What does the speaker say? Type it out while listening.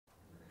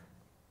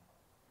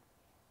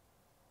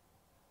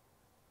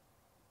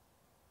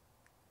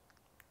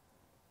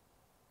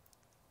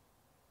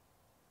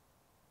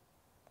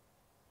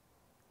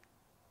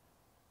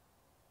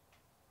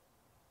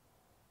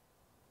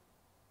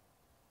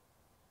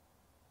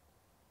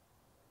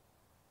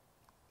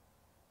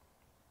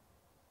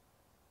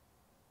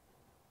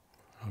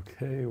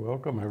Okay,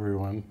 welcome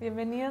everyone.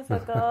 Bienvenidos a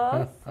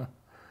todos.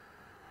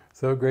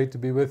 So great to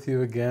be with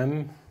you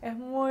again. Es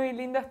muy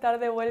lindo estar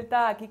de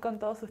vuelta aquí con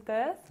todos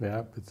ustedes.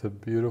 Yeah, it's a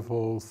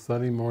beautiful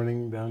sunny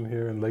morning down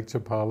here in Lake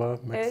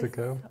Chapala,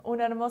 Mexico. Es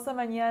una hermosa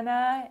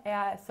mañana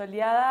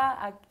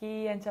soleada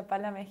aquí en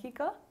Chapala,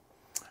 México.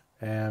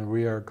 And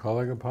we are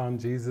calling upon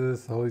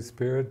Jesus, the Holy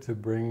Spirit, to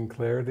bring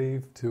clarity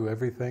to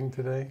everything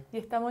today. Y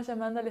estamos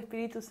llamando al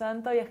Espíritu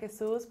Santo y a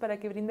Jesús para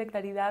que brinde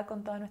claridad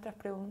con todas nuestras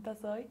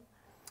preguntas hoy.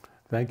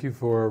 Thank you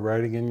for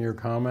writing in your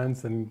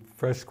comments and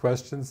fresh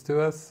questions to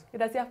us.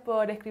 Gracias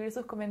por escribir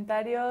sus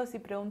comentarios y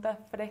preguntas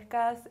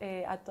frescas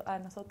a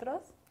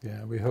nosotros.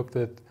 Yeah, we hope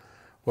that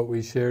what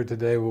we share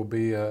today will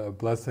be a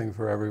blessing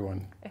for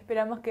everyone.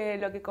 Esperamos que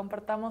lo que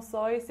compartamos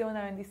hoy sea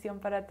una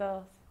bendición para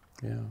todos.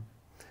 Yeah.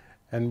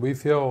 And we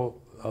feel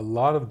a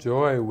lot of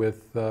joy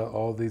with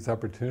all these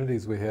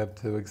opportunities we have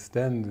to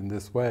extend in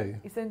this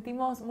way. Y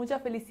sentimos mucha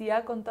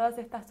felicidad con todas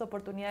estas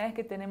oportunidades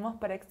que tenemos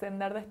para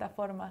extender de esta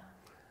forma.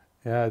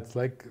 Yeah, it's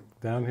like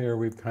down here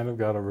we've kind of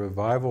got a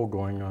revival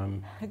going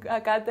on.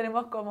 Acá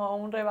tenemos como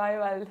un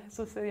revival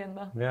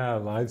sucediendo. Yeah,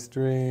 live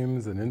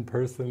streams and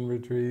in-person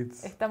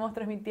retreats. Estamos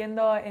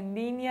transmitiendo en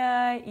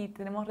línea y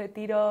tenemos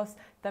retiros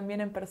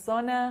también en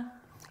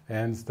persona.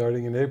 And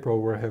starting in April,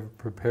 we're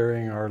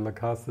preparing our La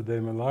Casa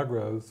de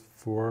Milagros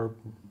for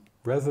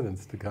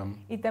residents to come.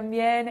 Y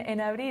también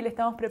en abril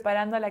estamos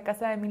preparando la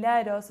Casa de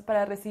Milagros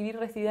para recibir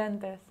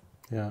residentes.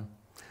 Yeah,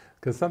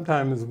 because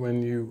sometimes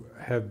when you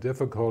have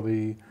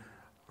difficulty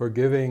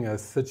forgiving a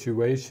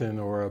situation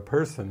or a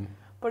person,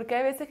 Porque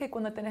hay veces que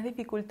cuando tenés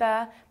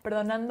dificultad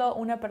perdonando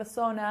una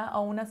persona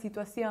o una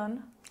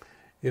situación,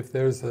 if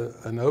there's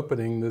an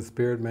opening, the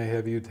Spirit may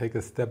have you take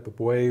a step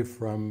away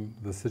from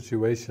the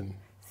situation.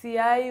 si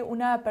hay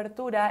una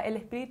apertura, el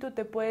Espíritu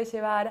te puede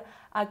llevar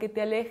a que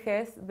te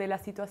alejes de la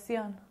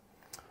situación.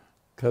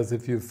 Because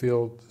if you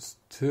feel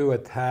too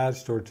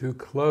attached or too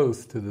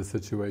close to the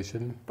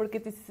situation,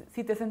 Porque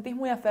si te sentís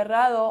muy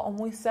aferrado o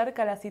muy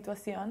cerca a la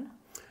situación,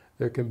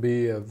 there can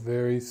be a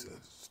very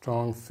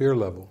strong fear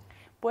level.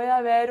 puede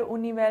haber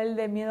un nivel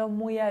de miedo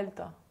muy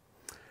alto.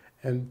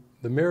 And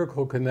the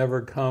miracle can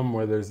never come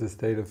where there's a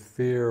state of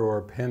fear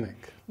or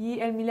panic. Y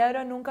el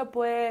milagro nunca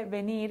puede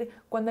venir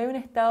cuando hay un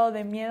estado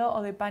de miedo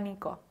o de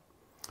pánico.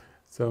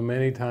 So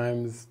many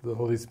times the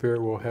Holy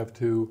Spirit will have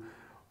to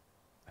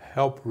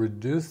help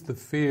reduce the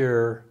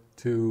fear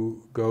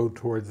to go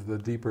towards the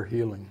deeper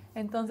healing.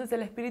 Entonces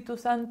el Espíritu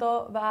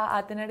Santo va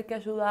a tener que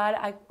ayudar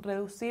a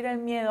reducir el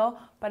miedo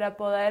para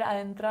poder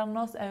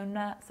adentrarnos en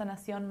una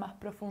sanación más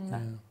profunda.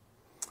 Yeah.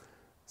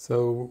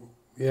 So,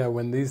 yeah,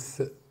 when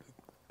these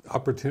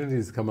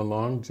opportunities come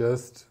along,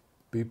 just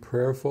be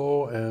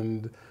prayerful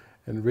and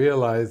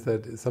realize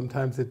that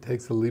sometimes it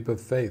takes a leap of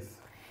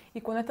faith.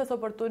 Y cuando estas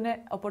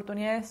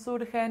oportunidades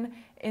surgen,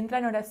 entra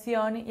en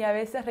oración y a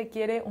veces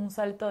requiere un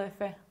salto de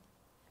fe.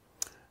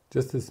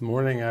 Just this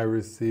morning I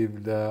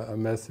received a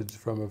message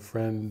from a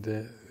friend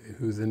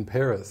who's in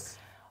Paris.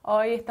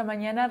 Hoy, esta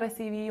mañana,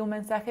 recibí un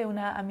mensaje de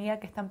una amiga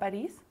que está en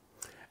París.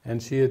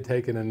 And she had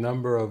taken a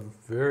number of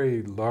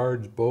very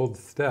large, bold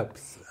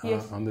steps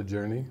on the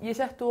journey. Y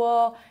ella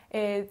estuvo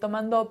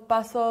tomando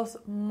pasos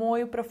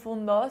muy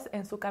profundos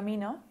en su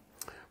camino.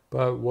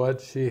 But what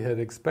she had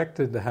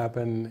expected to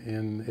happen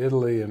in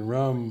Italy and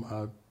Rome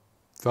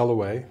fell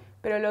away.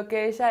 Pero lo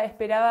que ella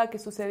esperaba que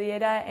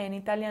sucediera en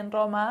Italia, en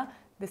Roma,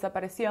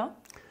 desapareció.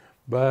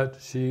 But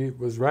she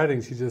was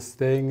writing, she's just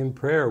staying in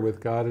prayer with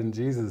God and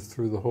Jesus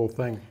through the whole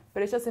thing.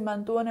 Pero ella se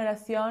mantuvo en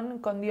oración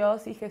con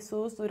Dios y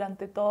Jesús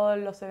durante todos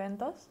los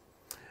eventos.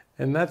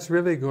 And that's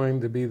really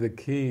going to be the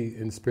key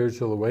in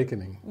spiritual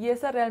awakening. Y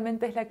esa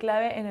realmente es la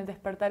clave en el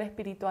despertar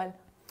espiritual.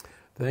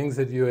 Things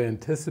that you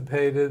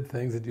anticipated,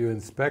 things that you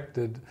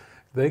expected,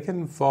 they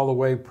can fall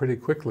away pretty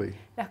quickly.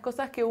 Las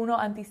cosas que uno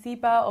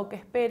anticipa o que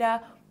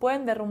espera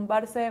pueden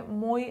derrumbarse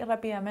muy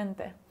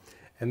rápidamente.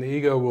 And the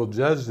ego will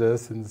judge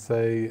this and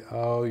say,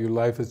 oh, your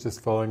life is just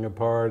falling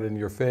apart and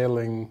you're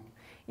failing.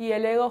 Y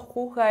el ego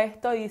juzga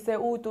esto y dice,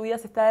 tu vida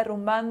se está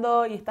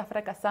derrumbando y estás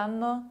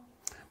fracasando.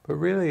 But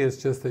really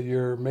it's just that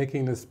you're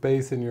making a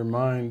space in your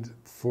mind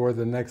for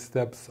the next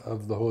steps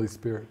of the Holy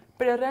Spirit.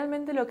 Pero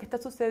realmente lo que está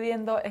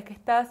sucediendo es que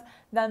estás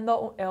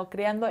dando o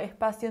creando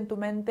espacio en tu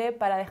mente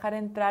para dejar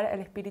entrar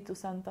el Espíritu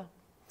Santo.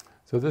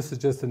 So this is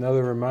just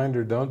another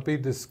reminder, don't be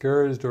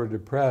discouraged or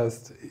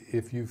depressed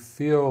if you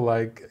feel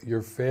like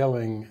you're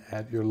failing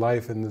at your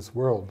life in this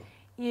world.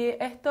 Y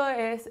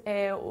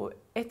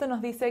esto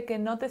nos dice que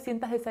no te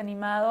sientas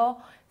desanimado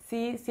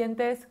si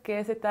sientes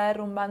que se está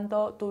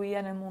derrumbando tu vida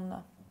en el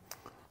mundo.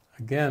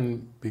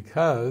 Again,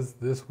 because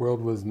this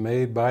world was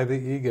made by the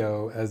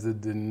ego as a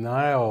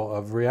denial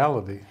of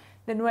reality.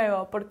 De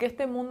nuevo, porque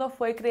este mundo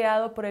fue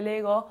creado por el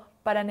ego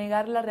para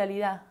negar la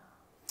realidad.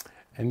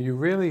 And you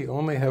really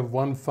only have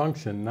one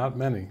function, not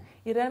many.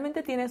 Y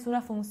realmente tienes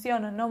una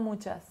función, no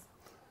muchas.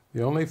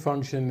 The only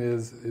function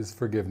is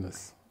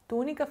forgiveness. Tu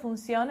única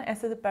función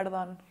es el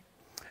perdón.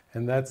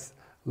 And that's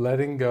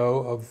letting go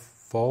of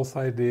false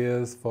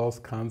ideas, false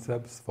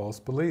concepts, false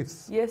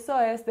beliefs. Y eso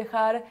es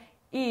dejar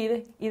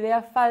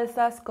ideas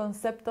falsas,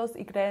 conceptos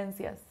y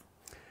creencias.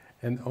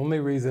 And the only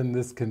reason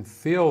this can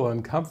feel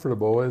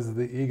uncomfortable is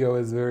the ego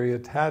is very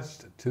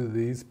attached to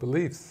these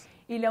beliefs.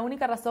 Y la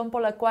única razón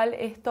por la cual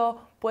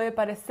esto puede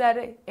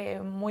parecer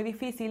muy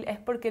difícil es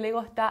porque el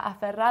ego está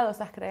aferrado a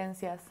esas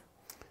creencias.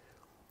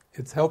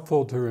 It's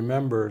helpful to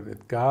remember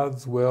that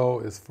God's will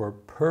is for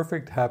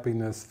perfect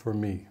happiness for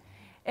me.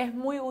 Es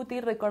muy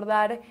útil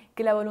recordar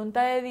que la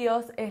voluntad de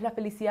Dios es la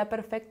felicidad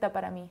perfecta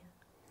para mí.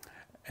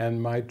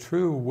 And my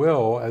true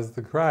will as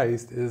the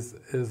Christ is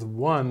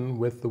one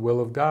with the will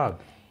of God.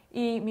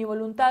 Y mi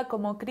voluntad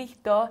como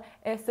Cristo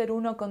es ser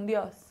uno con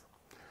Dios.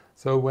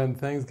 So when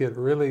things get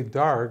really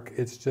dark,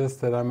 it's just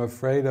that I'm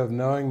afraid of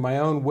knowing my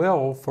own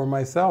will for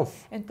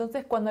myself.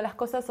 Entonces, cuando las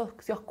cosas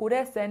se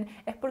oscurecen,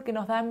 es porque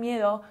nos da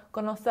miedo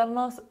conocer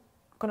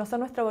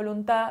nuestra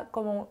voluntad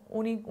como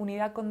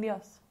unidad con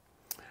Dios.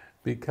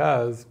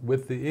 Because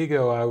with the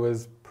ego I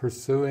was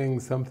pursuing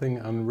something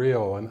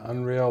unreal, an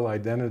unreal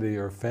identity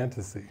or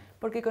fantasy.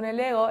 Porque con el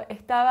ego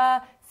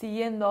estaba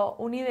siguiendo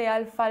un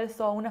ideal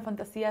falso, una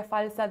fantasía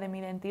falsa de mi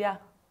identidad.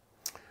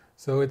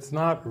 So it's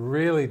not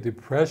really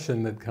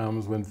depression that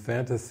comes when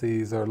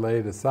fantasies are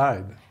laid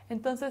aside.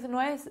 Entonces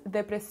no es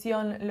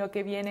depresión lo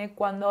que viene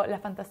cuando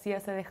las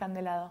fantasías se dejan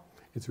de lado.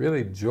 It's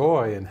really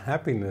joy and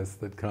happiness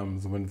that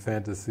comes when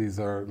fantasies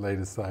are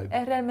laid aside.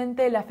 Es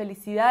realmente la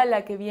felicidad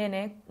la que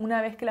viene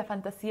una vez que las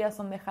fantasías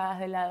son dejadas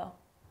de lado.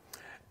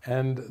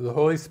 And the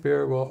Holy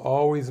Spirit will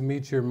always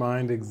meet your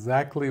mind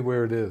exactly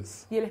where it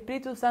is. Y el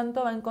Espíritu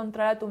Santo va a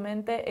encontrar a tu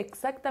mente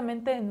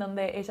exactamente en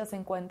donde ella se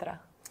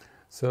encuentra.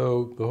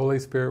 So the Holy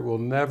Spirit will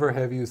never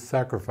have you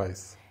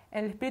sacrifice.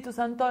 El Espíritu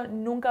Santo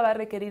nunca va a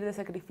requerir de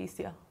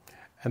sacrificio.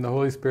 And the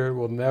Holy Spirit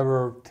will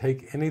never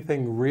take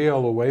anything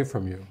real away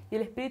from you. Y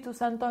el Espíritu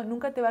Santo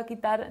nunca te va a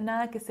quitar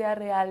nada que sea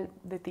real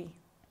de ti.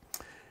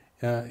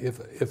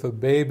 If a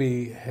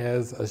baby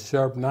has a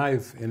sharp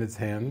knife in its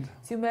hand,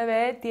 Si un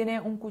bebé tiene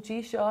un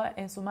cuchillo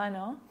en su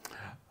mano,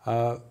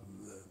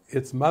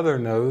 its mother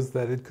knows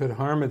that it could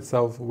harm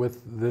itself with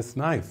this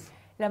knife.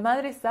 la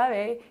madre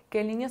sabe que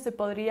el niño se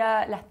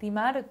podría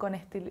lastimar con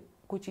este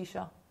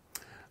cuchillo.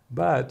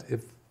 But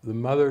if the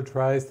mother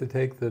tries to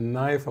take the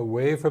knife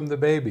away from the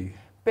baby,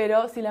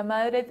 Pero si la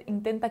madre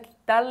intenta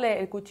quitarle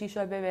el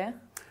cuchillo al bebé,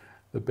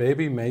 the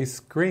baby may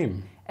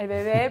scream el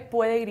bebé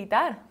puede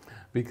gritar.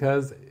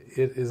 because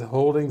it is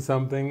holding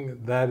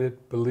something that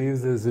it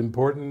believes is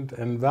important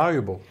and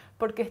valuable.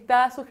 Porque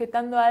está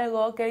sujetando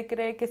algo que él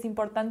cree que es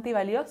importante y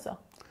valioso.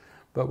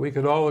 But we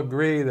could all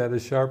agree that a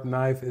sharp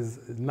knife is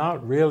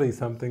not really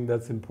something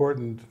that's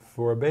important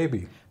for a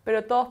baby.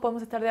 Pero todos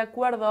podemos estar de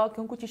acuerdo que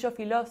un cuchillo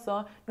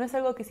filoso no es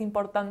algo que es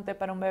importante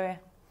para un bebé.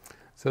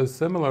 So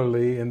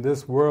similarly, in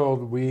this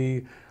world,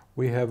 we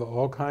have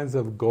all kinds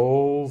of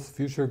goals,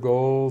 future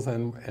goals,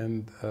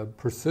 and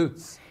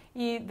pursuits.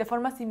 Y de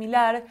forma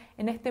similar,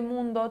 en este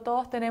mundo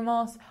todos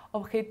tenemos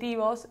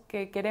objetivos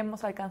que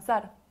queremos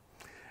alcanzar.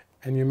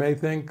 And you may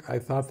think, I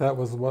thought that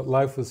was what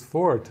life was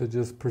for, to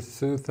just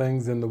pursue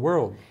things in the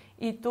world.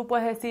 Y tú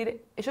puedes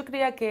decir, yo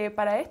creía que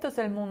para esto es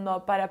el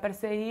mundo, para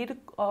perseguir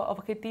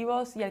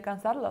objetivos y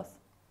alcanzarlos.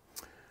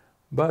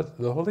 But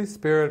the Holy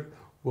Spirit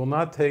will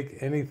not take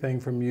anything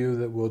from you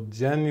that will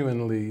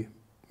genuinely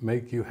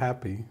make you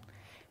happy.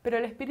 Pero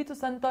el Espíritu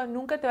Santo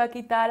nunca te va a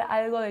quitar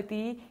algo de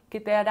ti que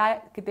te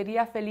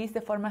haría feliz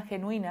de forma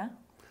genuina.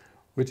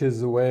 Which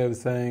is a way of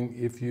saying,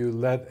 if you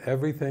let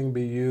everything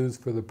be used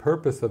for the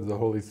purpose of the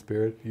Holy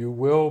Spirit, you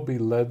will be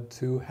led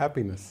to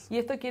happiness. Y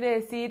esto quiere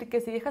decir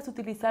que si dejas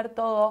utilizar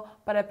todo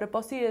para el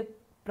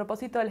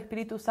propósito del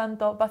Espíritu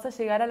Santo, vas a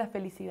llegar a la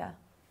felicidad.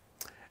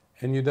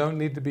 And you don't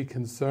need to be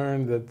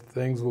concerned that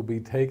things will be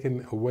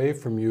taken away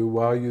from you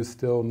while you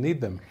still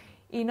need them.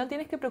 Y no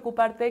tienes que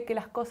preocuparte que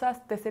las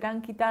cosas te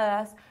serán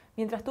quitadas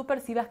mientras tú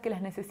percibas que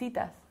las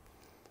necesitas.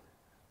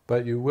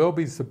 But you will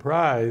be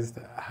surprised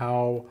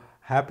how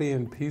happy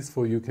and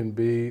peaceful you can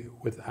be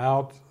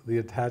without the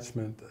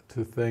attachment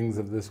to things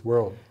of this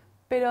world.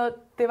 Pero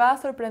te va a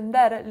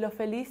sorprender lo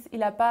feliz y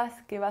la paz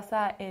que vas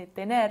a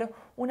tener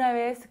una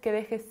vez que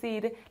dejes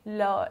ir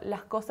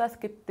las cosas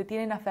que te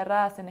tienen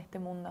aferradas en este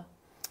mundo.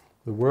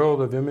 The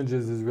world of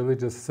images is really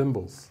just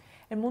symbols.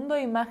 El mundo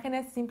de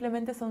imágenes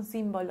simplemente son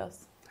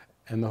símbolos.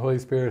 And the Holy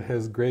Spirit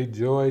has great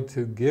joy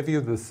to give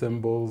you the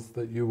symbols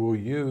that you will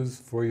use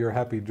for your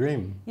happy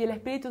dream. Y el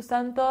Espíritu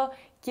Santo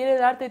quiere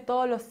darte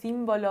todos los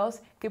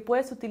símbolos que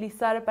puedes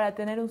utilizar para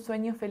tener un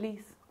sueño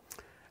feliz.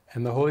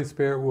 And the Holy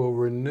Spirit will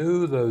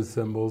renew those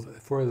symbols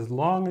for as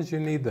long as you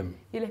need them.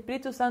 Y el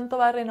Espíritu Santo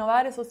va a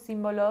renovar esos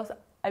símbolos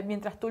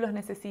mientras tú los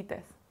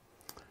necesites.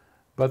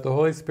 But the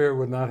Holy Spirit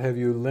would not have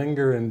you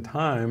linger in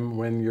time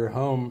when your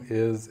home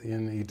is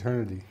in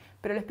eternity.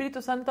 Pero el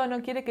Espíritu Santo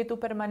no quiere que tú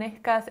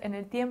permanezcas en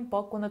el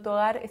tiempo cuando tu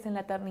hogar es en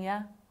la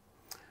eternidad.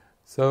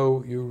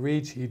 So you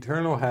reach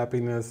eternal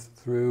happiness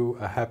through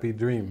a happy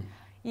dream.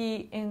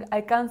 Y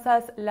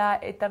alcanzas la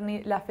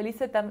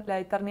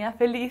eternidad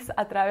feliz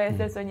a través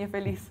del sueño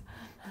feliz.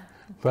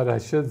 But I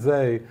should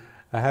say,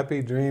 a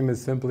happy dream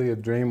is simply a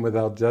dream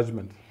without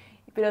judgment.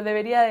 Pero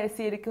debería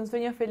decir que un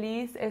sueño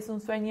feliz es un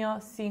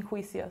sueño sin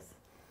juicios.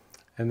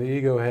 And the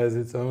ego has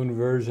its own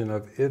version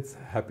of its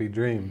happy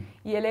dream,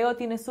 Y el ego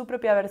tiene su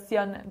propia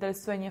versión del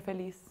sueño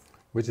feliz,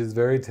 which is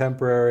very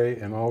temporary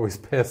and always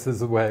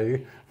passes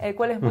away. el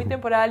cual es muy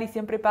temporal y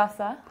siempre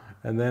pasa.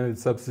 And then it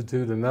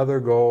substitutes another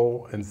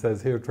goal and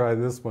says, here, try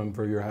this one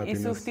for your Y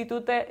happiness.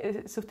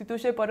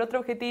 sustituye por otro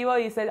objetivo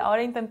y dice,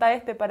 ahora intenta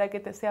este para que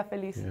te sea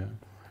feliz. Yeah.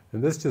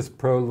 And this just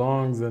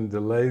prolongs and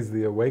delays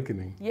the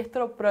awakening. Y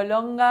esto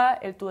prolonga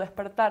tu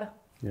despertar.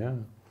 Yeah.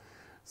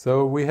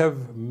 So we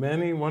have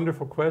many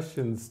wonderful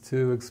questions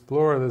to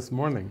explore this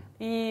morning.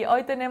 Y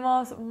hoy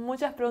tenemos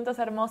muchas preguntas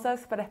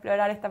hermosas para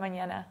explorar esta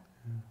mañana.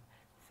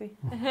 Sí.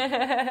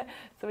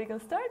 So we can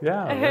start?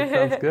 Yeah, that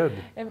sounds good.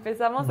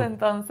 Empezamos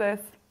entonces.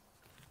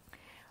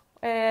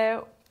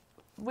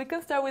 We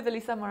can start with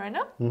Elisa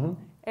Moreno. Mm-hmm.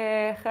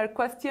 Her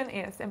question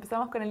is,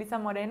 empezamos con Elisa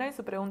Moreno y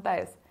su pregunta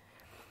es,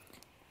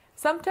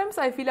 sometimes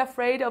I feel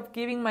afraid of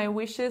giving my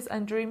wishes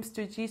and dreams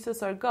to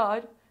Jesus or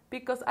God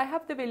because I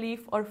have the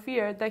belief or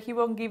fear that He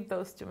won't give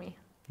those to me.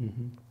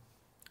 Mm-hmm.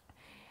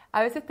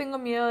 A veces tengo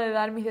miedo de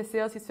dar mis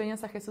deseos y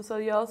sueños a Jesús o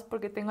Dios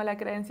porque tengo la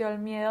creencia o el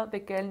miedo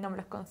de que Él no me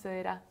los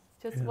concederá.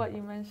 Just Yeah. what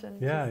you mentioned.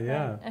 Yeah, just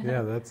yeah, then.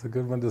 yeah, that's a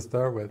good one to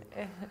start with.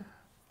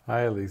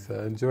 Hi,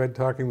 Elisa. Enjoyed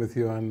talking with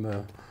you on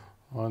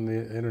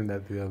the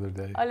internet the other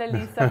day. Hola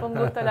Elisa, fue un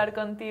gusto hablar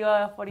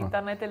contigo por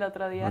internet el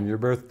otro día. On your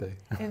birthday.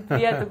 En tu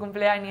día de tu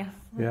cumpleaños.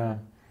 Yeah.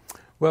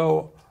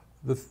 Well,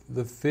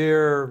 the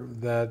fear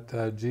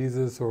that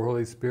Jesus or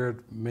Holy Spirit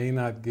may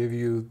not give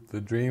you the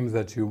dreams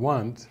that you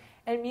want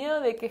El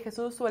miedo de que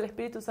Jesús o el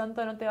Espíritu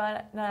Santo no te van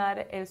a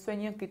dar el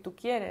sueño que tú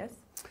quieres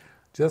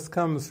just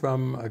comes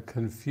from a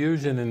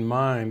confusion in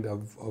mind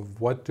of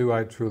what do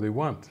I truly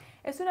want.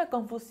 es una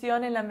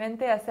confusión en la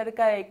mente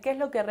acerca de qué es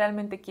lo que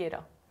realmente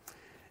quiero.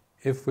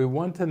 If we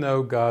want to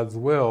know God's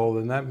will,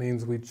 then that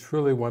means we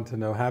truly want to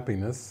know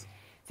happiness.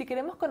 Si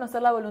queremos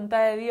conocer la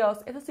voluntad de Dios,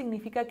 eso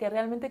significa que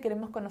realmente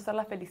queremos conocer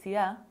la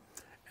felicidad.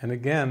 And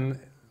again,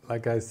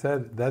 like I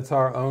said, that's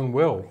our own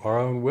will. Our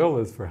own will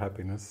is for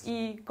happiness.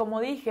 Y como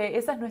dije,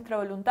 esa es nuestra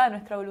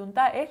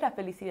voluntad es la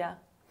felicidad.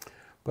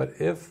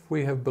 But if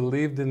we have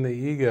believed in the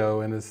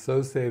ego and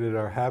associated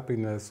our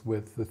happiness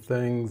with the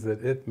things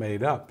that it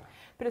made up,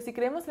 Pero si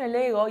creemos en el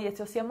ego y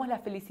asociamos la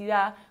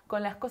felicidad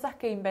con las cosas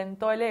que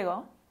inventó el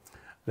ego,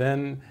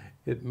 then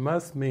it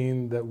must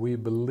mean that we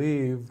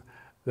believe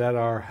that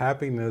our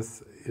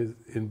happiness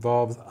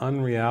involves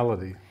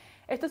unreality.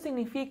 esto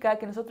significa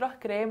que nosotros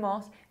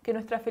creemos que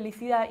nuestra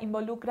felicidad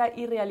involucra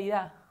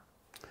irrealidad.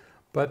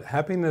 But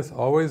happiness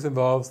always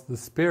involves the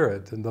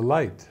spirit and the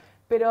light.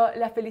 Pero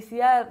la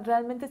felicidad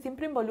realmente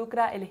siempre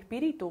involucra el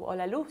espíritu o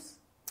la luz.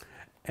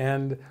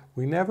 And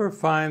we never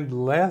find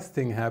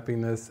lasting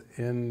happiness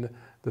in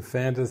the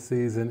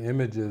fantasies and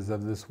images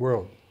of this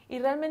world. Y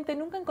realmente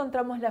nunca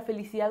encontramos la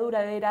felicidad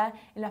duradera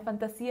en las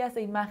fantasías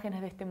e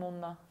imágenes de este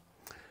mundo.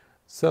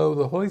 So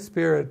the Holy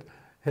Spirit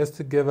has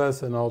to give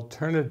us an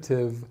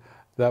alternative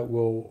that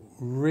will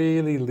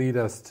really lead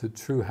us to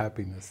true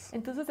happiness.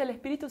 Entonces el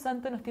Espíritu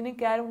Santo nos tiene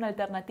que dar una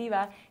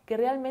alternativa que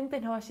realmente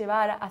nos va a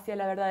llevar hacia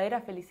la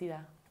verdadera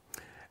felicidad.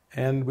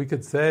 And we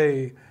could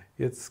say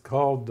it's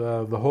called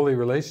the holy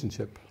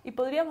relationship. Y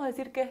podríamos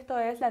decir que esto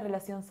es la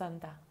relación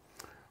santa.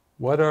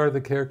 What are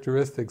the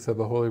characteristics of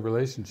a holy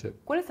relationship?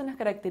 ¿Cuáles son las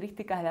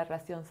características de la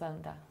relación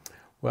santa?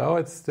 Well,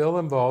 it still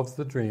involves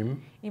the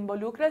dream,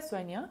 Involucra el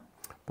sueño,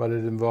 but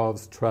it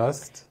involves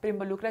trust pero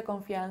involucra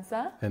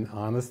confianza and y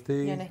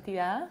honesty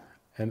honestidad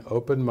and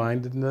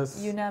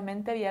open-mindedness. y una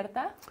mente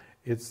abierta.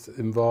 It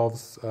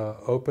involves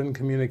open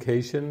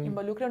communication,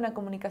 Involucra una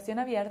comunicación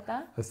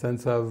abierta, a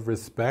sense of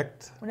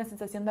respect. una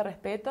sensación de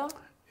respeto,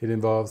 It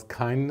involves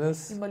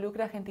kindness.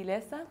 involucra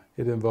gentileza,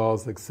 It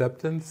involves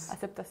acceptance,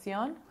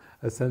 aceptación,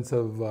 a sense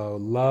of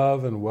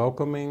love and una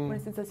welcoming.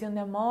 sensación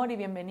de amor y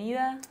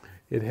bienvenida.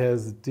 It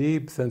has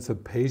deep sense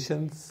of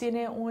patience.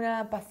 Tiene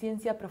una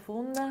paciencia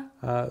profunda.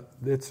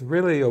 It's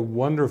really a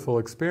wonderful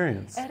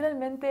experience Es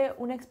realmente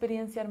una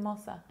experiencia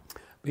hermosa,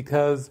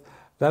 because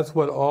that's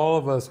what all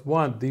of us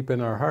want deep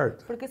in our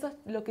heart. porque eso es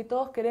lo que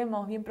todos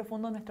queremos bien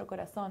profundo en nuestro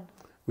corazón.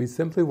 We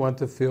simply want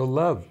to feel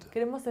loved.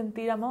 Queremos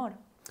sentir amor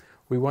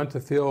We want to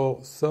feel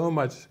so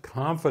much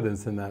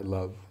confidence in that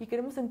love, y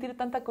queremos sentir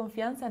tanta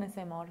confianza en ese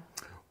amor,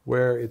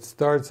 where it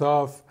starts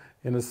off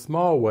in a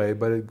small way,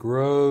 but it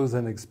grows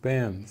and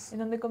expands. en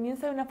donde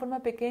comienza de una forma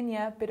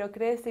pequeña, pero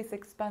crece y se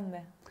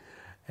expande.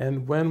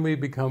 And when we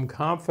become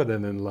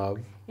confident in love,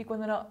 Y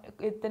cuando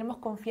tenemos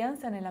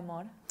confianza en el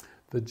amor,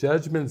 the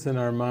judgments in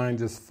our mind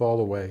just fall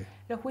away.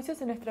 los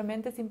juicios en nuestra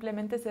mente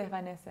simplemente se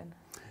desvanecen.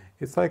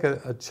 It's like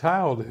a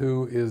child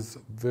who is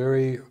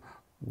very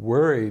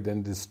worried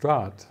and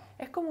distraught.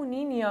 Es como un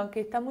niño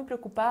que está muy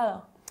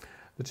preocupado.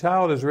 The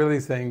child is really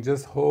saying,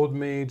 just hold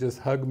me, just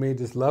hug me,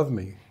 just love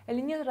me. El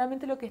niño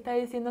realmente lo que está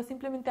diciendo,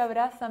 simplemente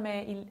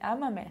abrázame y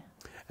ámame.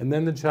 And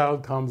then the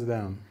child calms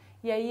down,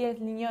 Y ahí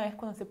el niño es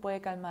cuando se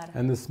puede calmar.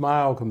 and the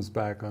smile comes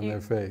back on Y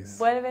their face,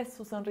 vuelve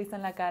su sonrisa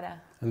en la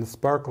cara. and the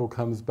sparkle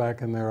comes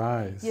back in their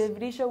eyes, Y el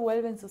brillo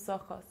vuelve en sus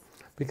ojos.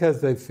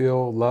 because they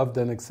feel loved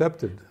and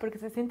accepted. Porque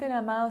se sienten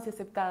amados y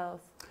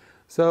aceptados.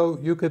 So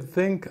you could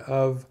think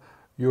of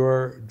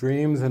your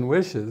dreams and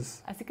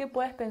wishes Así que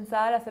puedes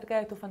pensar acerca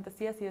de tus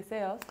fantasías y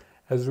deseos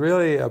as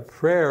really a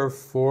prayer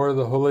for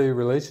the holy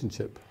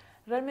relationship.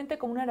 realmente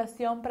como una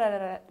oración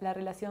para la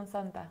relación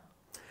santa.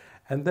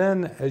 And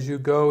then as you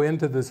go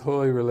into this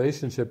holy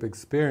relationship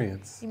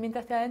experience, Y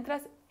mientras te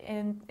adentras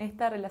en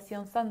esta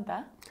relación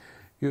santa,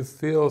 you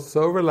feel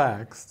so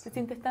relaxed te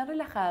sientes tan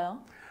relajado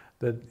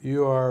that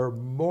you are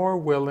more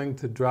willing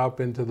to drop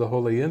into the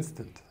holy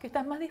instant que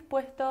estás más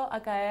dispuesto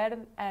a caer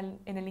en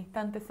el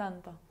instante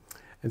santo.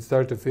 and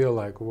start to feel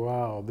like,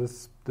 wow,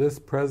 this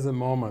present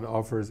moment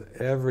offers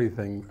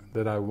everything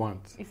that I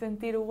want. Y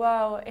sentir,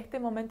 wow, este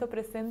momento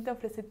presente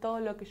ofrece todo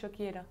lo que yo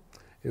quiero.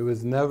 It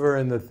was never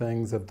in the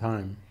things of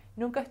time.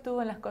 Nunca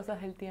estuvo en las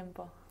cosas del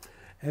tiempo.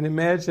 And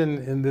imagine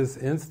in this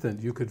instant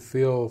you could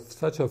feel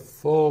such a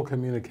full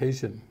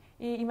communication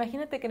Y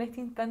imagínate que en este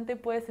instante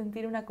puedes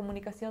sentir una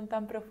comunicación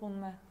tan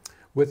profunda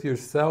with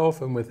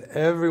yourself and with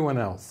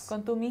everyone else.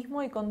 con tú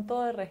mismo y con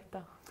todo el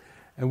resto.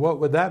 And what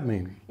would that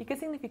mean? ¿Y qué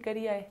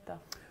significaría esto?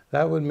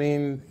 That would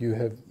mean you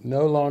have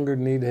no longer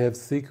need to have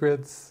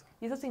secrets.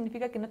 Y eso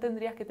significa que no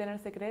tendrías que tener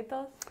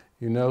secretos,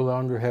 You no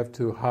longer have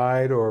to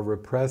hide or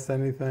repress no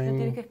tienes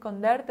anything. que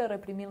esconderte o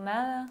reprimir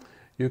nada,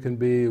 You can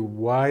be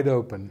wide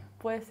open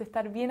puedes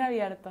estar bien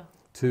abierto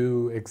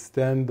to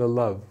extend the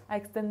love. a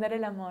extender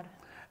el amor.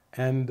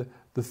 And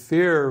the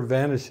fear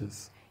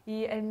vanishes.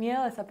 Y el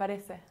miedo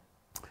desaparece,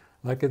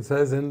 Like it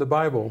says in the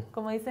Bible,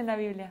 como dice en la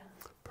Biblia.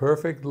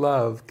 perfect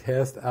love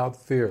casts out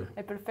fear.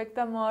 El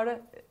perfecto amor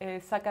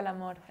saca el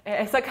amor.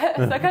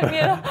 Saca el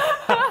miedo.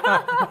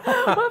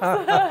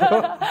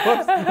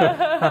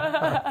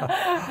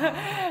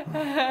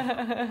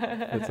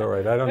 It's all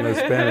right. I don't know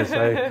Spanish.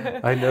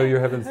 I know you're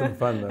having some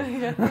fun though.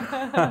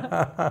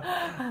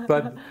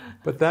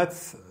 But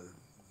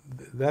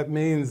that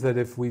means that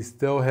if we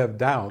still have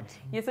doubt,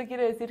 Y eso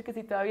quiere decir que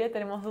si todavía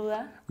tenemos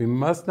duda, we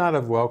must not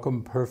have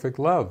welcomed perfect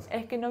love.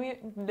 es que no le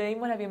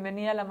dimos la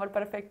bienvenida al amor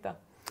perfecto.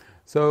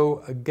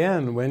 So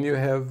again, when you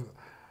have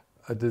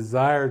a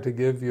desire to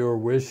give your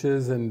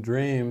wishes and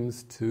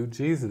dreams to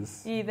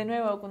Jesus, Y de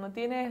nuevo, cuando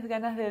tienes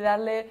ganas de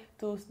darle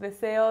tus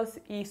deseos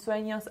y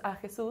sueños a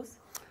Jesús,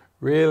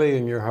 really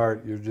in your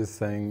heart you're just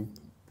saying,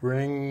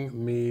 bring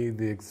me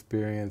the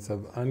experience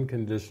of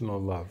unconditional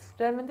love.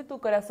 realmente tu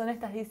corazón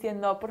estás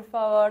diciendo, por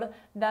favor,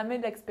 dame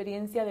la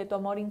experiencia de tu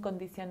amor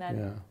incondicional.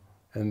 Yeah.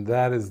 And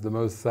that is the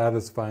most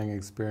satisfying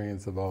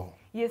experience of all.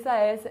 Y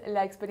esa es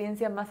la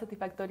experiencia más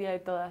satisfactoria de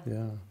todas.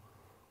 Yeah.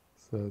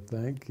 So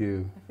thank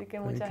you. Así que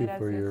muchas Thank you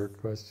for your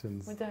gracias.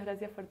 questions. Muchas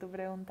gracias por tu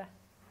pregunta.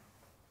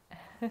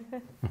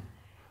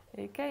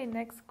 Okay,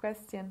 next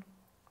question.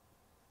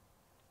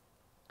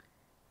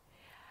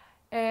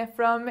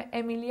 From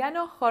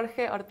Emiliano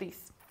Jorge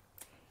Ortiz.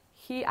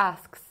 He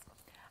asks,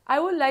 I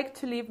would like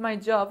to leave my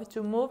job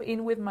to move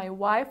in with my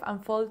wife and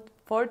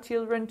 4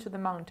 children to the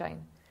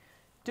mountain.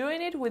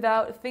 Doing it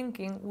without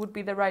thinking would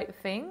be the right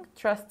thing,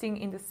 trusting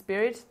in the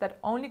spirit that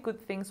only good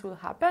things will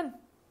happen.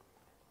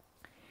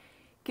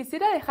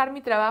 Quisiera dejar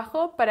mi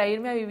trabajo para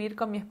irme a vivir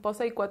con mi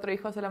esposa y 4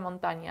 hijos a la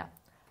montaña.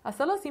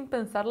 ¿Hacerlo sin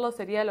pensarlo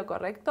sería lo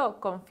correcto,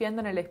 confiando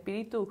en el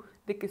espíritu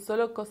de que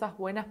solo cosas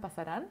buenas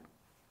pasarán?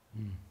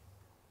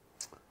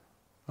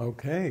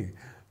 Okay.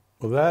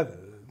 Well,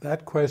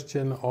 that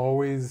question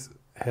always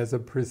has a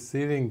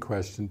preceding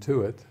question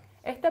to it.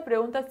 Esta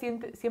pregunta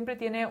siempre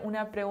tiene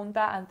una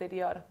pregunta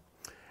anterior.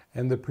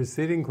 And the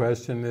preceding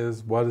question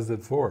is, what is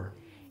it for?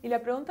 Y la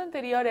pregunta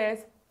anterior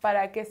es,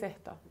 ¿para qué es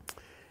esto?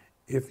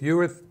 If you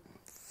were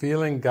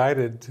feeling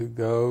guided to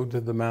go to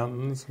the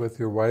mountains with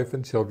your wife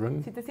and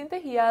children, Si te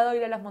sientes guiado a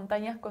ir a las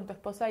montañas con tu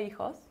esposa e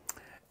hijos,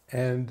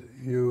 and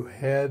you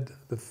had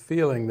the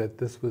feeling that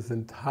this was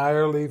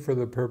entirely for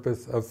the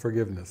purpose of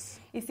forgiveness,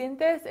 y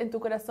sientes en tu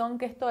corazón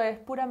que esto es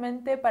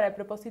puramente para el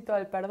propósito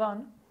del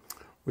perdón,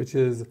 which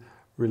is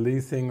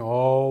releasing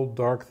all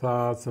dark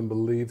thoughts and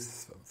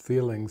beliefs,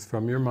 feelings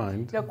from your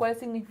mind, lo cual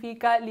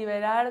significa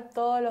liberar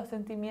todos los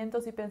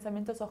sentimientos y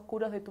pensamientos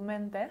oscuros de tu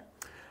mente,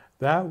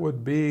 that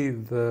would be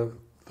the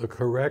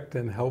correct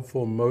and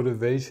helpful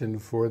motivation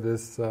for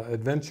this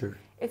adventure.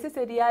 esa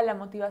sería la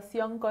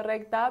motivación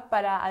correcta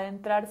para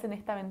adentrarse en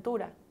esta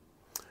aventura.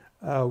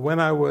 When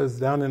I was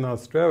down in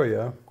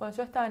Australia, Cuando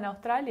yo estaba en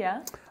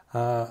Australia,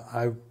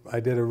 I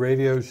did a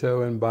radio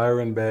show in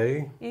Byron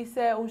Bay,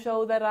 hice un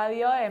show de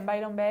radio en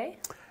Byron Bay,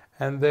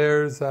 and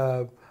there's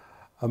a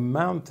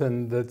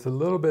mountain that's a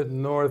little bit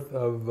north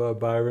of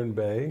Byron y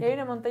Bay, hay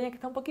una montaña que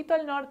está un poquito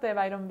al norte de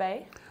Byron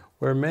Bay,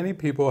 where many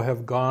people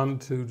have gone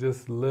to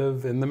just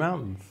live in the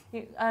mountains.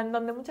 y en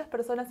donde muchas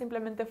personas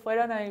simplemente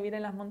fueron a vivir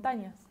en las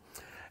montañas.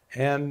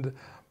 And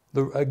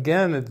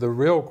again, the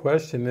real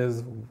question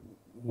is,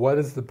 what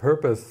is the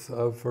purpose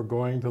for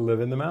going to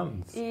live in the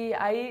mountains? Y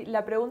ahí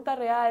la pregunta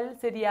real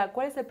sería,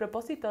 ¿cuál es el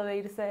propósito de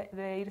irse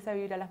a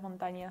vivir a las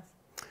montañas?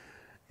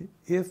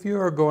 If you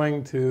are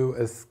going to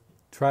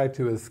try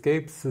to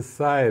escape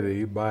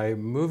society by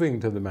moving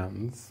to the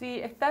mountains,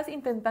 Si estás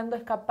intentando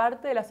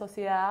escaparte de la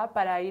sociedad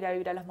para ir a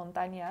vivir a las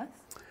montañas,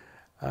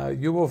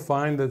 you will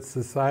find that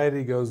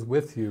society goes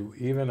with you,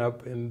 even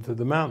up into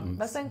the Vas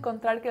mountains. a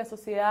encontrar que la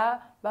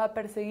sociedad va a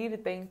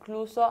perseguirte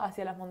incluso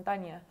hacia las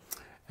montañas.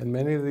 And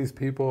many of these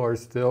people are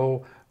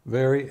still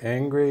very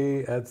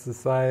angry at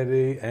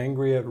society,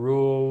 angry at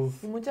rules.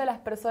 Y muchas de las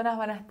personas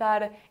van a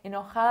estar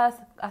enojadas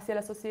hacia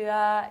la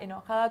sociedad,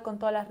 enojadas con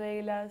todas las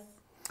reglas.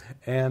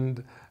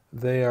 And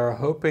they are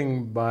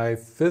hoping by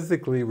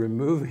physically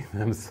removing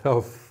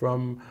themselves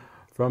from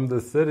the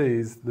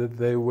cities that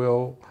they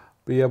will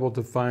be able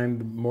to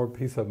find more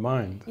peace of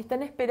mind. Y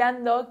están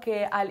esperando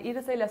que al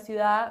irse de la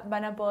ciudad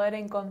van a poder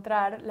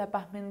encontrar la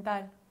paz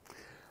mental.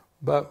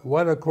 But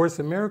what A Course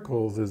in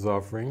Miracles is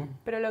offering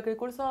Pero lo que el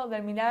curso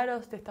del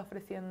Milagros te está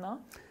ofreciendo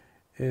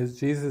is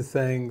Jesus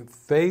saying,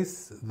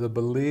 face the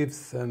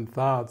beliefs and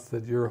thoughts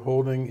that you're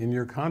holding in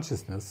your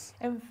consciousness,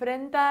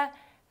 enfrenta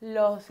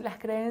las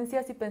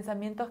creencias y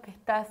pensamientos que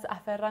estás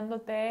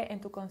aferrándote en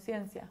tu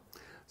conciencia,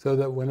 so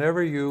that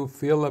whenever you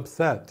feel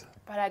upset,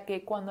 para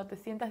que cuando te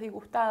sientas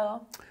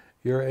disgustado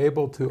you're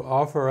able to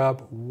offer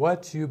up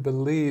what you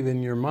believe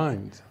in your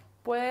mind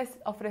puedes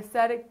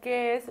ofrecer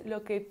qué es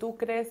lo que tú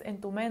crees en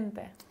tu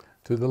mente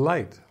to the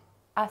light,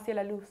 hacia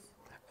la luz.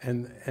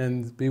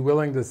 and be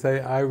willing to say,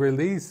 I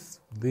release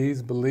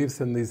these beliefs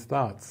and these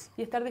thoughts.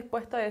 Y estar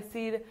dispuesto a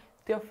decir,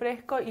 te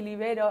ofrezco y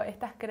libero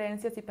estas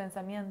creencias y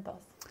pensamientos.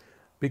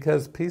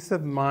 Because peace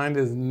of mind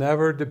is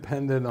never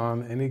dependent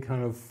on any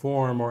kind of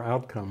form or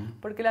outcome,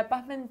 Porque la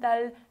paz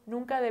mental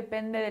nunca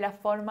depende de la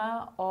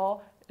forma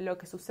o lo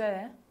que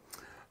sucede,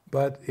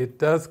 but it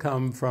does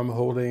come from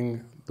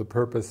holding the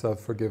purpose of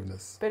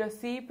forgiveness. pero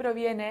sí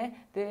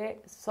proviene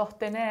de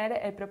sostener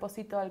el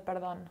propósito del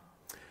perdón.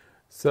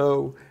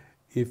 So,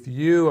 if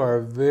you are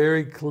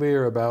very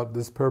clear about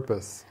this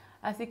purpose,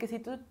 Así que si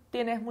tú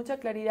tienes mucha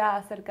claridad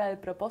acerca del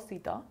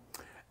propósito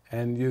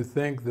and you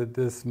think that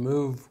this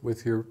move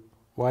with your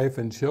wife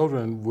and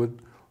children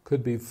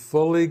could be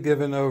fully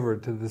given over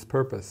to this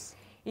purpose,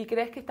 y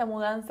crees que esta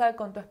mudanza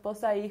con tu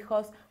esposa e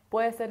hijos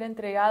puede ser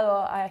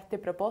entregado a este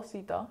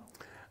propósito,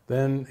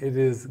 then it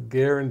is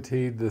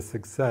guaranteed the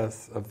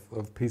success of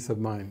peace of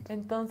mind.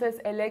 entonces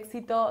el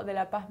éxito de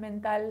la paz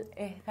mental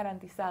es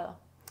garantizado.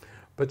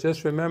 But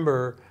just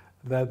remember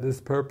that this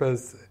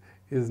purpose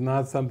is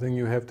not something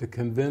you have to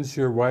convince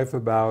your wife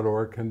about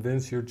or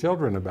convince your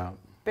children about.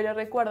 Pero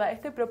recuerda,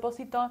 este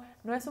propósito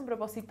no es un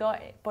propósito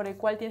por el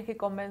cual tienes que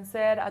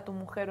convencer a tu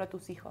mujer o a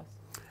tus hijos.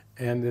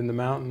 And in the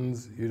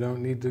mountains, you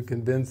don't need to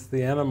convince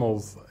the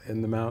animals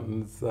in the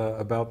mountains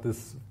about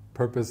this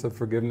purpose of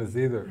forgiveness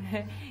either.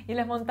 Y en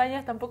las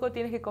montañas tampoco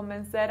tienes que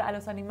convencer a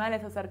los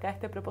animales acerca de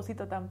este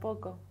propósito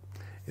tampoco.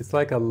 It's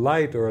like a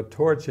light or a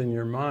torch in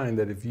your mind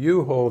that if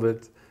you hold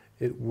it,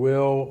 it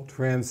will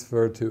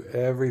transfer to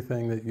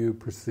everything that you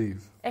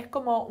perceive. Es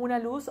como una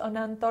luz o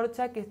una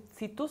antorcha que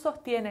si tú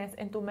sostienes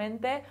en tu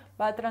mente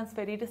va a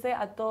transferirse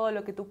a todo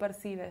lo que tú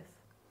percibes.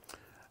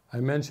 I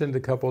mentioned a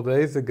couple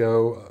days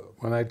ago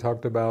when I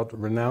talked about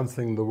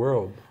renouncing the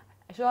world.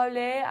 Yo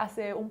hablé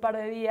hace un par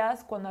de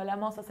días cuando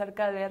hablamos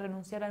acerca de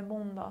renunciar al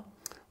mundo,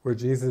 Where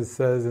Jesus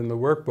says in the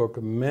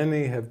workbook,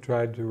 many have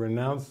tried to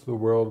renounce the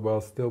world while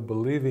still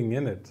believing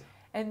in it.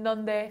 en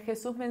donde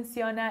Jesús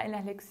menciona en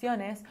las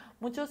lecciones,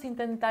 muchos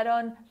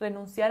intentaron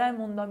renunciar al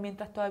mundo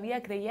mientras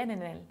todavía creían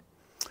en él.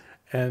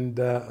 And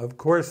of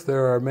course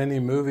there are many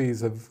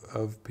movies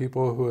of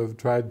people who have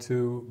tried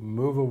to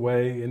move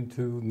away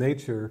into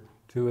nature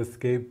to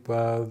escape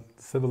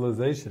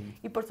civilization.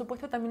 Y por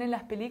supuesto también en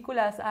las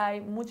películas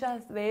hay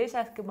muchas de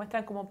ellas que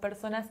muestran cómo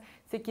personas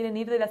se quieren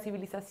ir de la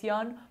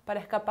civilización para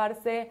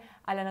escaparse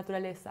a la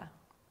naturaleza.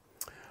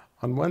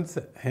 On one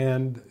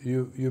hand,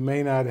 you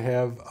may not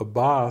have a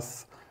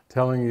boss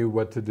telling you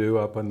what to do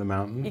up on the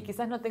mountain, Y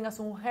quizás no tengas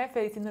un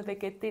jefe diciéndote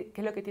qué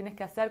es lo que tienes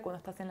que hacer cuando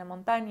estás en la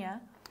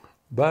montaña,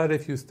 but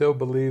if you still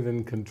believe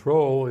in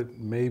control, it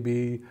may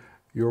be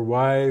your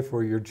wife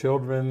or your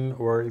children,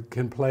 or it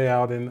can play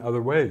out in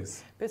other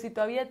ways. pero si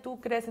todavía tú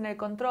crees en el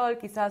control,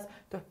 quizás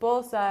tu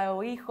esposa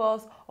o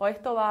hijos, o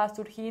esto va a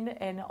surgir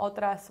en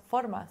otras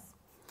formas.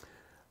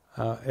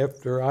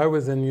 After I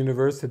was in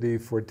university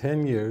for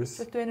 10 Yo years,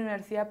 estuve en la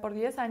universidad por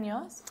 10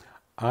 años,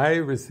 I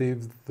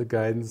received the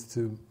guidance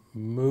to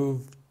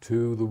move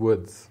to the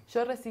woods.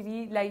 yo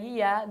recibí la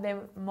guía de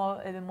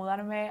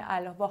mudarme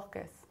a los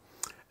bosques.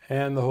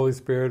 And the Holy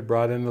Spirit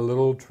brought in a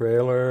little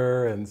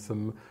trailer and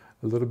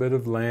a little bit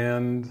of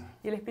land.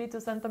 Y el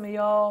Espíritu Santo me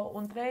dio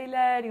un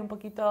trailer y un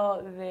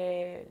poquito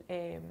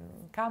de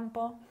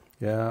campo.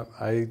 Yeah,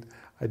 I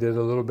did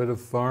a little bit of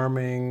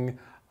farming.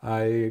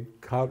 I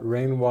caught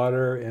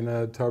rainwater in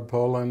a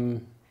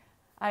tarpaulin.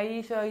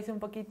 Ahí yo hice un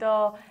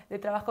poquito de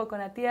trabajo con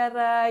la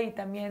tierra y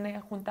también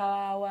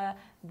juntaba agua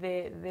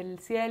del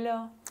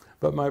cielo.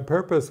 But my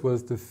purpose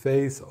was to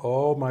face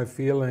all my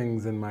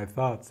feelings and my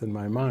thoughts in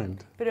my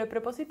mind. Pero el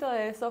propósito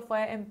de eso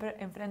fue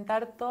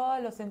enfrentar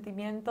todos los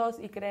sentimientos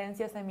y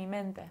creencias en mi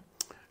mente.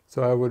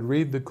 So I would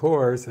read the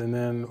course and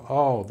then,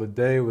 the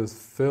day was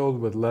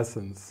filled with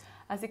lessons.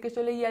 Así que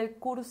yo leía el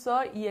curso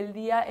y el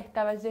día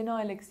estaba lleno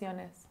de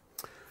lecciones.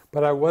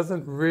 But I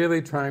wasn't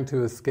really trying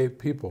to escape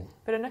people.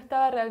 pero no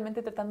estaba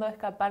realmente tratando de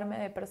escaparme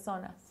de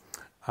personas.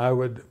 I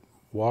would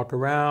walk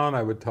around,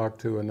 I would talk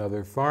to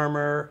another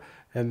farmer,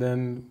 and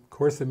then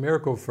Course in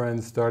Miracle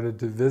friends started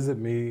to visit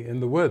me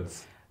in the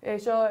woods.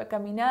 Yo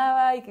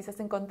caminaba y quizás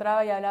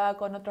encontraba y hablaba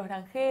con otros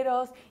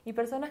granjeros y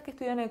personas que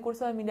estudian el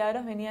curso de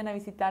milagros venían a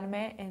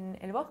visitarme en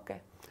el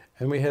bosque.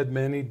 And we had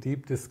many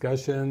deep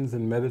discussions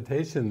and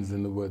meditations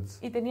in the woods.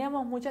 Y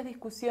teníamos muchas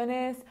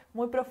discusiones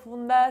muy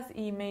profundas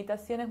y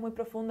meditaciones muy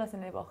profundas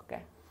en el bosque.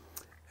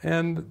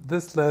 And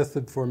this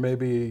lasted for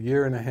maybe a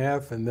year and a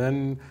half, and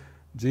then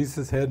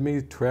Jesus had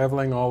me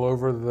traveling all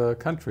over the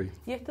country.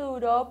 Y esto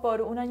duró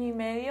por 1 año y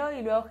medio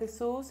y luego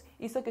Jesús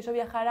hizo que yo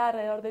viajara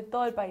alrededor de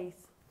todo el país.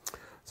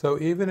 So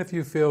even if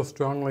you feel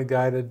strongly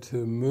guided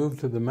to move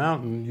to the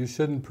mountain, you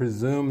shouldn't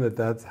presume that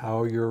that's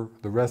how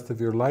the rest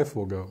of your life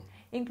will go.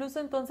 Incluso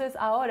entonces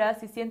ahora,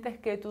 si sientes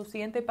que tu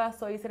siguiente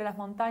paso es ir a las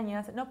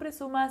montañas, no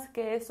presumas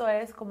que eso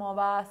es como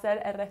va a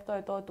ser el resto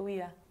de toda tu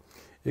vida.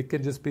 It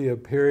can just be a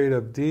period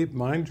of deep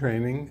mind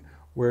training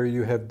where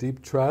you have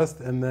deep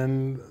trust, and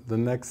then the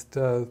next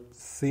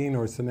scene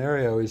or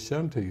scenario is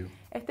shown to you.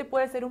 Este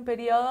puede ser un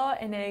periodo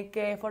en el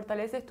que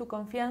fortaleces tu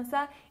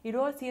confianza y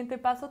luego el siguiente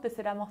paso te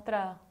será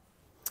mostrado.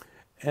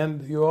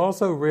 And you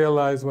also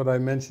realize what I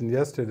mentioned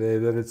yesterday,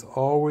 that it's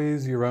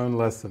always your own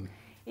lesson.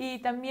 Y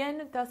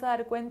también te vas a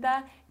dar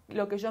cuenta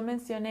lo que yo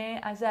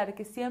mencioné ayer,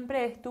 que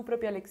siempre es tu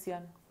propia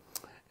lección.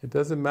 It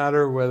doesn't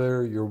matter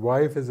whether your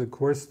wife is a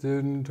course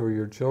student or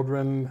your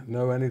children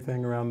know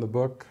anything around the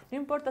book. No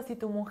importa si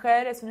tu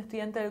mujer es un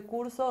estudiante del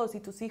curso o si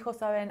tus hijos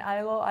saben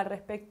algo al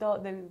respecto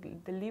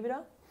del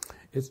libro.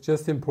 It's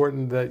just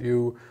important that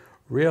you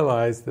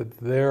realize that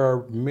they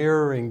are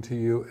mirroring to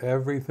you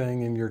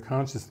everything in your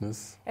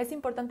consciousness. Es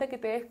importante que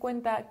te des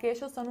cuenta que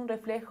ellos son un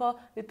reflejo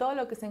de todo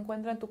lo que se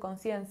encuentra en tu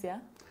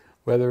conciencia.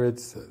 Whether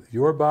it's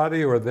your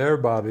body or their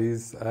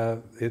bodies,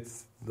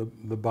 it's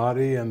the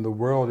body and the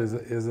world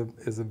is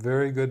a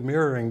very good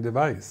mirroring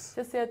device.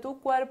 Ya sea tu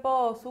cuerpo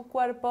o su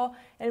cuerpo,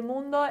 el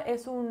mundo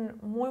es un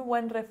muy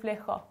buen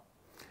reflejo.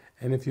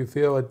 And if you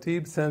feel a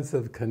deep sense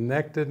of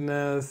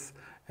connectedness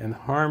and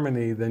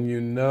harmony, then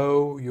you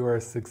know you are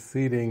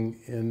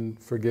succeeding in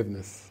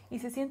forgiveness. Y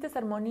si sientes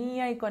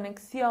armonía y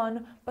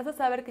conexión, vas a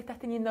saber que estás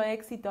teniendo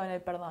éxito en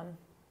el perdón.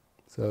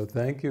 So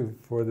thank you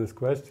for this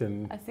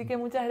question. Así que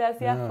muchas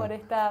gracias por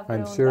esta I'm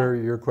pregunta. sure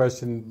your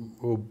question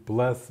will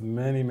bless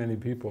many, many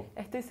people.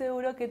 Estoy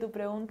seguro que tu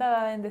pregunta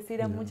va a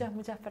bendecir a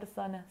muchas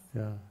personas.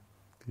 Yeah,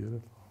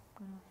 beautiful.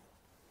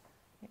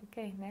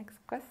 Okay, next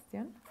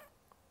question.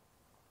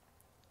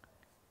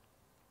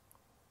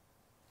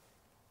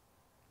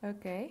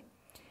 Okay.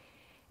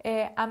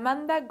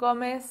 Amanda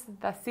Gomez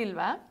da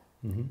Silva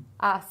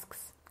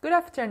asks, "Good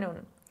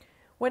afternoon.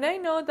 When I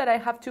know that I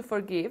have to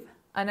forgive,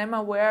 and I'm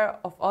aware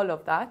of all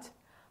of that,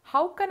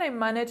 how can I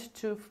manage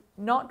to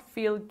not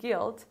feel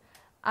guilt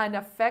and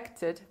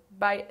affected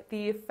by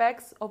the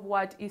effects of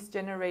what is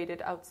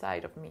generated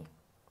outside of me?"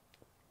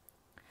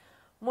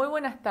 Muy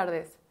buenas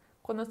tardes.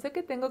 Cuando sé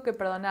que tengo que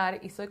perdonar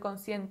y soy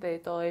consciente de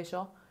todo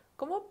ello,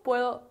 ¿cómo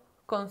puedo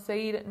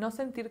conseguir no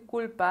sentir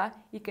culpa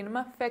y que no me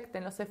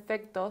afecten los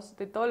efectos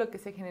de todo lo que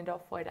se generó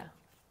fuera?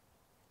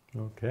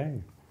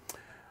 Okay.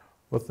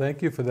 Well,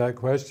 thank you for that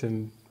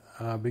question.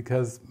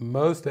 Because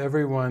most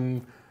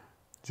everyone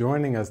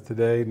joining us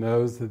today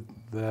knows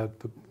that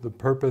the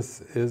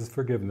purpose is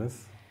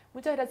forgiveness.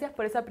 Muchas gracias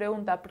por esa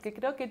pregunta, porque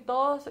creo que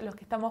todos los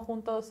que estamos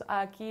juntos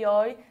aquí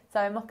hoy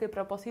sabemos que el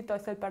propósito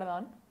es el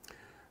perdón.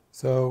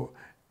 So,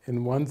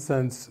 in one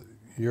sense,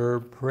 you're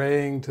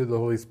praying to the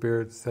Holy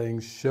Spirit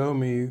saying, "Show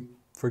me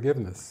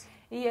forgiveness."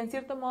 Y en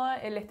cierto modo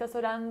le estás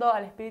orando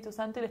al Espíritu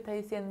Santo y le estás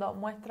diciendo,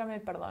 muéstrame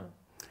el perdón.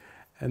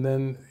 And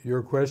then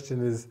your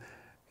question is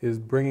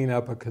bringing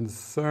up a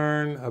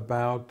concern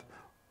about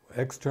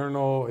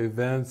external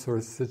events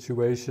or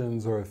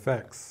situations or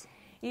effects.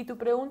 Y tu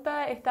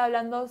pregunta está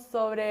hablando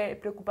sobre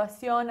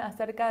preocupación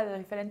acerca de los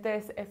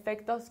diferentes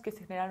efectos que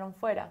se generaron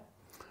fuera.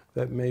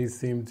 That may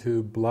seem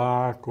to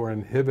block or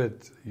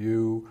inhibit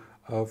you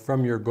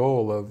from your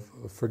goal of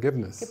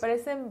forgiveness. Que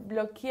parecen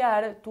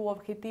bloquear tu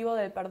objetivo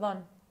del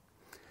perdón.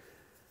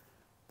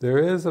 There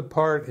is a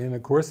part in A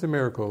Course in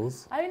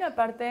Miracles Hay una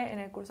parte en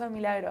el curso de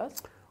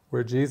milagros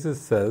where Jesus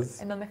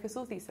says, en donde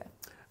Jesús dice,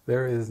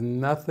 "There is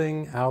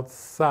nothing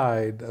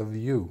outside of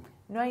you."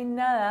 no hay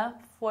nada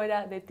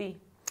fuera de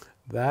ti.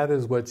 That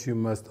is what you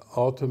must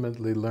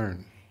ultimately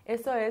learn.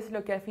 Eso es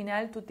lo que al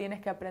final tú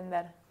tienes que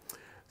aprender.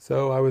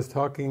 So I was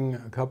talking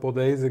a couple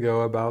days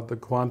ago about the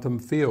quantum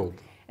field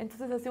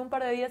Entonces hace un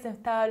par de días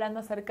estaba hablando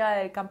acerca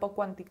del campo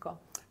cuántico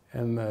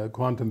and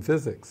quantum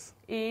physics.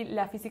 y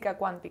la física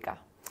cuántica.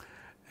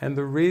 And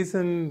the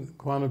reason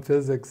quantum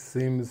physics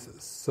seems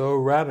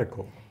so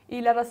radical Y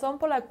la razón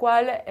por la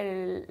cual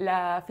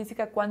la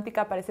física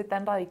cuántica parece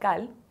tan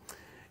radical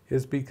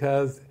is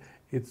because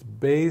it's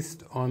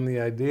based on the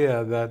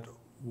idea that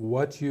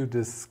what you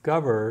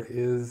discover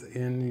is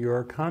in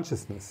your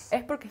consciousness.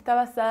 es porque está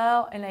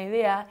basado en la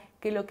idea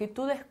que lo que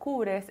tú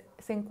descubres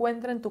se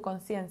encuentra en tu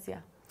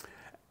conciencia.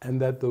 And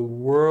that the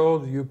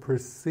world you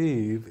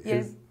perceive Y el,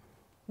 is...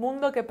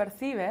 mundo que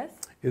percibes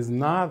is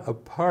not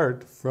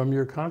apart from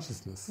your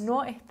consciousness.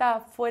 no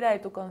está fuera de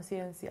tu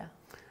conciencia.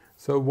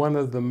 So one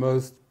of the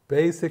most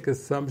basic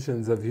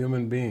assumptions of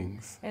human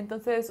beings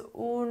Entonces,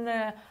 un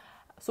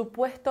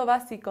supuesto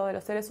básico de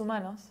los seres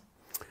humanos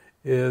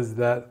is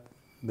that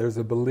there's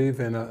a belief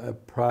in a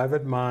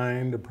private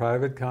mind, a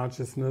private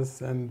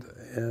consciousness, and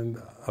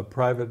a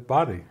private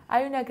body.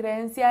 hay una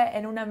creencia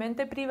en una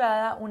mente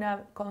privada,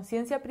 una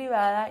conciencia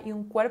privada y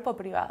un cuerpo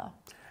privado.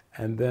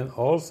 And then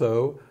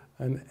also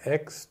an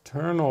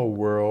external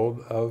world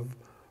of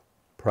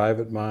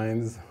private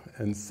minds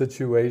and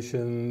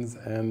situations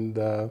and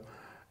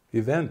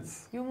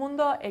events. Y un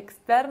mundo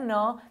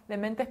externo de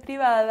mentes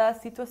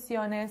privadas,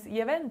 situaciones y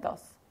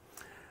eventos.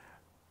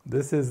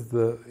 This is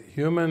the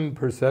human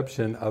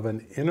perception of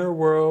an inner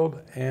world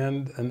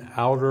and an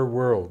outer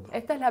world.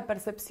 Esta es la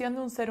percepción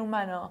de un ser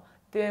humano,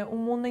 de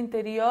un mundo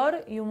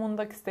interior y un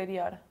mundo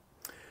exterior.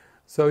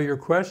 So your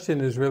question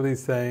is really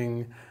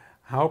saying,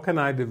 how can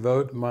I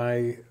devote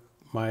my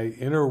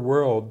inner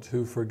world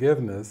to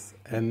forgiveness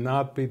and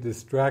not be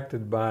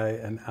distracted by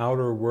an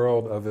outer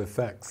world of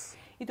effects?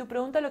 Y tu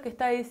pregunta lo que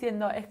está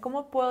diciendo es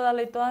cómo puedo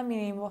darle toda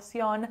mi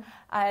devoción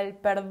al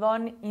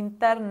perdón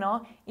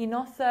interno y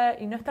no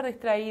estar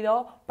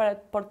distraído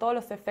por todos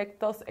los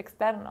efectos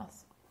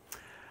externos.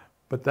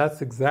 But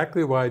that's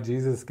exactly why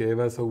Jesus gave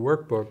us a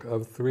workbook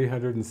of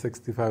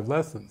 365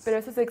 lessons. Pero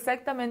eso es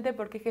exactamente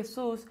porque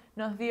Jesús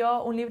nos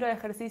dio un libro de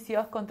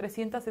ejercicios con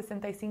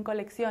 365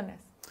 lecciones.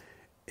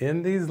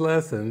 In these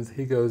lessons,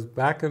 he goes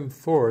back and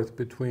forth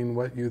between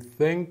what you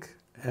think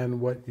and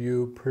what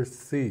you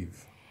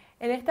perceive.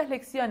 En estas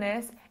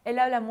lecciones, Él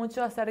habla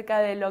mucho acerca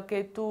de lo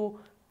que tú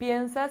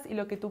piensas y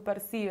lo que tú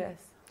percibes.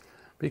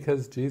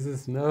 Because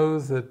Jesus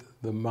knows that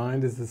the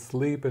mind is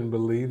asleep and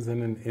believes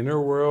in an inner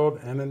world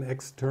and an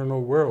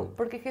external world.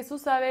 Porque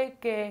Jesús sabe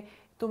que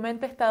tu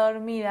mente está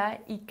dormida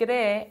y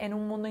cree en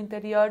un mundo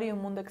interior y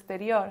un mundo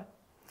exterior.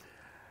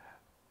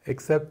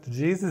 Except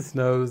Jesus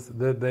knows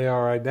that they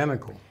are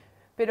identical,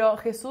 Pero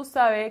Jesús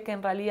sabe que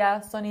en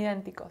realidad son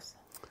idénticos.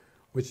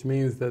 which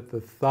means that the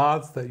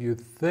thoughts that you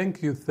think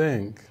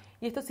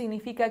Y esto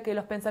significa que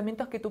los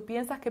pensamientos que tú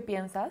piensas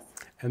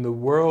and the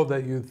world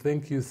that you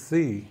think you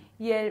see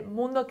y el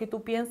mundo que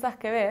tú piensas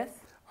que ves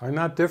are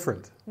not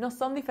different. no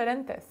son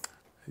diferentes.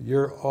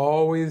 You're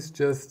always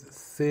just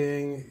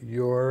seeing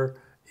your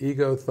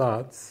ego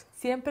thoughts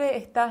Siempre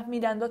estás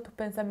mirando tus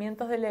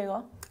pensamientos del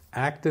ego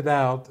acted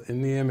out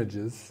in the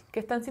images que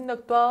están siendo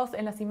actuados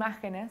en las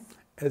imágenes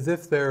as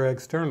if they're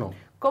external.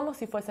 como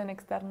si fuesen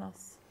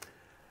externos.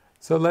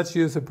 So let's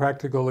use a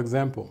practical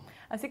example.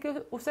 Así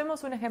que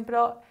usemos un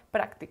ejemplo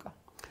práctico.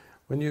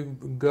 When you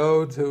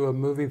go to a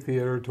movie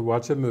theater to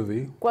watch a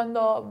movie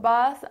Cuando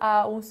vas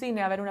a un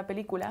cine a ver una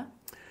película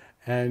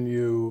and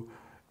you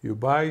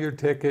buy your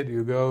ticket,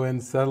 you go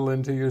and settle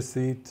into your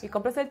seat, y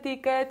compras el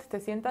ticket, te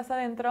sientas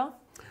adentro,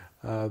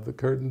 the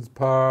curtains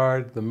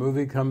part, the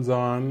movie comes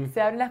on,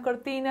 se abren las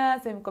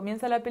cortinas,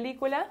 comienza la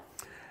película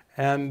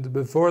and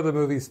before the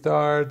movie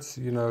starts,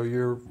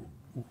 you're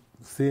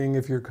seeing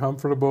if you're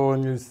comfortable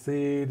in your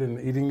seat and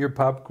eating your y antes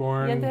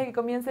popcorn. de que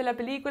comience la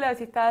película,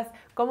 si estás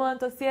cómodo en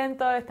tu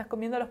asiento, estás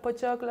comiendo los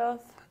pochoclos,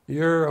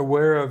 You're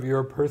aware of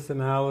your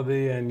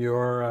personality and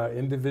your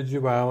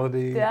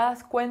individuality. te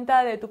das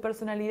cuenta de tu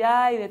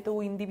personalidad y de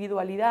tu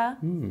individualidad.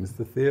 Is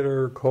the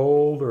theater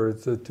cold or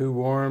is it too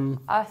warm?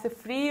 ¿Hace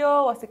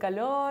frío o hace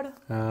calor?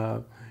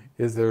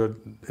 Is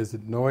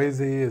it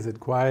noisy? Is it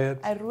quiet?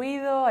 ¿Hay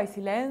ruido? ¿Hay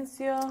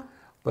silencio?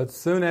 But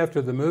soon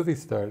after the movie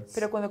starts,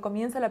 Pero cuando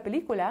comienza la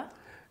película,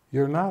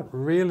 you're not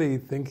really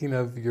thinking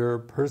of your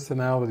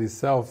personality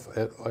self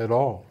at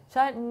all.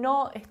 ya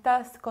no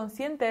estás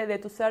consciente de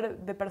tu ser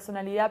de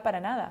personalidad para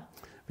nada.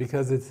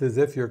 Because it's as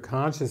if your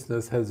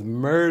consciousness has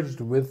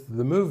merged with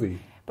the movie.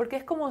 Porque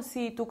es como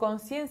si tu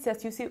conciencia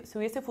se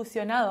hubiese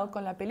fusionado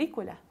con la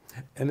película.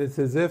 And it's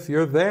as if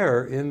you're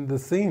there in the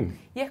scene.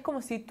 Y es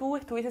como si tú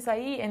estuvieses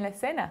ahí en la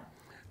escena.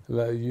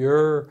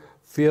 You're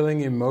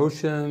feeling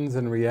emotions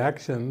and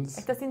reactions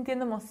Estás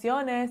sintiendo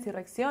emociones y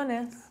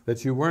reacciones that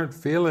you weren't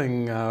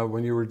feeling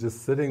when you were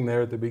just sitting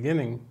there at the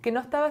beginning, que no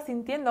estabas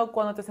sintiendo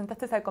cuando te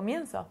sentaste al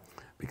comienzo.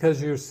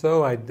 because you're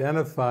so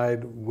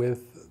identified with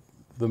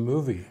the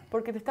movie.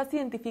 Porque te estás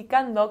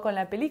identificando con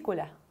la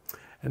película.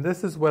 And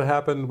this is what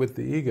happened with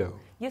the ego.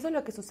 Y eso es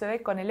lo que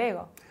sucede con el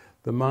ego.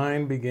 The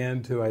mind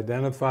began to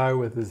identify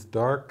with this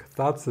dark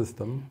thought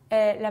system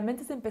La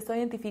mente se empezó a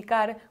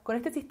identificar con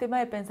este sistema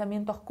de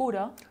pensamiento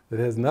oscuro that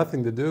has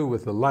nothing to do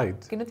with the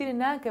light. que no tiene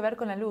nada que ver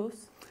con la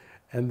luz.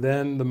 And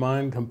then the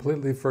mind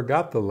completely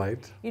forgot the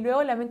light, Y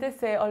luego la mente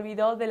se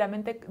olvidó de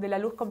la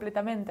luz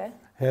completamente,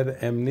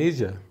 had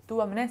amnesia,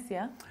 tuvo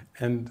amnesia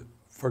and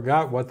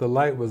forgot what the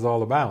light was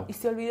all about, y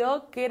se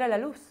olvidó qué era la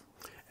luz.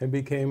 and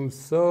became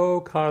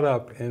so caught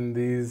up in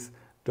these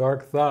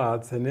dark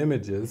thoughts and Se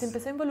images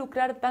empezó a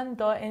involucrar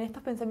tanto en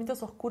estos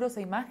pensamientos oscuros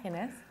e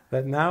imágenes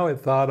that now it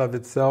thought of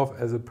itself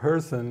as a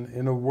person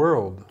in a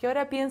world, que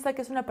ahora piensa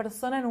que es una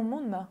persona en un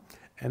mundo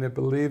and it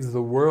believes the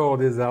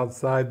world is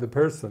outside the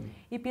person.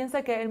 y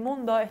piensa que el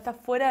mundo está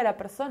fuera de la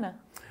persona.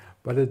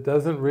 But it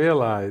doesn't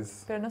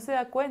realize pero no se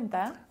da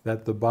cuenta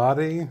that the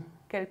body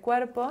que el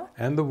cuerpo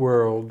and the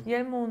world y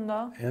el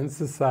mundo and y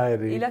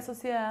society la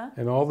sociedad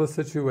and all the y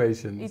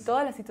situations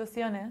todas las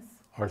situaciones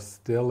are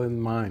still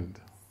in mind.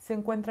 se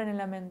encuentran en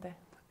la mente.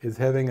 It's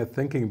having a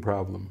thinking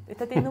problem.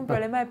 Está teniendo un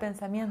problema de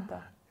pensamiento.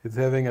 It's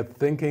having a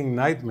thinking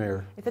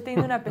nightmare. Está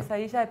teniendo una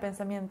pesadilla de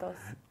pensamientos.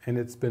 And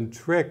it's been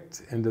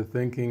tricked into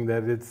thinking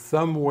that it's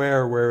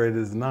somewhere where it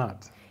is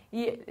not.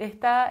 Y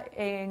está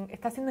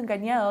siendo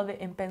engañado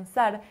en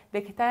pensar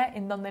de que está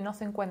en donde no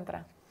se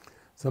encuentra.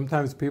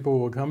 Sometimes people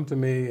will come to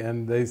me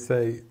and they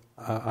say,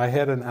 I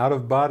had an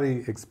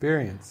out-of-body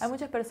experience. Hay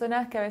muchas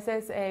personas que a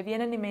veces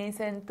vienen y me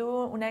dicen,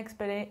 tuve una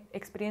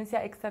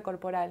experiencia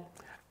extracorporal.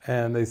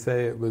 And they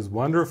say it was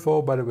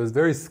wonderful, but it was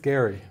very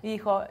scary. Y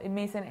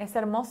me dicen, es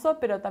hermoso,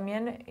 pero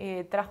también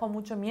trajo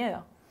mucho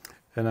miedo.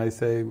 And I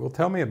say, well,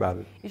 tell me about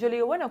it. Y yo le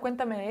digo, bueno,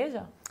 cuéntame de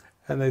ello.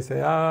 And they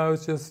say, I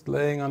was just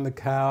laying on the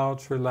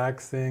couch,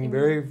 relaxing,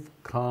 very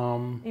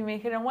calm. Y me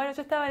dijeron, bueno,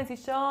 yo estaba en el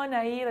sillón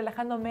ahí,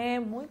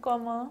 relajándome, muy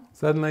cómodo.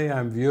 Suddenly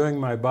I'm viewing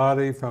my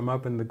body from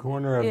up in the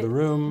corner of the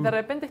room. De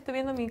repente estoy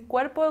viendo mi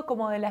cuerpo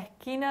como de la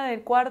esquina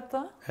del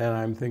cuarto. And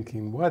I'm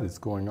thinking, what is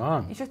going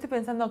on? Y yo estoy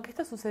pensando, ¿qué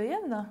está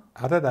sucediendo?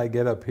 How did I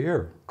get up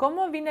here?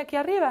 ¿Cómo vine aquí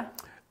arriba?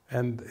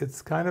 And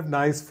it's kind of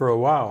nice for a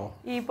while.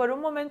 Y por un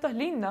momento es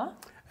lindo.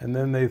 And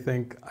then they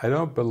think, I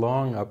don't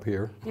belong up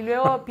here. Y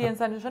luego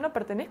piensan, yo no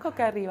pertenezco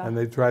acá arriba. And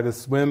they try to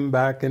swim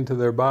back into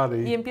their Y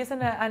body,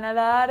 empiezan a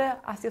nadar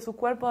hacia su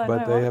cuerpo de but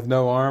they nuevo. have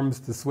no arms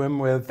to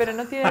swim with. Pero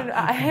no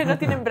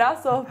tienen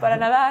brazos para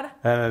nadar.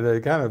 And they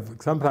kind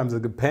of, sometimes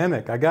they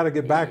panic. I got to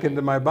get back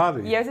into my Y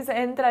body. a veces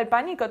entra el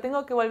pánico,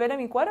 tengo que volver a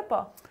mi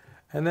cuerpo.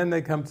 And then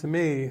they come to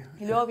me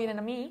Y luego vienen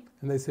a mí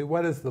and they say,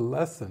 what is the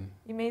lesson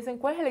y me dicen,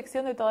 ¿cuál es la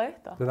lección de todo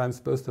esto? that I'm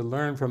supposed to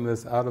learn from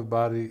this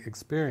out-of-body La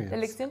experience?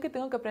 lección que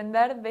tengo que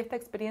aprender de esta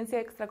experiencia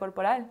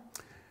extracorporal.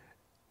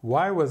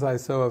 Why was I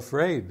so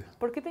afraid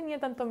 ¿Por qué tenía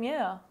tanto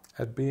miedo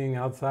at being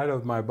outside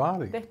of my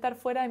body? de estar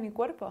fuera de mi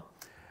cuerpo?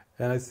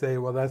 And I say,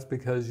 well, that's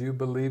because you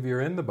believe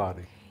you're in the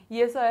body.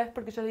 Y eso es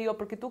porque yo digo,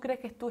 porque tú crees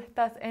que tú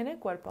estás en el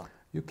cuerpo.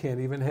 You can't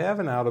even have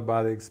an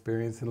out-of-body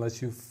experience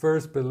unless you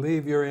first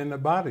believe you're in the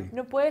body.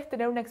 No puedes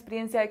tener una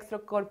experiencia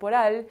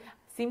extracorporal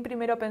sin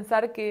primero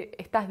pensar que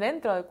estás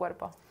dentro del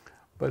cuerpo.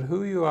 But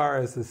who you are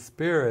as a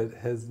spirit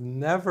has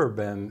never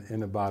been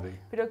in a body.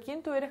 Pero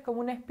quien tú eres como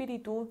un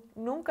espíritu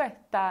nunca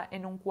está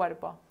en un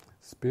cuerpo.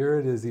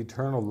 Spirit is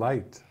eternal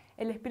light.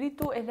 El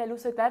espíritu es la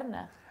luz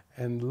eterna.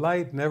 And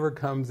light never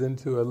comes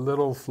into a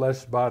little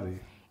flesh body.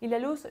 Y la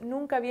luz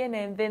nunca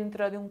viene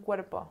dentro de un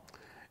cuerpo.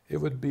 It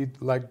would be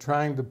like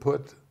trying to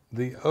put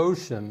the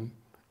ocean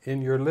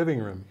in your living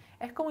room.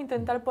 Es como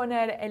intentar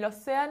poner el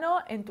océano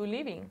en tu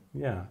living.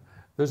 Yeah.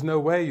 There's no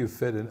way you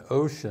fit an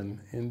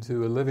ocean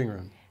into a living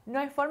room. No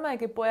hay forma de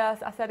que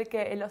puedas hacer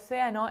que el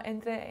océano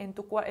entre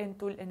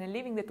en el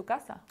living de tu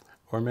casa.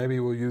 Or maybe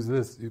we'll use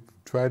this. You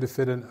try to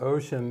fit an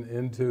ocean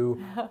into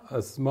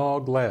a small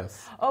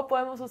glass. O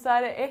podemos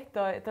usar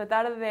esto,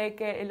 tratar de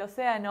que el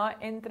océano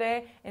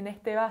entre en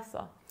este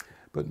vaso.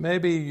 But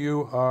maybe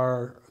you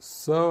are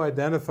so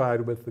identified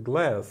with the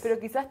glass Pero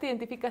quizás te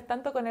identificas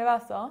tanto con el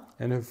vaso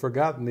and have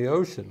forgotten the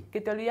ocean, que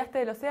te olvidaste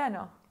del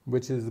océano,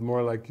 which is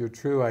more like your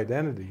true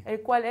identity. el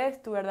cual es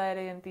tu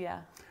verdadera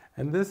identidad.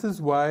 And this is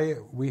why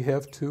we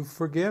have to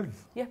forgive.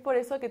 Y es por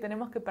eso que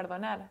tenemos que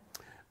perdonar.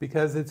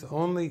 Because it's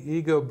only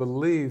ego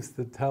beliefs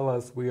that tell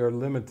us we are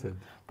limited.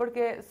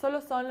 Porque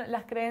solo son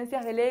las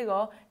creencias del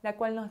ego la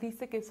cual nos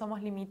dice que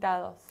somos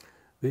limitados.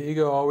 The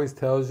ego always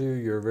tells you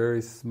you're very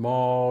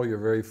small,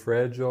 you're very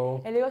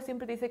fragile, El ego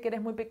siempre te dice que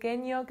eres muy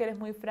pequeño, que eres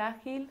muy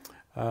frágil,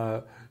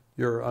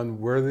 you're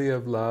unworthy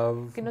of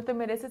love, que no te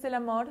mereces el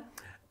amor.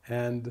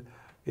 and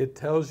it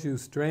tells you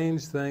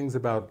strange things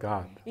about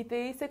God. Y te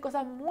dice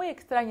cosas muy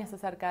extrañas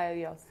acerca de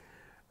Dios.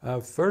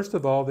 First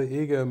of all, the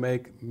ego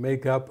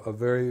make up a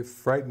very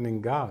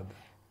frightening God.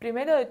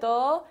 Primero de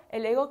todo,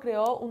 el ego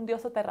creó un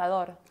Dios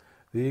aterrador.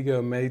 The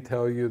ego may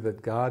tell you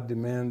that God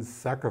demands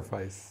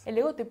sacrifice, El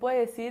ego te puede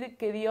decir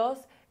que Dios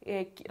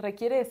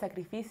requiere de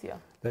sacrificio.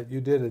 that you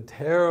did a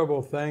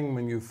terrible thing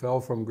when you fell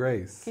from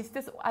grace. Que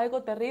hiciste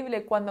algo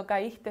terrible cuando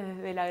caíste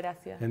desde la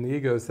gracia. And the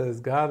ego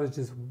says God is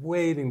just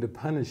waiting to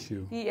punish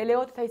you Y el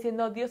ego te está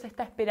diciendo, Dios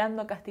está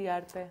esperando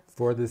castigarte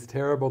for this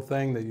terrible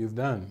thing that you've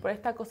done. por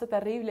esta cosa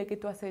terrible que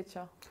tú has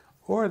hecho.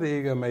 Or the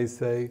ego may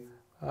say,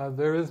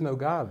 there is no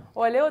God.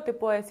 O el ego te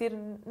puede decir,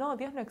 no,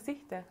 Dios no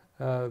existe.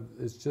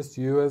 It's just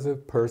you as a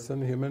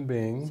person, human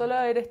being. Solo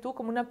eres tú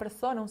como una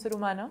persona, un ser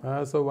humano.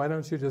 So why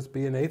don't you just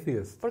be an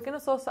atheist ¿Por qué no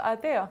sos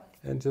ateo?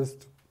 and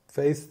just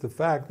face the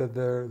fact that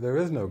there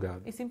is no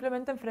God? Y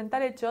simplemente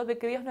enfrentar el hecho de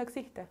que Dios no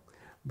existe.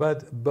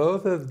 But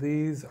both of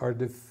these are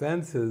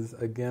defenses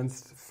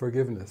against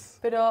forgiveness.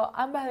 Pero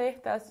ambas de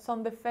estas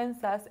son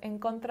defensas en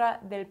contra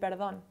del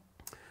perdón.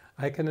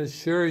 I can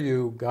assure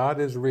you God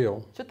is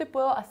real. Yo te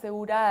puedo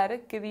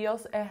asegurar que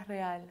Dios es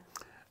real.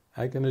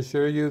 I can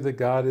assure you that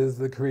God is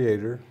the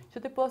creator, Yo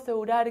te puedo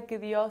asegurar que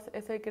Dios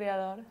es el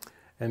creador.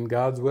 and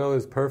God's will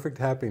is perfect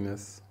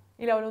happiness.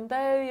 Y la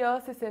voluntad de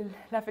Dios es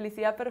la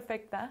felicidad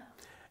perfecta.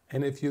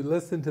 And if you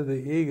listen to the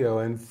ego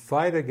and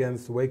fight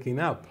against waking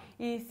up,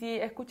 Y si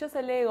escuchas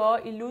el ego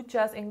y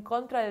luchas en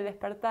contra del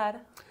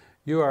despertar,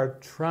 you are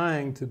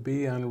trying to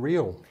be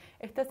unreal.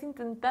 estás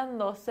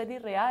intentando ser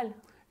irreal.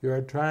 You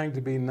are trying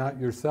to be not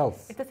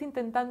yourself. Estás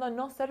intentando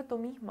no ser tú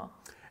mismo.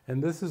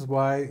 And this is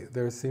why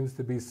there seems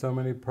to be so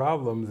many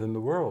problems in the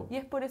world. Y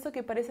es por eso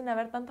que parecen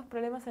haber tantos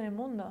problemas en el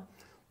mundo.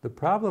 The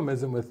problem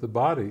isn't with the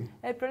body.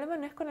 El problema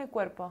no es con el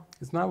cuerpo,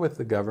 It's not with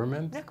the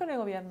government, no es con el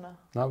gobierno,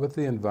 not with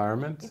the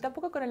environment. y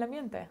tampoco con el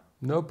ambiente.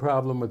 No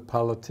problem with No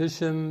hay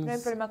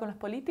politicians. problema con los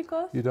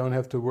políticos, You don't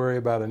have to worry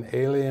about an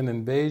alien no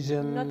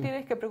invasion,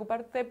 tienes que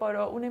preocuparte por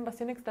una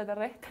invasión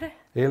extraterrestre.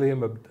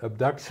 alien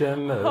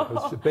abduction,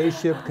 a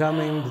spaceship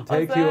coming to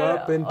take you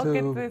up o que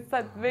into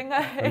venga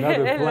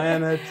another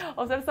planet.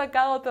 o ser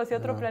sacado hacia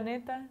otro No.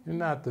 planeta. You're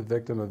not the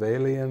victim of No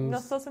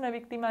aliens. sos una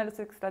víctima de los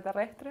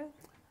extraterrestres,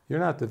 You're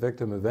not the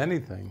victim of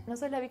anything. no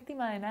sos la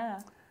víctima de nada.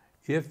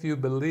 If you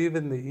believe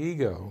in the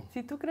ego,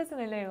 Si tú crees en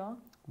el ego,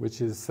 which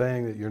is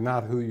saying that you're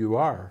not who you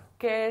are,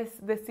 que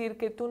es decir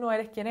que tú no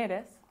eres quien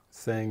eres,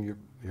 saying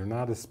you're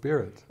not a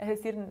spirit, es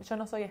decir, yo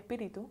no soy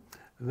espíritu,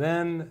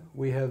 then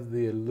we have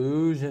the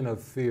illusion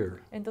of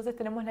fear, entonces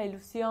tenemos la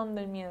ilusión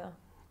del miedo,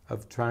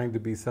 of trying to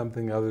be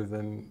something other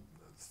than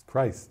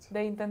Christ.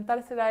 de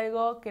intentar ser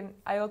algo que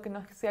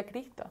no sea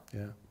Cristo.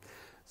 Yeah.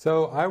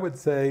 So I would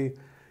say,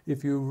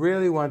 if you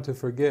really want to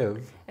forgive,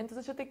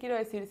 Entonces yo te quiero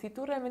decir, si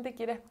tú realmente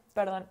quieres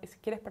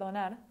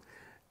perdonar,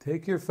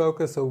 take your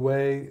focus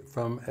away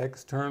from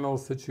external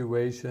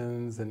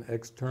situations and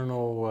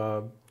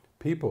external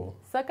people,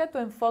 saca tu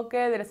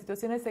enfoque de las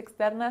situaciones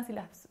externas y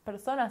las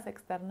personas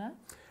externas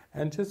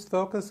and just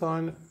focus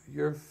on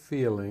your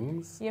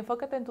feelings y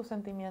enfócate en tus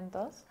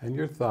sentimientos and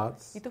your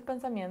thoughts y tus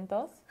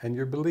pensamientos and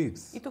your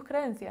beliefs. y tus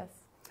creencias.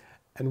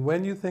 And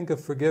when you think of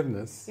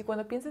forgiveness, Y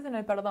cuando pienses en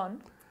el perdón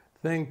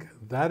think,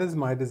 that is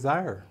my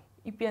desire.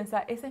 y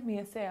piensa, ese es mi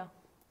deseo,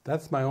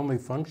 That's my only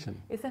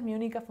function. esa es mi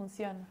única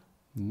función.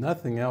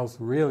 Nothing else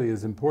really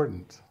is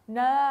important,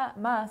 Nada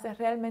más es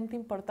realmente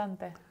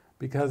importante,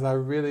 because I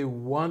really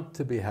want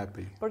to be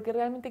happy. porque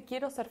realmente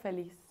quiero ser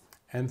feliz.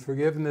 And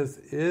forgiveness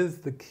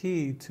is the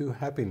key to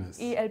happiness.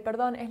 Y el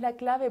perdón es la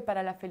clave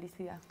para la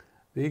felicidad.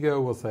 The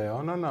ego will say,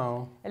 oh,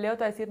 no. El ego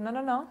te va a decir, no,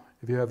 no, no,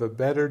 If you have a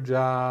better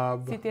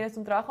job, si tienes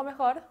un trabajo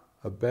mejor,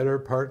 a better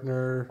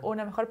partner,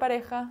 una mejor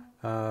pareja,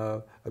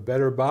 a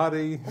better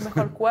body, un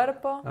mejor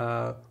cuerpo,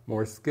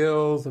 more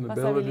skills and más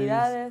abilities,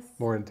 habilidades,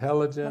 more más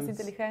intelligence,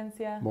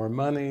 inteligencia, more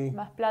money,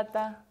 más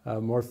plata,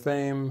 more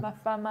fame. más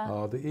fama.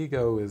 Oh, the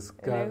ego has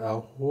El got ego a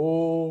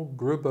whole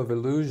group of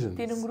illusions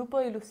tiene un grupo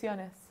de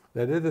ilusiones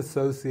that it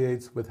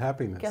associates with que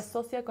happiness.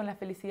 asocia con la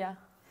felicidad.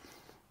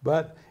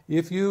 But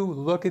if you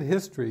look at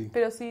history,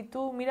 Pero si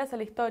tú miras a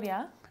la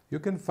historia, you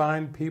can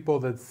find people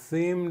that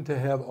seem to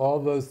have all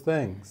those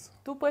things.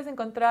 tú puedes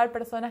encontrar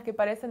personas que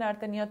parecen haber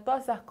tenido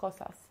todas esas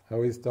cosas. I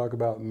always talk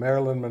about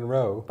Marilyn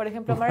Monroe. Por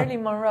ejemplo,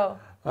 Marilyn Monroe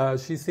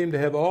She seemed to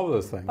have all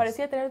those things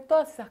parecía tener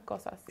todas esas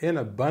cosas in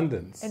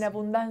abundance, en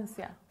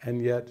abundancia.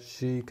 and yet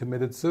she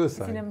committed Y sin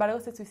suicide. embargo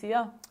se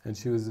suicidó. And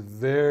she was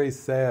very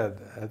sad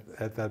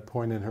at that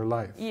point in her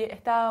life. Y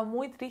estaba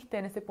muy triste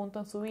en ese punto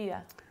en su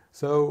vida.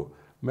 So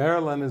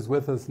Marilyn is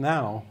with us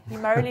now, Y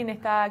Marilyn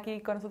está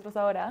aquí con nosotros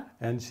ahora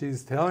and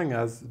she's telling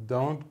us,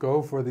 don't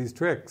go for these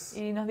tricks.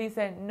 y nos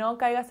dice, no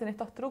caigas en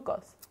estos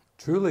trucos.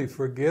 Truly,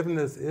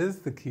 forgiveness is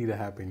the key to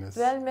happiness.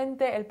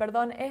 Realmente el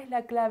perdón es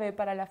la clave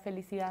para la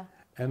felicidad.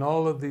 And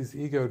all of these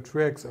ego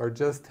tricks are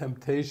just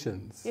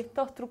temptations Y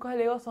estos trucos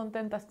del ego son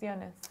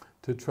tentaciones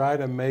to try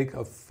to make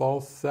a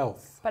false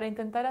self para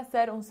intentar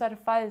hacer un ser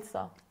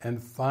falso and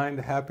find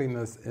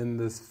happiness in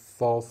this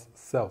false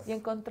self. y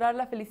encontrar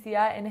la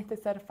felicidad en este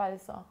ser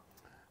falso.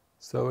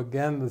 So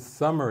again, the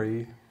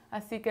summary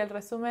Así que el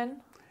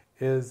resumen,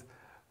 is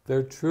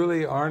there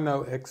truly are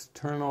no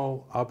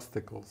external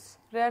obstacles.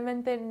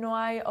 realmente no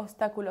hay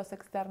obstáculos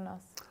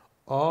externos.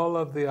 All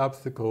of the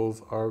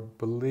obstacles are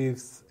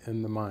beliefs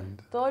in the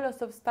mind. Todos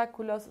los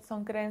obstáculos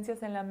son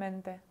creencias en la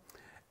mente.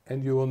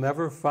 And you will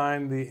never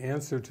find the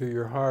answer to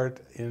your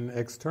heart in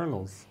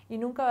externals. Y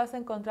nunca vas a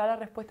encontrar la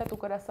respuesta a tu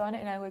corazón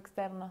en algo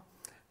externo.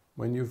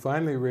 When you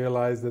finally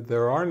realize that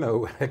there are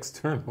no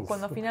externals,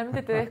 Cuando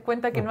finalmente te des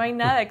cuenta que no hay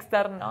nada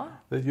externo,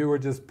 that you were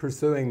just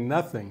pursuing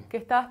nothing que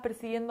estabas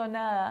persiguiendo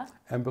nada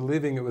and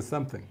believing it was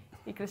something.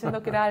 y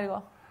creyendo que era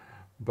algo,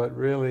 But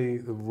really,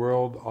 the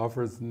world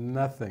offers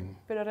nothing.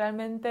 pero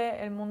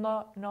realmente el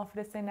mundo no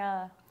ofrece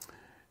nada.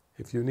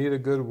 If you need a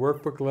good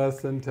workbook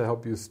lesson to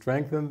help you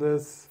strengthen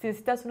this, Si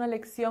necesitas una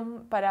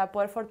lección para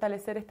poder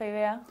fortalecer esta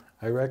idea,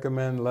 I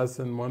recommend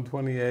lesson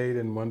 128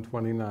 and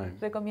 129.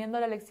 recomiendo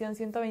la lección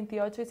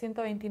 128 y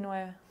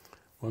 129.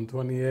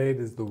 128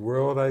 is the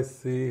world I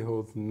see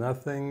holds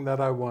nothing that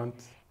I want,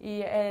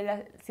 Y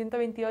la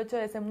 128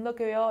 es el mundo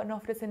que veo no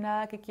ofrece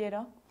nada que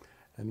quiero.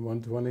 and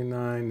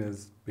 129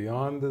 is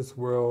beyond this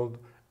world.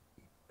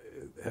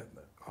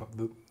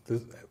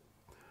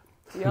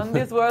 Beyond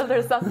this world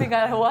there's something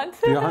I want.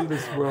 Beyond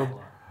this world,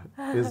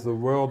 is the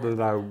world that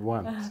I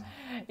want.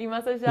 Y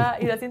más allá,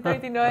 y la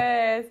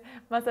 129 es,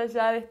 más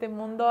allá de este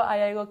mundo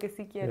hay algo que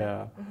sí quiero.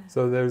 Yeah.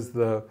 So there's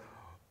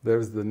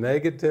the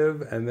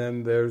negative, and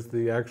then there's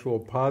the actual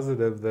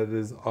positive that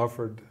is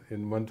offered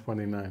in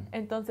 129.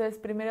 Entonces,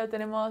 primero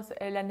tenemos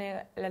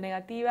la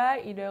negativa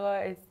y luego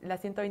la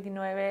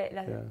 129,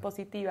 la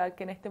positiva,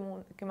 que en este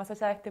que más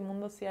allá de este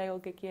mundo sí hay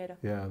algo que quiero.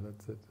 Yeah,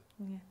 that's it.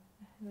 Yeah,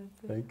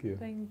 that's it. Thank you.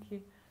 Thank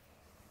you.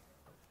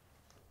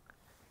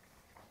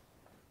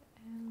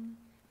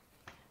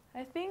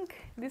 I think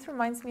this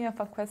reminds me of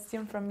a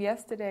question from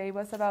yesterday. It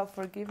was about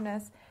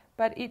forgiveness,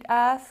 but it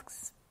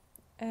asks,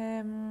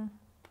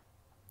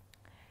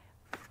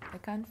 I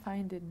can't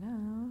find it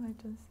now, I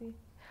don't see.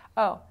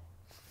 Oh.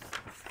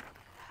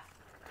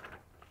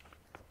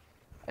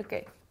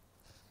 Okay.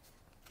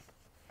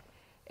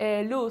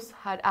 Luz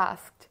had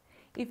asked,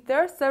 if there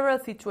are several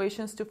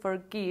situations to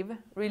forgive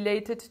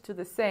related to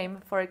the same,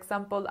 for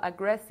example,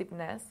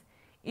 aggressiveness,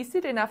 is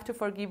it enough to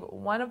forgive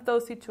one of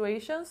those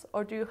situations,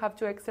 or do you have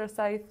to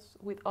exercise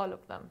with all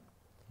of them?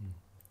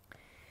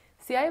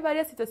 Si hay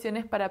varias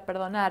situaciones para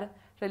perdonar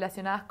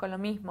relacionadas con lo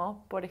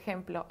mismo, por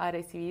ejemplo,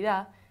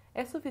 agresividad,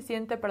 ¿es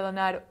suficiente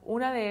perdonar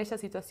una de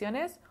ellas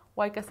situaciones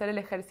o hay que hacer el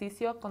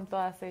ejercicio con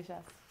todas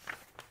ellas?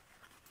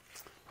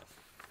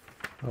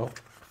 Well,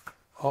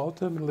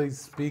 ultimately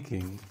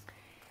speaking,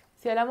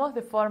 si hablamos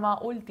de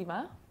forma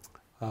última,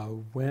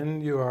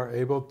 when you are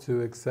able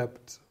to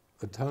accept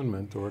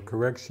atonement or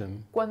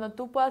correction, cuando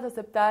tú puedas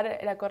aceptar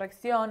la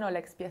corrección o la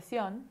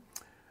expiación,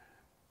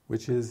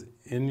 which is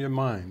in your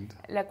mind,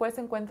 la cual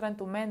se encuentra en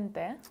tu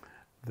mente,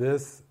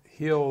 this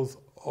heals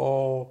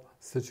all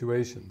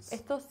situations.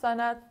 Esto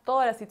sana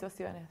todas las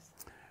situaciones.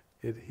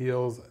 It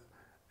heals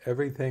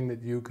everything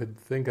that you could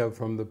think of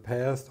from the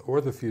past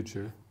or the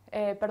future.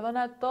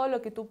 Perdona todo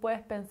lo que tú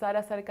puedes pensar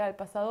acerca del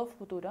pasado o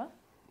futuro.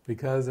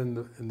 Because in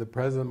the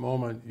present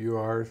moment you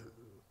are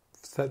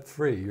set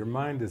free. Your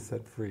mind is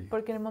set free.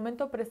 Porque en el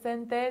momento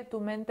presente tu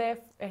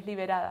mente es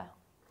liberada.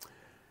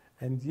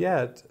 And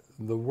yet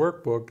the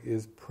workbook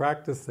is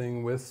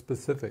practicing with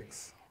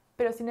specifics.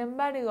 Pero sin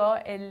embargo,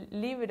 el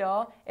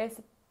libro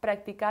es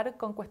practicar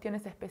con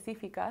cuestiones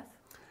específicas.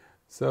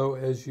 So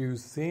as you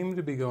seem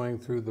to be going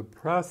through the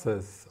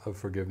process of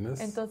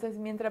forgiveness, entonces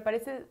mientras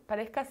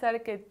parezca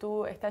ser que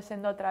tú estás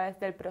yendo a través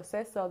del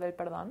proceso del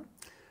perdón,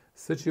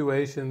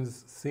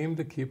 situations seem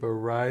to keep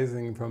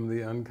arising from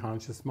the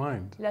unconscious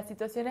mind. Las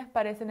situaciones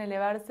parecen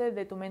elevarse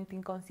de tu mente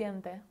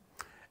inconsciente.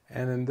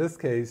 And in this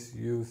case,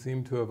 you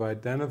seem to have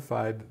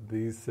identified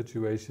these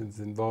situations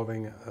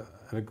involving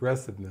an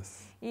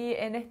aggressiveness. Y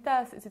en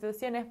estas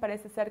situaciones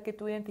parece ser que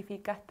tú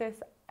identificaste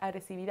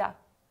agresividad.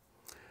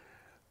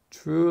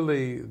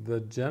 Truly,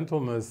 the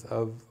gentleness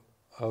of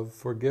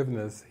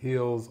forgiveness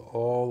heals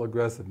all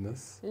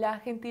aggressiveness. La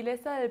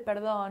gentileza del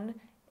perdón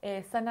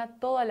sana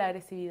toda la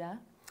agresividad.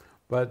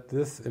 But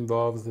this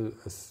involves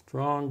a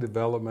strong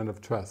development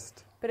of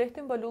trust. Pero esto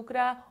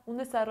involucra un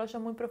desarrollo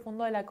muy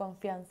profundo de la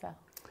confianza.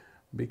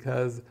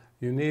 Because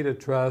you need a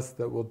trust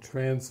that will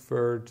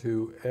transfer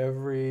to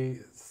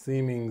every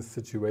seeming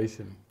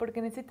situation.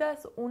 Porque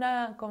necesitas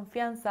una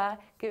confianza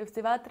que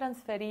se va a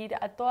transferir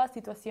a toda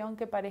situación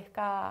que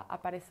parezca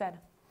aparecer.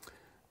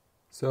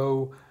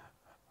 So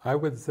I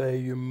would say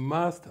you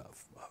must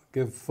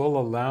give full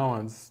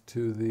allowance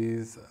to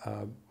these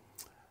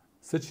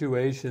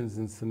situations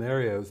and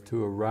scenarios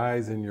to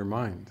arise in your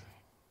mind.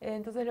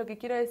 Entonces lo que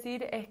quiero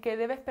decir es que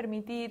debes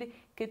permitir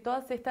que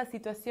todas estas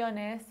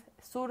situaciones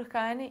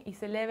surjan y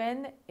se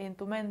eleven en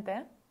tu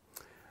mente.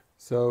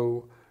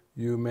 So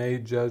you may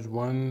judge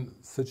one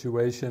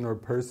situation or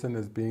person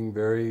as being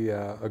very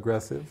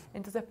aggressive.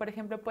 Entonces, por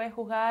ejemplo, puedes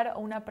juzgar a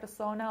una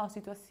persona o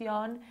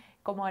situación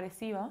como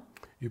agresiva.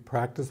 You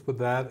practice with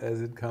that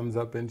as it comes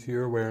up into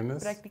your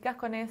awareness. Practicas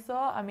con eso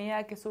a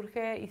medida que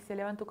surge y se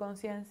eleva en tu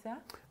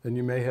conciencia. Then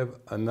you may have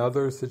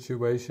another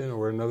situation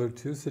or another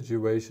two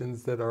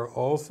situations that are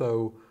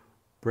also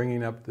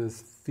bringing up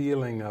this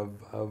feeling of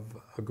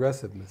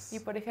aggressiveness. Y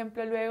por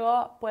ejemplo,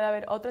 luego puede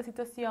haber otra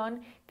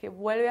situación que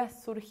vuelve a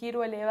surgir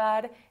o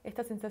elevar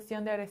esta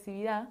sensación de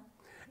agresividad.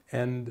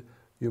 And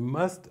you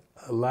must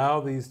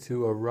allow these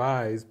to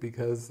arise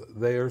because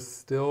they are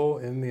still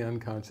in the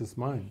unconscious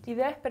mind. Y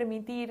debes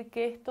permitir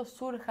que esto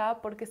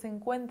surja porque se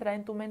encuentra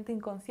en tu mente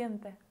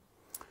inconsciente.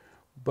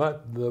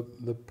 But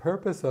the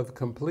purpose of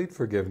complete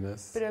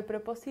forgiveness Pero el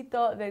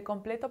propósito del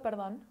completo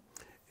perdón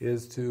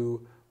is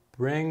to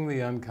bring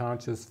the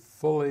unconscious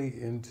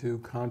fully into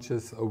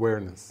conscious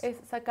awareness. es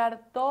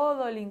sacar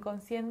todo el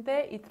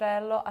inconsciente y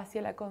traerlo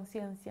hacia la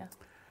conciencia.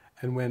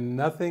 And when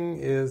nothing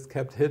is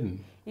kept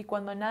hidden, Y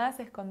cuando nada es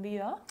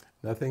escondido,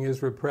 nothing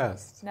is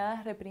repressed, nada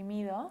es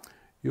reprimido,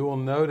 you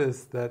will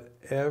notice that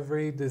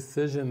every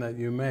decision that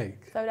you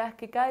make sabrás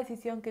que cada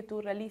decisión que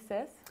tú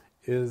realices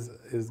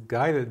is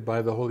guided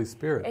by the Holy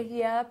Spirit. es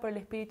guiada por el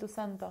Espíritu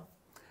Santo.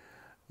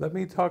 Let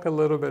me talk a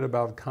little bit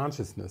about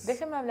consciousness,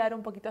 Déjame hablar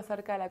un poquito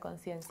acerca de la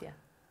conciencia,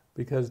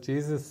 because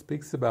Jesus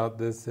speaks about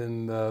this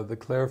in the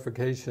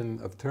clarification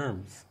of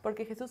terms.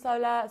 porque Jesús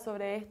habla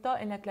sobre esto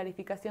en la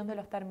clarificación de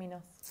los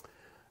términos.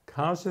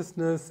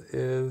 Consciousness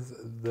is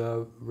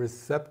the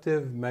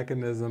receptive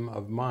mechanism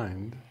of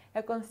mind,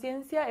 La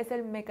conciencia es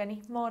el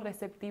mecanismo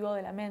receptivo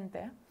de la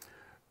mente,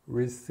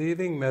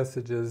 receiving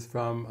messages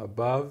from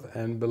above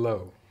and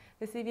below.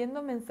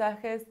 recibiendo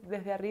mensajes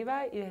desde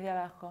arriba y desde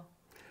abajo.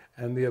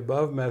 And the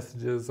above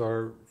messages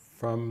are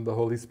from the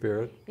Holy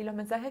Spirit, Y los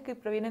mensajes que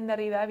provienen de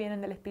arriba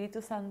vienen del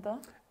Espíritu Santo,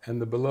 and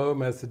the below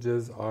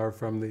messages are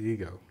from the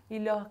ego. y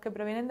los que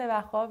provienen de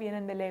abajo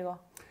vienen del ego.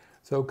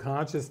 So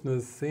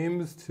consciousness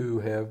seems to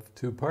have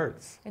two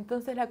parts.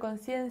 Entonces la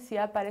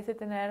conciencia parece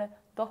tener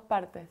dos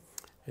partes.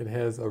 It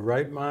has a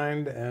right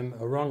mind and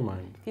a wrong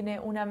mind. Tiene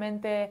una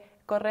mente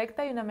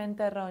correcta y una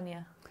mente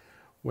errónea.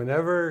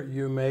 Whenever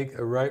you make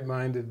a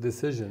right-minded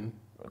decision,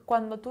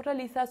 Cuando tú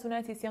realizas una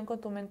decisión con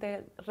tu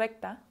mente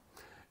recta,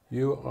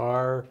 you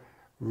are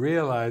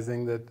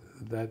realizing that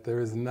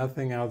there is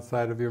nothing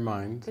outside of your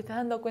mind, te estás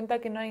dando cuenta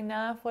que no hay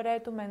nada fuera de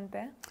tu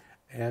mente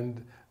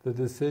and the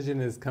decision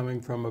is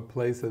coming from a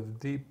place of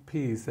deep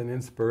peace and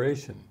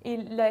inspiration. y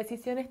la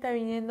decisión está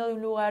viniendo de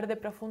un lugar de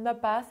profunda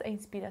paz e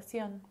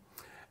inspiración.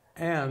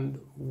 And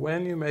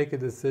when you make a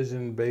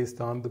decision based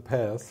on the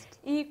past,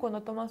 Y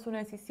cuando tomas una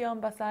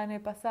decisión basada en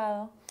el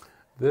pasado,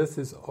 this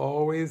is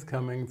always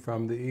coming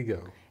from the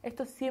ego.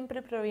 esto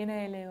siempre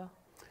proviene del ego.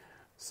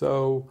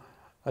 So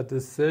a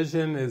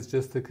decision is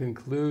just a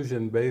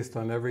conclusion based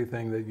on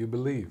everything that you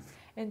believe.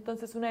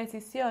 Entonces una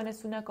decisión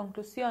es una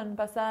conclusión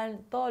basada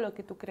en todo lo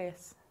que tú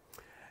crees.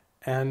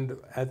 And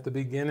at the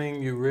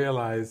beginning you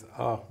realize,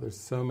 oh, there's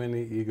so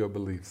many ego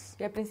beliefs.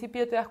 Y al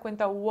principio te das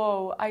cuenta,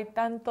 wow, hay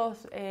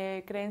tantas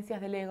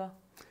creencias del ego.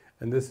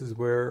 And this is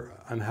where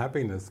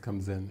unhappiness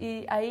comes in.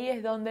 Y ahí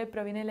es donde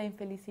proviene la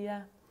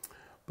infelicidad.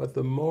 But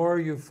the more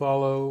you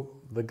follow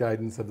the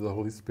guidance of the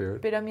Holy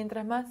Spirit, Pero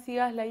mientras más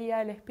sigas la guía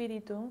del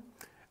Espíritu,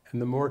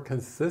 and the more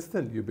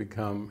consistent you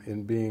become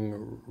in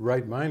being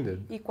right-minded,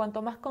 y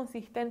cuanto más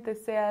consistente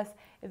seas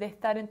de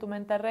estar en tu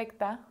mente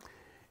recta,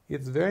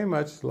 it's very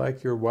much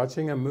like you're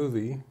watching a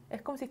movie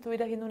es como si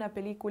estuvieras viendo una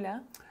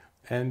película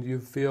and you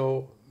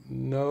feel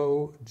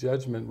no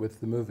judgment with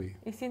the movie.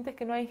 y sientes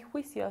que no hay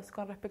juicios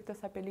con respecto a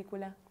esa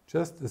película.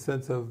 Just a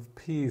sense of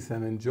peace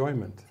and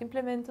enjoyment.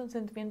 Simplemente un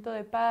sentimiento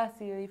de paz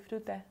y de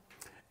disfrute.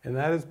 And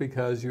that is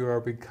because you are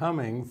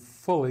becoming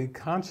fully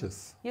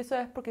conscious. Y eso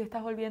es porque te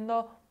estás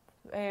volviendo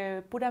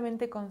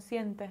puramente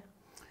consciente.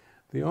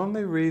 The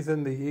only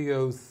reason the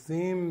ego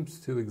seems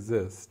to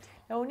exist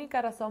La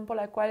única razón por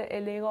la cual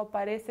el ego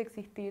parece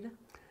existir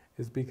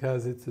is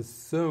because it's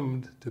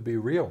assumed to be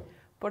real.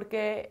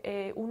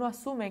 porque uno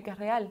asume que es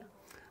real.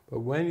 But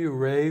when you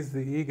raise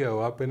the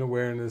ego up in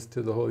awareness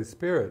to the Holy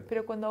Spirit,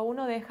 Pero cuando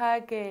uno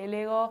deja que el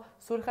ego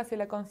surja hacia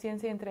la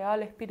conciencia y entregado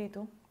al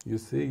Espíritu, you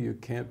see you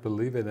can't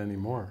believe it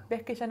anymore.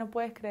 ves que ya no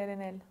puedes creer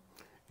en él.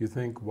 You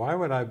think, why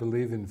would I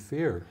believe in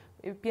fear?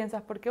 Y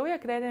piensas, ¿por qué voy a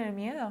creer en el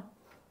miedo?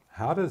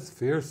 How does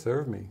fear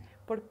serve me?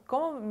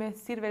 ¿Cómo me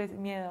sirve el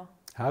miedo?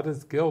 How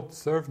does guilt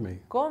serve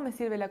me? ¿Cómo me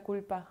sirve la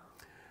culpa?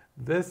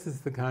 This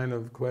is the kind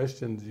of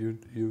questions you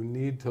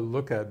need to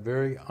look at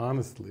very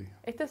honestly.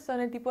 Estos son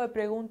el tipo de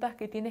preguntas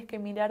que tienes que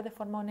mirar de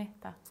forma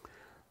honesta.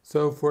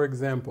 So, for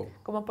example,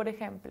 Como por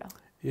ejemplo,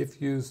 if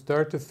you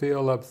start to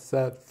feel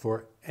upset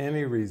for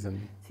any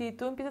reason, si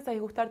tú empiezas a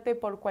disgustarte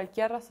por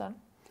cualquier razón,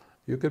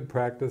 you could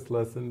practice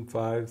lesson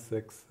 5,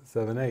 6,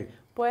 7, 8.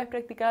 puedes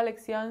practicar la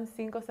lección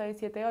 5, 6,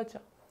 7, 8.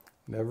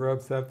 Never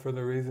upset for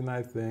the reason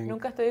I think.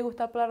 Nunca estoy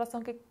disgustado por la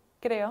razón que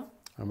creo.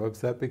 I'm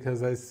upset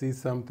because I see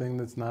something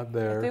that's not Estoy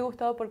there.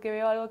 disgustado porque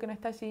veo algo que no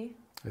está allí.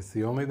 I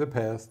see only the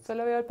past.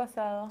 Solo veo el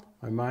pasado.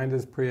 My mind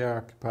is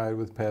preoccupied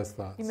with past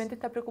thoughts. Mi mente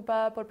está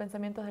preocupada por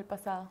pensamientos del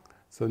pasado.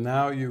 So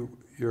now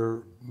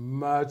you're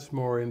much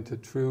more into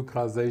true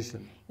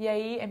causation. Y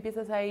ahí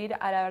empiezas a ir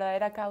a la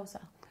verdadera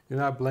causa.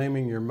 You're not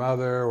blaming your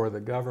mother or the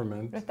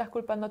government, No estás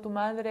culpando a tu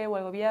madre o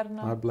al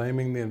gobierno. not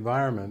blaming the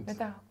environment No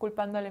estás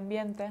culpando al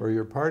ambiente or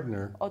your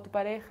partner. o tu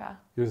pareja.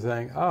 You're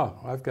saying,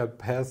 oh, I've got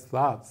past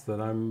thoughts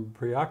that I'm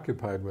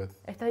preoccupied with.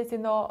 Estás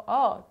diciendo,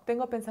 oh,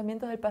 tengo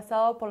pensamientos del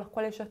pasado por los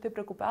cuales yo estoy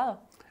preocupado.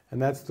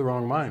 And that's the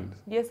wrong mind.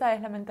 Y esa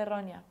es la mente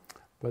errónea.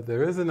 But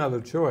there is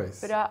another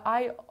choice. Pero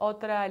hay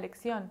otra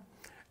elección.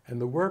 And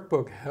the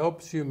workbook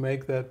helps you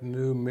make that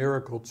new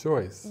miracle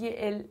choice. Y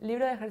el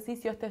libro de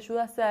ejercicios te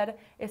ayuda a hacer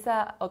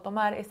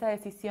tomar esa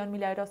decisión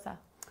milagrosa.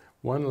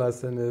 One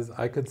lesson is,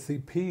 I could see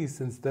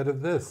peace instead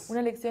of this.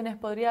 Una lección es,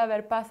 podría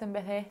haber paz en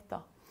vez de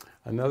esto.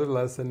 Another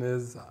lesson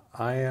is,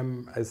 I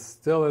am as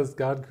still as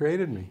God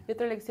created me. Y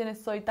otra lección es,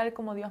 soy tal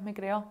como Dios me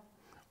creó.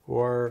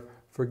 Or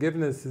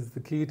forgiveness is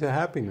the key to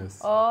happiness.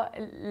 O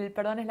el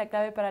perdón es la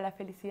clave para la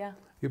felicidad.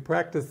 You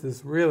practice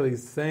this really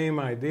same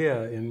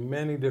idea in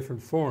many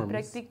different forms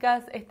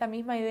Practicas esta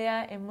misma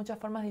idea en muchas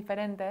formas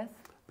diferentes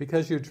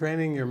because you're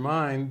training your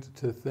mind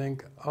to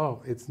think,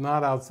 oh, it's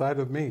not outside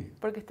of me.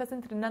 porque estás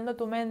entrenando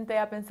tu mente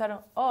a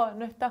pensar, oh,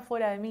 no está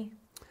fuera de mí.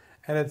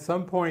 And at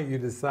some point you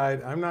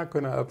decide, I'm not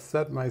going to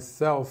upset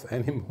myself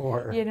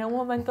anymore Y en un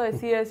momento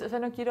decides, yo ya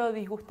no quiero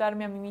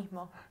disgustarme a mí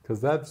mismo,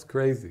 because that's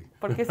crazy.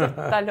 porque eso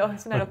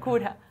es una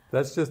locura.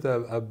 That's just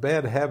a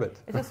bad habit.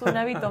 Eso es un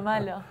hábito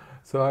malo.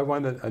 So I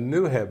want a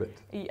new habit.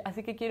 Y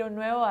así que quiero un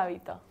nuevo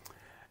hábito.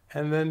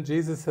 And then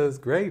Jesus says,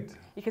 great,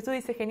 Y Jesús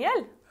dice,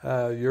 genial,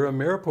 you're a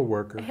miracle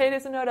worker.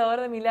 eres un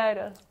orador de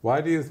milagros.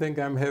 Why do you think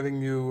I'm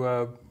having you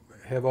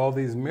have all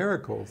these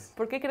miracles?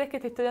 ¿Por qué crees que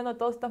te estoy dando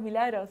todos estos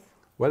milagros?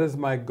 What is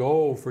my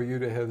goal for you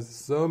to have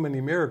so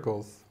many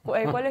miracles?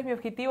 ¿Cuál es mi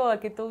objetivo de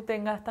que tú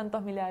tengas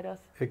tantos milagros?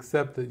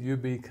 Except that you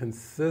be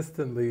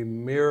consistently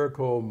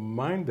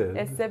miracle-minded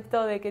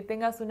Excepto de que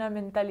tengas una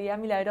mentalidad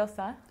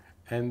milagrosa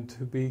and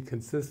to be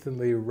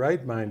consistently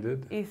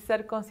right-minded, y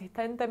ser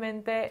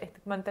consistentemente,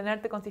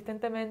 mantenerte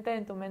consistentemente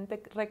en tu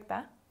mente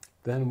recta.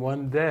 then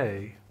one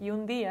day Y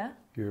un día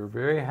you're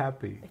very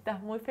happy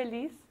estás muy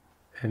feliz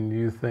and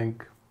you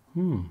think,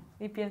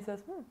 y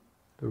piensas,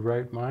 the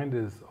right mind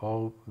is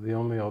the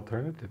only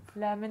alternative.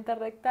 la mente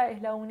recta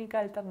es la única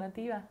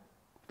alternativa.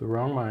 The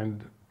wrong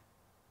mind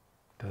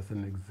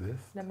doesn't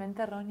exist. La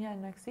mente errónea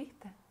no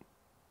existe.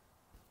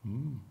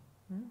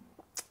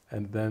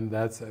 And then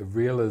that's a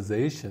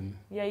realization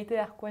Y ahí te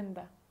das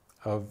cuenta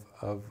of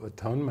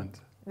atonement.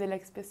 de la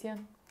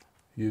expiación.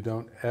 You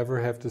don't ever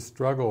have to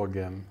struggle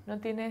again No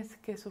tienes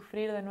que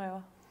sufrir de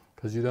nuevo.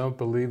 because you don't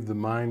believe the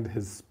mind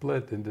has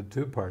split into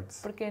two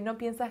parts. Porque no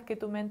piensas que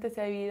tu mente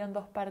se ha dividido en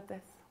dos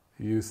partes.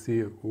 You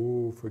see,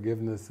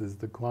 forgiveness is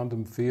the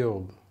quantum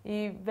field.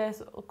 Y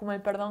ves como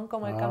el perdón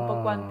como el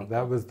campo cuántico.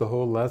 That was the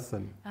whole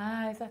lesson.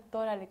 Esa es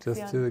toda la Just to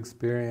lección.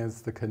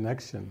 experience the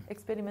connection.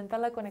 Experimentar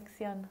la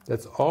conexión.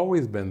 That's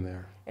always been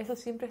there. Eso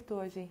siempre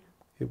estuvo allí.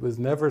 It was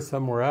never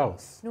somewhere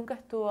else. Nunca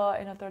estuvo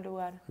en otro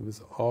lugar. It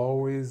was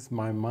always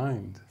my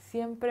mind.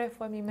 Siempre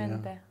fue mi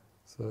mente.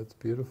 So it's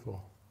beautiful.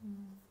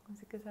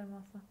 Así que es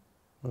hermoso.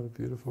 What a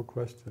beautiful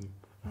question.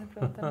 Una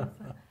pregunta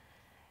hermosa.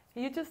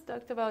 You just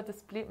talked about the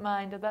split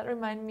mind. Does that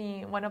remind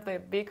me one of the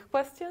big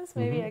questions?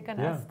 Maybe I can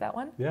ask that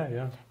one.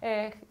 Yeah.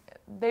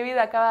 David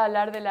acaba de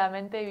hablar de la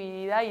mente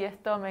dividida y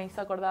esto me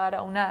hizo acordar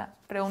a una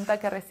pregunta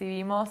que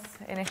recibimos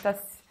en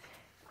estas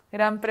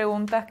gran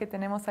preguntas que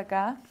tenemos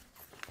acá.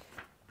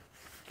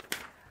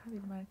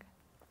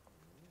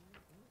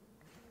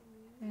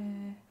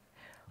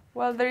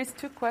 Well, there is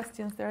two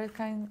questions. They are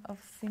kind of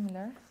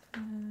similar.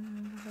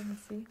 Let me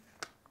see.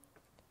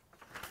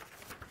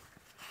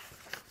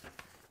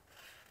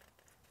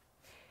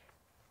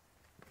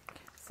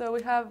 So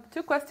we have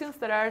two questions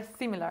that are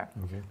similar.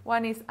 Okay.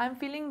 One is, I'm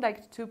feeling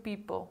like two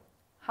people.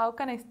 How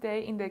can I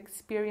stay in the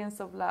experience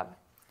of love?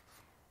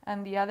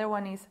 And the other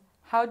one is,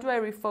 how do I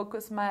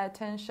refocus my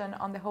attention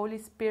on the Holy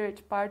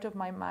Spirit part of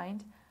my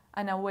mind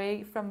and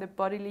away from the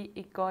bodily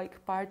egoic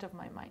part of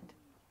my mind?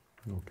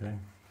 Okay.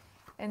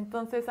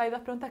 Entonces hay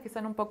dos preguntas que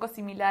son un poco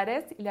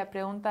similares y la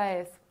pregunta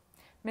es,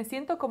 me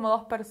siento como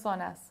dos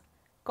personas.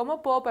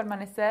 ¿Cómo puedo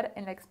permanecer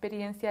en la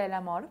experiencia del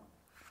amor?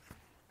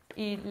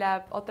 Y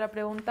la otra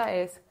pregunta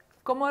es,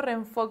 ¿cómo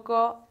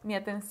reenfoco mi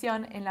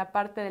atención en la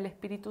parte del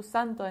Espíritu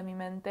Santo de mi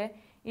mente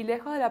y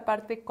lejos de la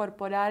parte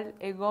corporal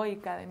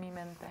egoica de mi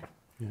mente?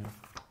 Yeah.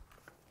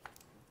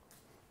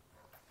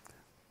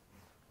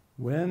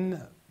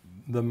 When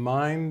the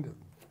mind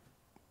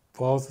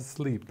falls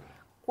asleep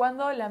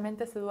Cuando la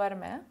mente se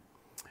duerme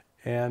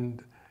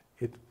and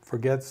it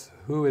forgets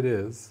who it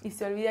is, y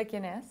se olvida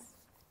quién es,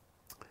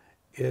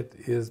 it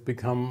is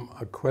become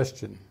a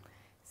question.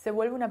 se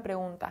vuelve una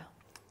pregunta.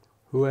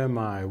 Who am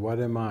I? What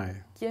am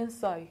I? ¿Quién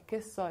soy?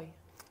 ¿Qué soy?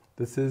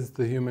 This is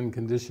the human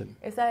condition.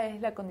 Esa es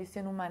la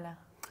condición humana.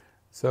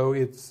 So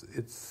it's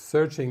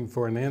searching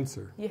for an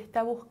answer. Y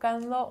está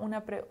buscando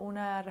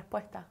una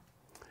respuesta.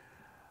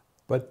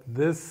 But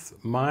this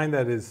mind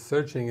that is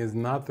searching is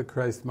not the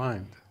Christ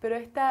mind. Pero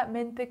esta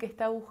mente que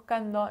está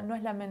buscando no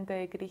es la mente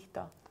de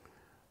Cristo.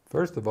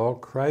 First of all,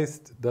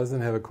 Christ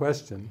doesn't have a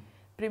question.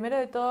 Primero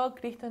de todo,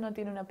 Cristo no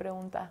tiene una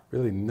pregunta.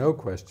 Really no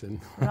question.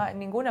 No hay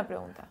ninguna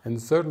pregunta. And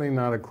certainly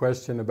not a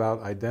question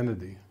about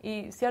identity.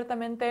 Y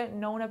ciertamente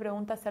no una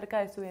pregunta acerca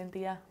de su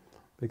identidad.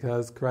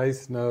 Because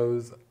Christ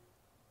knows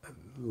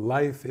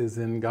life is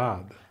in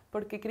God.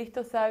 Porque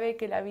Cristo sabe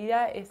que la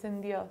vida es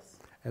en Dios.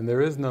 And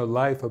there is no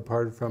life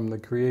apart from the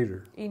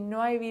Creator. Y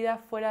no hay vida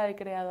fuera del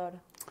Creador.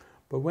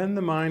 But when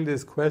the mind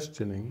is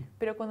questioning,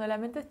 Pero cuando la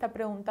mente está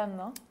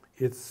preguntando,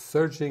 it's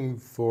searching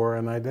for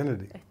an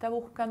identity. está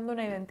buscando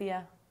una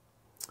identidad.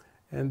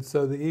 And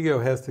so the ego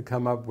has to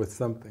come up with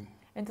something.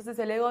 Entonces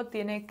el ego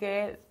tiene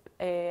que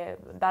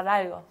dar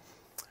algo.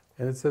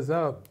 And it says,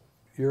 oh,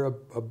 you're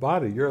a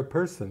body, you're a Y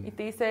person,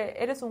 te dice,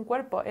 eres un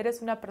cuerpo,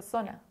 eres una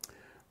persona.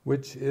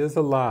 which is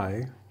a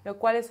lie. Lo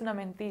cual es una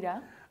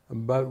mentira.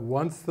 But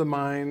once the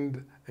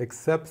mind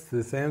accepts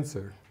this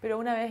answer, Pero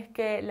una vez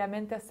que la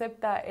mente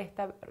acepta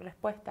esta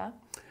respuesta,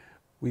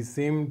 we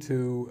seem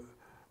to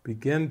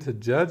begin to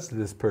judge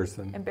this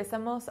person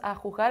empezamos a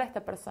juzgar a esta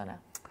persona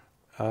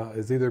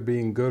as either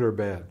being good or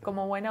bad.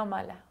 como buena o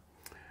mala.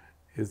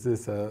 Is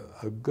this a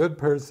good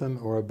person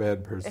or a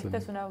bad person? ¿Esta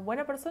es una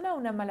buena persona o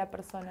una mala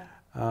persona?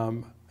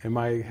 Am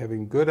I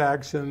having good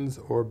actions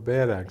or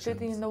bad ¿Estoy actions?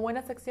 teniendo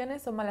buenas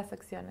acciones o malas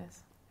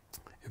acciones?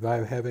 If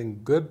I'm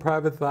having good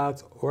private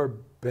thoughts or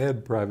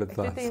bad private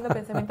 ¿Estoy thoughts? teniendo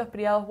pensamientos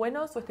privados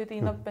buenos o estoy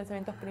teniendo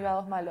pensamientos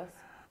privados malos?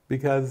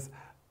 Because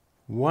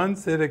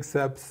once it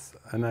accepts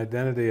an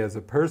identity as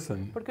a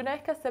person, Porque una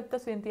vez que acepta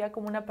su identidad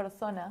como una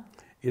persona,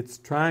 it's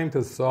trying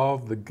to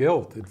solve the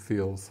guilt it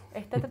feels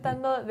está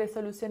tratando de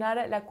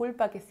solucionar la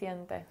culpa que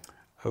siente,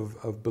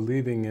 of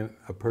believing in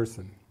a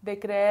person. de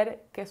creer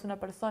que es una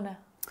persona.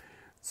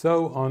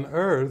 So on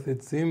Earth,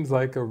 it seems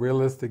like a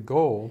realistic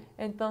goal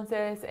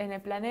Entonces, en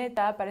el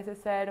planeta parece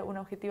ser un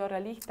objetivo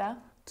realista,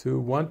 to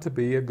want to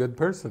be a good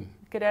person.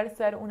 querer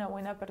ser una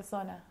buena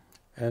persona.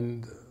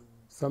 And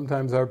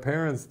sometimes our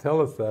parents tell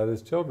us that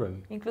as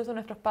children. Incluso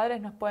nuestros padres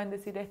nos pueden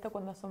decir esto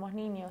cuando somos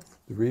niños.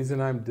 The reason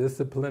I'm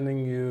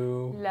disciplining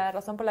you, La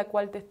razón por la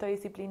cual te estoy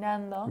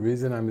disciplinando, the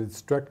reason I'm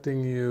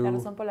instructing la you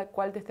razón por la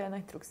cual te estoy dando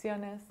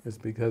instrucciones, is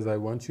because I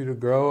want you to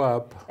grow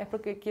up es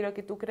porque quiero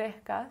que tú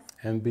crezcas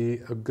and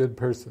be a good y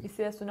person.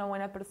 seas una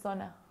buena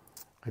persona.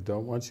 I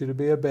don't want you to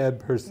be a bad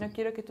No person.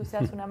 quiero que tú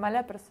seas una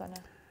mala persona.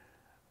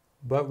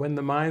 But when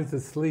the mind's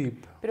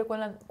asleep, Pero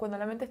cuando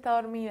la mente está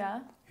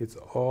dormida, it's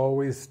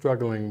always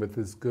struggling with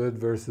this good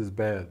versus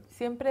bad.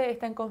 siempre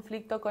está en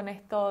conflicto con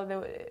esto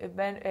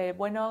de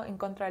bueno en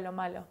contra de lo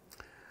malo.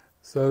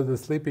 So the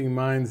sleeping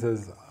mind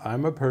says,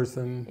 I'm a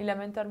person, Y la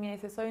mente dormida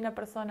dice, soy una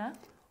persona,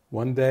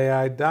 one day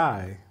I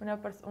die,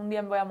 un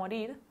día voy a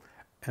morir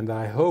and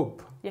I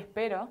hope y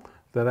espero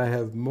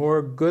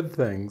more good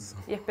things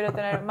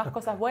tener más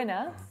cosas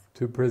buenas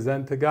to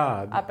present to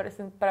God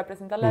para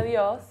presentarle a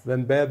Dios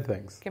than bad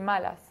things. que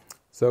malas.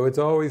 So it's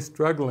always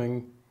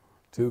struggling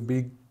to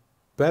be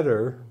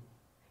better,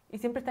 Y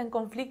siempre está en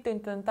conflicto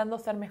intentando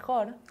ser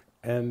mejor.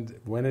 and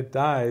when it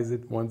dies,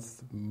 it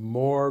wants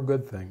more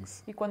good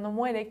things Y cuando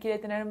muere quiere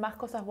tener más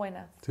cosas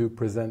buenas to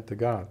present to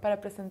God. para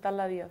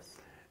presentarle a Dios.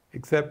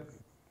 Except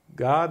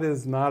God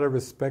is not a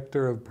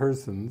respecter of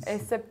persons,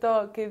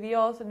 Excepto que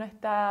Dios no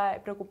está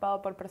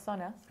preocupado por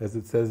personas, as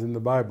it says in the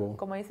Bible.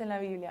 como dice en la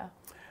Biblia.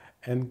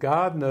 And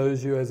God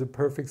knows you as a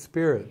perfect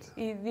spirit.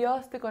 Y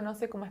Dios te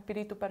conoce como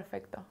espíritu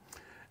perfecto.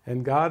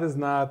 And God is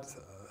not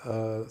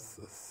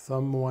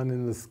someone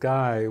in the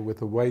sky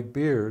with a white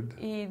beard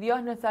Y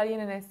Dios no es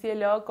alguien en el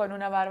cielo con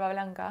una barba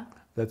blanca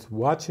that's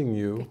watching que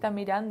you está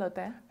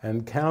mirándote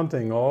and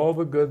counting all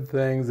the good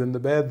things and the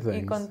bad y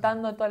things.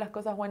 contando todas las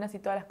cosas buenas y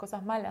todas las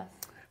cosas malas.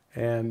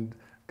 And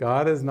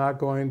God is not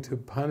going to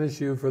punish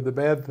you for the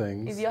bad Y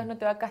things Dios no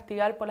te va a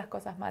castigar por las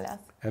cosas malas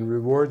and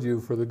reward you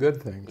for the good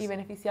y things.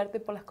 beneficiarte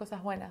por las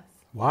cosas buenas.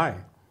 Why?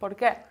 ¿Por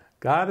qué?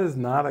 God is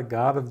not a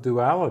God of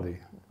duality.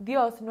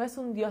 Dios no es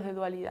un Dios de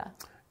dualidad.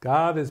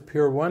 God is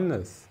pure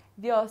oneness.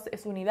 Dios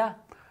es unidad.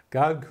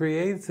 God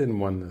creates in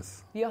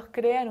oneness. Dios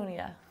crea en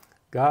unidad.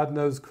 God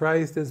knows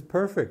Christ is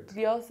perfect.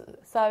 Dios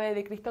sabe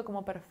de Cristo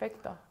como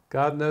perfecto.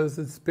 God knows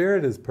that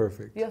Spirit is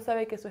perfect. Dios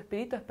sabe que su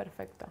espíritu es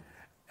perfecto.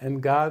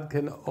 And God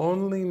can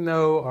only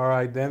know our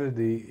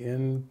identity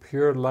in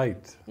pure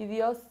light. Y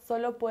Dios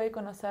solo puede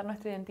conocer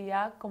nuestra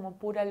identidad como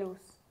pura luz.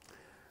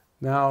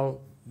 Now,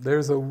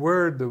 there's a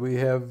word that we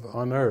have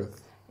on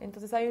earth,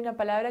 Entonces hay una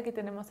palabra que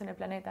tenemos en el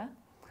planeta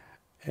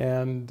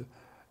and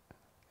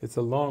it's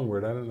a long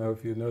word. I don't know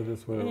if you know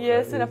this one. y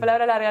es una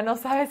palabra larga, no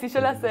sabes si yo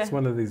la sé. It's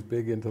one of these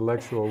big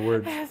intellectual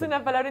words Es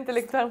una palabra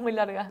intelectual muy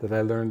larga that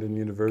I learned in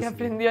que university.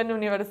 aprendió en la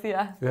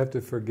universidad. You have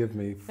to forgive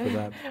me for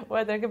that. Voy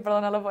a tener que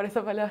perdonarlo por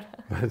esa palabra.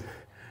 But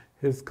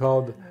it's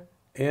called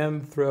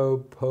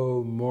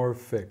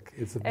anthropomorphic.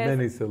 It's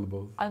many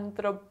syllables.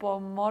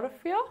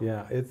 Antropomorfio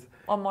Yeah,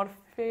 o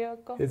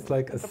morfíaco. it's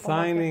like Antropomorfio.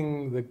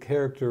 assigning the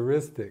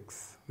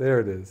characteristics. There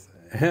it is.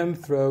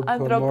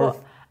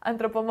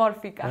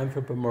 Antropomórfica.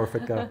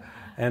 Anthropomorphica.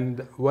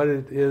 And what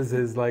it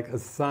is like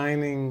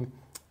assigning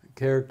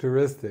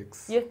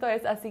characteristics. Y esto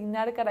es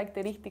asignar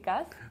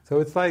características. So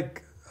it's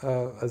like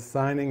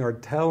assigning or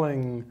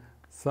telling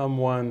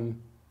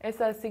someone Es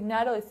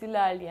asignar o decirle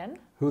a alguien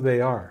who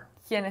they are.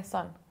 quiénes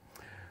son.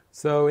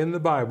 So in the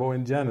Bible,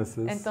 in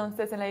Genesis,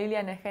 Entonces en la Biblia,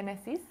 en el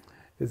Génesis,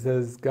 it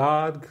says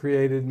God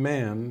created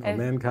man, or Es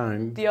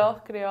mankind,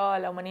 Dios creó a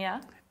la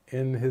humanidad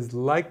in his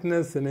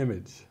likeness and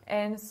image.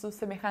 en su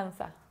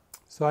semejanza.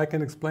 So I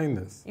can explain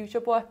this. Y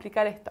yo puedo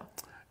explicar esto.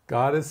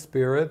 God is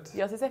spirit,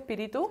 Dios es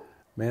espíritu,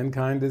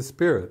 mankind is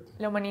spirit.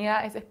 la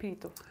humanidad es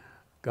espíritu.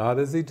 God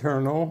is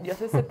eternal,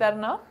 Dios es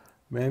eterno,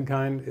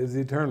 mankind is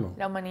eternal.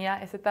 la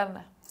humanidad es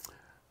eterna.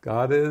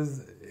 God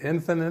is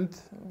infinite,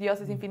 Dios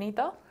es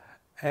infinito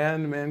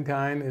and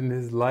mankind in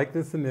his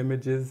likeness and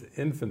image is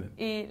infinite.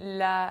 y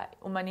la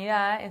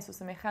humanidad en su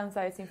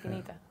semejanza es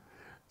infinita.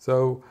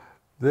 So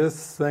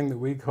this thing that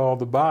we call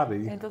the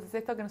body, Entonces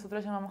esto que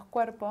nosotros llamamos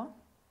cuerpo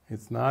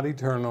it's not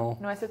eternal,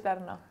 no es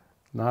eterno,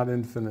 not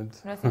infinite,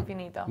 no es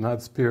infinito,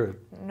 not spirit.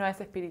 no es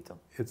espíritu,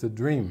 It's a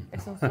dream.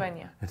 es un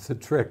sueño, It's a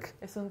trick.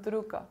 es un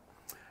truco.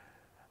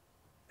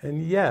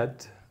 And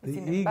yet, Y the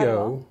sin ego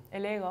embargo,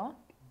 el ego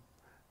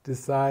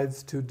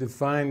decides to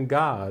define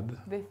God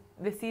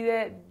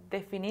decide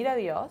definir a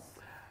Dios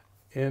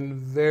in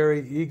very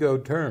ego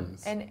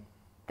terms. en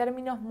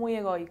términos muy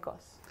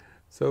egoicos.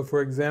 So,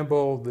 for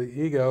example, the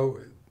ego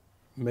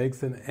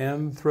makes an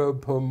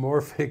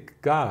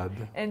anthropomorphic God.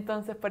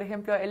 Entonces, por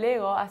ejemplo, el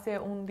ego hace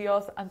un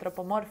Dios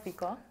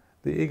antropomórfico.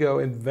 The ego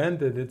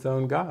invented its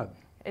own God.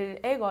 El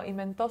ego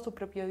inventó su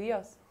propio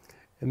Dios.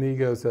 And the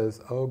ego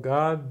says, oh,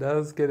 God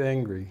does get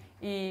angry.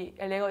 Y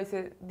el ego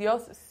dice,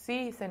 Dios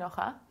sí se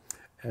enoja.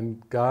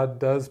 And God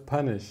does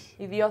punish.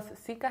 Y Dios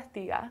sí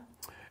castiga.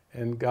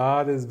 And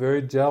God is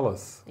very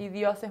jealous. Y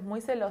Dios es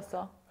muy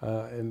celoso.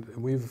 And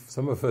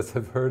some of us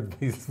have heard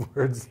these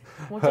words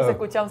Muchos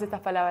escuchamos estas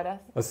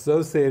palabras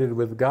associated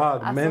with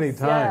God many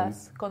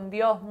times. asociadas con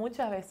Dios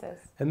muchas veces.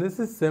 And this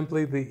is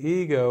simply the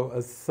ego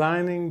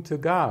assigning to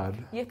God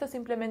Y esto es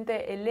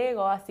simplemente el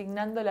ego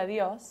asignándole a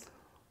Dios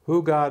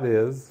who God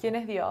is, quién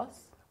es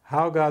Dios,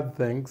 how God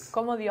thinks,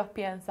 cómo Dios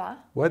piensa,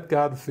 what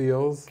God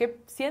feels, qué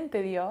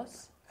siente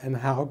Dios and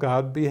how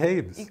God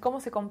behaves. y cómo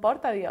se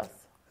comporta Dios.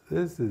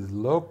 This is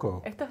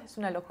loco. Esto es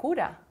una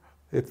locura.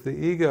 If the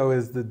ego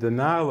is the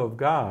denial of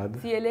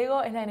God, Si el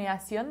ego es la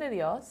negación de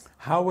Dios,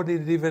 how would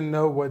it even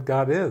know what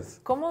God is?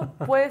 ¿cómo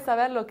puede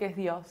saber lo que es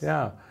Dios?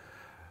 Yeah.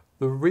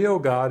 The real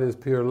God is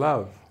pure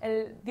love.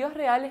 El Dios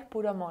real es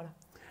puro amor.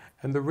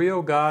 And the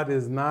real God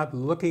is not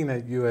looking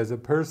at you as a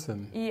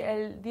person Y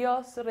el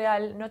Dios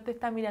real no te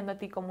está mirando a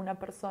ti como una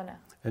persona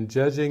and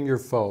judging your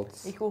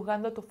faults, y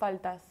juzgando tus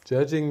faltas,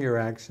 judging your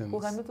actions,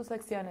 juzgando tus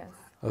acciones,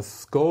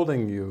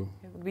 scolding you.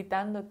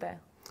 gritándote.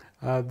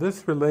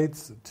 This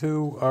relates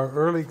to our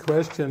early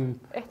question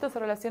Esto se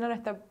relaciona a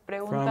nuestra from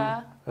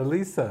pregunta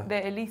Elisa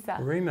de Elisa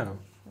Moreno.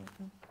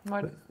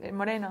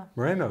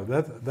 Moreno.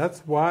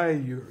 That's why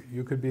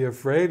you could be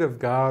afraid of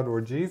God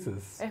or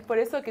Jesus. Es por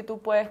eso que tú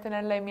puedes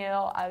tenerle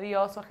miedo a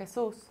Dios o a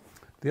Jesús.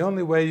 The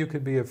only way you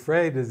could be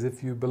afraid is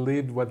if you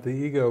believed what the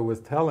ego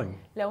was telling,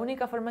 La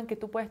única forma en que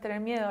tú puedes tener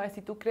miedo es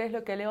si tú crees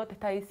lo que el ego te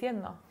está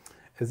diciendo.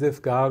 as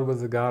if God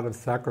was a God of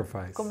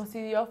sacrifice, Como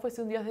si Dios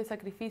fuese un Dios de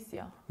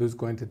sacrificio, who's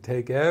going to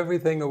take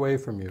everything away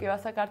from que you, va a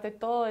sacarte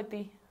todo de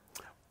ti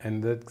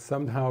and that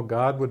somehow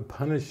God would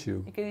punish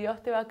you. y que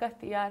Dios te va a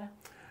castigar.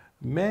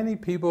 Many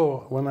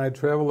people, when I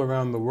travel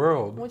around the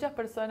world, Muchas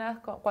personas,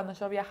 cuando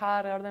yo viajaba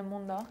alrededor del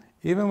mundo,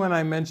 even when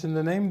I mention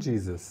the name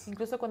Jesus,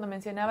 incluso cuando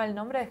mencionaba el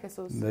nombre de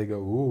Jesús, they go,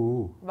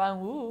 ooh, van,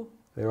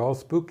 they're all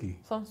spooky.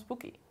 son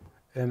spooky.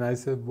 And I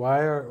said, why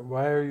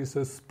are you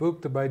so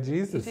spooked by Y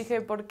Jesus? dije,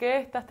 ¿por qué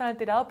estás tan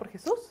alterado por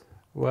Jesús?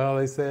 Well,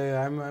 they say,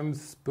 I'm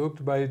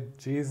spooked by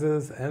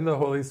Jesus and the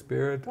Holy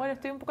Spirit. Bueno,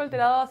 estoy un poco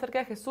alterado acerca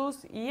de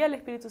Jesús y el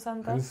Espíritu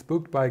Santo. I'm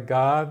spooked by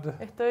God.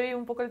 Estoy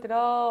un poco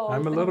alterado,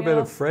 I'm a tengo little miedo,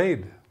 bit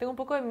afraid, tengo un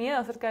poco de miedo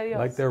acerca de Dios.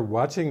 like they're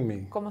watching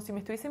me. Como si me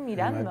estuviesen And I've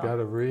mirando. got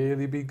to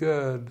really be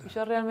good. Y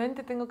yo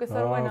realmente tengo que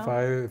ser Oh, bueno.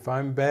 if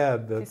I'm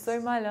bad, Si soy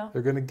malo,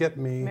 they're going to get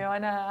me, me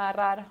van a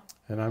agarrar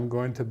and I'm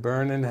going to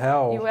burn in y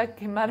hell voy a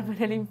quemarme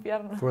en el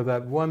infierno. for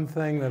that one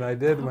thing that I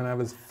did when I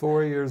was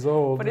 4 years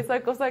old. Por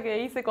esa cosa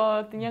que hice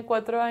cuando tenía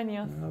 4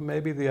 años.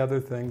 Maybe the other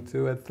thing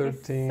too at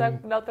 13.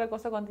 La otra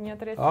cosa cuando tenía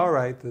 13. All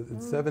right, at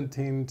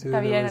 17 too.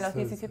 Está bien, a there los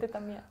was, 17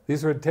 también.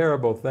 these were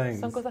terrible things.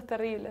 Son cosas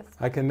terribles.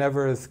 I can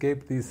never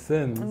escape these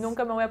sins.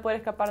 Nunca me voy a poder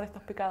escapar de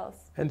estos pecados.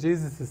 And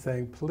Jesus is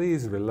saying,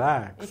 please Y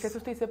relax.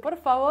 Jesús te dice, por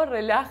favor,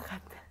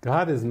 relájate.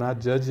 God is not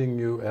judging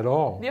you at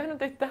all. Dios no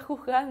te está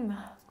juzgando.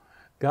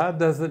 God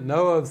doesn't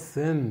know of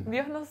sin.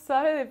 Dios no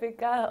sabe de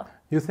pecado.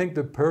 You think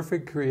the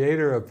perfect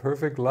creator of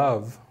perfect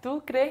love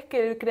 ¿Tú crees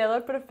que el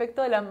creador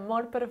perfecto del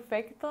amor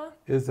perfecto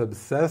is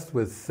obsessed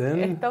with sin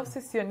está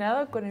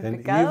obsesionado con el and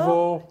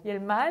pecado evil y el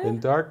mal and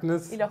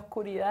darkness? y la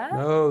oscuridad?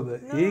 No, the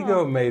No.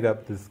 ego made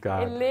up this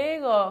God. El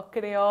ego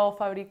creó,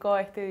 fabricó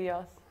a este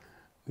Dios.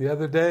 The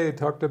other day I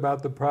talked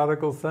about the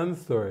prodigal son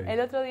story, El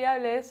otro día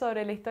hablé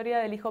sobre la historia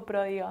del hijo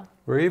pródigo.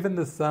 where even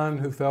the son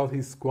who felt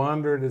he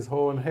squandered his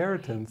whole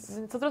inheritance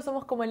Nosotros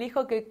somos como el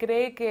hijo que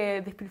cree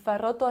que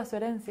despilfarró toda su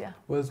herencia,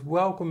 was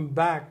welcomed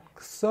back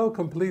so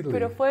completely.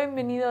 pero fue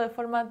bienvenido de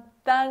forma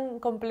tan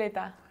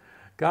completa.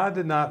 God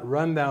did not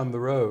run down the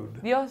road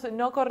Dios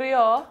no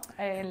corrió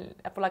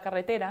por la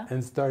carretera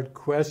and start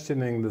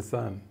questioning the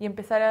son. y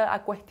empezar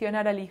a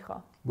cuestionar al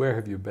hijo. Where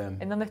have you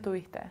been? ¿En dónde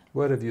estuviste?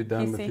 What have you ¿Qué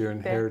done with your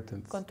hiciste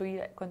inheritance? con tu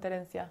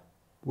herencia?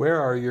 Where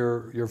are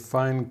your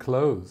fine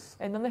clothes?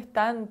 ¿En dónde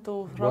están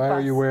tus Why are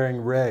ropas? you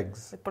wearing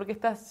rags? ¿Por qué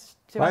estás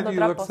Why llevando do you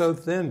look trapos? so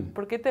thin?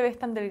 ¿Por qué te ves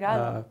tan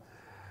delgado?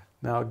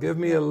 Now give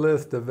me a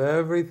list of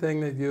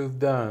everything that you've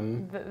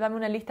done Dame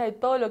una lista de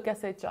todo lo que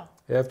has hecho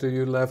after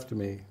you left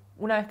me,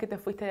 una vez que te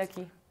fuiste de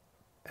aquí.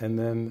 and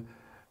then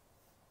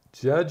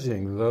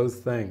judging those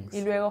Y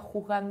things. luego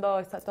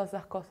juzgando todas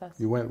esas cosas.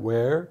 You went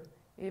where?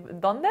 ¿Y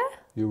 ¿Dónde?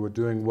 You were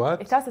doing what?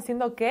 ¿Estabas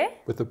haciendo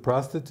qué? With a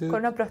prostitute?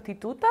 ¿Con una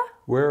prostituta?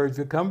 Where did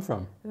you come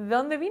from? ¿De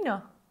dónde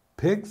vino?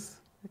 Pigs?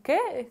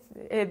 ¿Qué?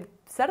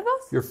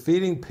 ¿Cerdos? You're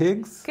feeding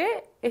pigs?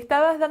 ¿Qué?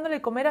 ¿Estabas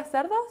dándole comer a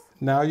cerdos?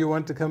 Now you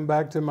want to come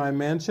back to my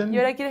mansion? ¿Y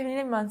ahora quieres venir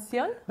en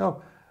mansión?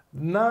 No,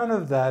 none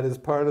of that is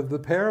part of the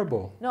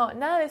parable. No,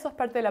 nada de eso es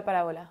parte de la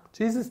parábola.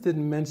 Jesus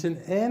didn't mention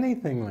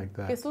anything like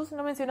that. Jesús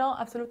no mencionó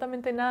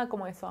absolutamente nada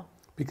como eso.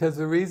 Because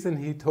the reason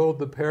he told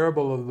the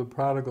parable of the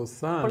prodigal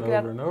son Porque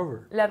over and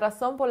over la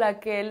razón por la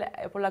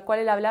cual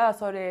él hablaba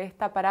sobre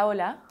esta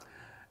parábola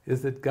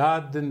is that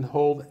God didn't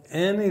hold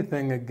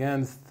anything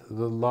against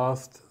the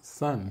lost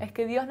son. es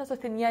que Dios no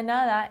sostenía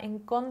nada en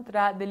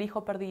contra del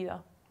hijo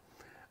perdido.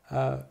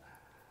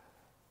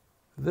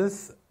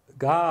 This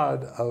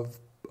God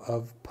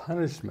of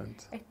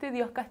punishment. Este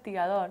Dios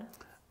castigador,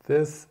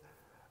 This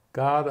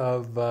God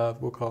of,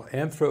 we'll call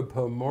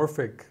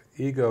anthropomorphic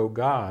ego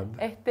God,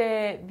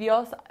 este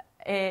Dios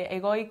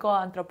egoico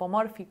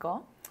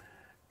antropomórfico,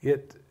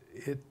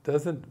 it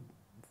doesn't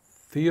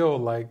feel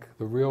like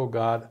the real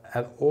God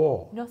at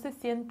all. no se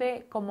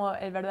siente como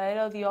el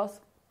verdadero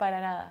Dios para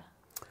nada.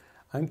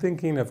 I'm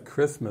thinking of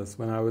Christmas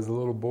when I was a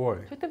little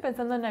boy, Yo estoy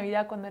pensando en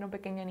Navidad cuando era un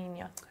pequeño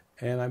niño.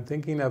 and I'm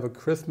thinking of a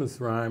Christmas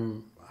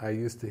rhyme I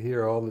used to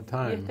hear all the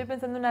Y estoy time.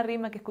 pensando en una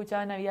rima que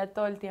escuchaba en Navidad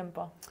todo el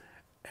tiempo.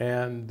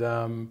 And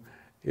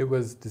it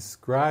was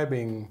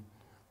describing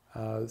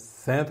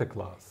Santa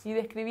Claus, Y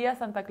describía a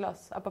Santa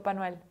Claus, a Papá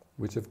Noel,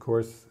 which of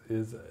course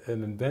is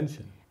an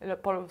invention. el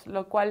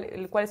cual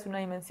es una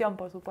dimensión,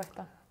 por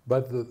supuesto.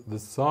 But the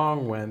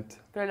song went,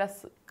 Pero la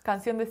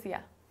canción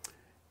decía,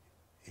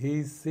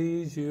 he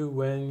sees you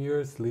when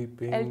you're Él te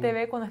sleeping,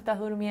 ve cuando estás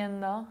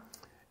durmiendo,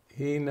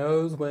 he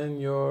knows when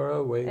you're Él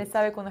awake,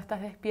 sabe cuando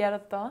estás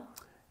despierto,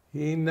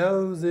 he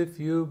knows if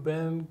you've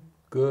been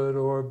good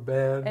or Él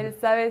bad,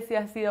 sabe si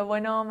has sido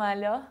bueno o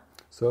malo,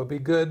 so be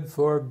good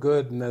for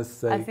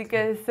goodness así sake.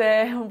 que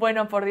sé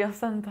bueno por Dios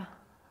santo.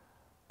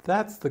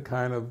 That's the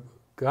kind of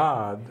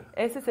God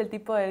Ese es el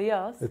tipo de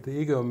Dios that the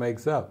ego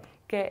makes up.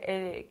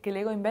 que el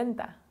ego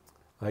inventa.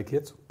 Like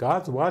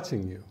God's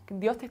watching you,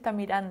 Dios te está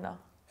mirando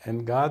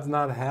and God's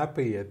not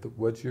happy at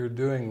what you're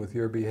doing with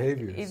your y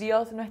behaviors.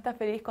 Dios no está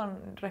feliz con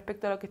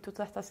respecto a lo que tú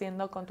estás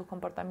haciendo con tus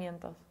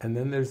comportamientos. And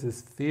then there's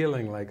this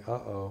feeling like,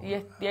 uh-oh, Y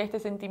hay este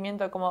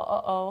sentimiento como,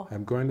 oh,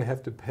 I'm going to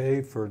have to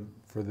pay for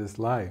this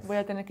life. voy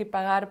a tener que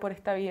pagar por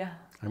esta vida.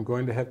 I'm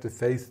going to have to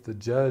face the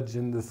judge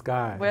in the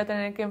sky. Voy a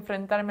tener que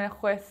enfrentarme al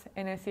juez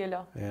en el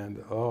cielo And,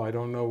 I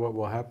don't know what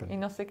will y happen.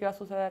 no sé qué va a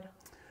suceder.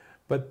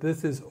 But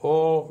this is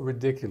all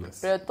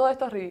ridiculous. Pero todo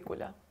esto es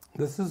ridículo.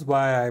 This is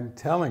why I'm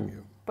telling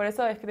you, Por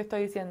eso es que te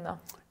estoy diciendo,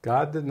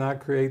 God did not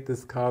create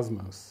this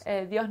cosmos.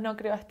 Dios no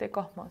creó este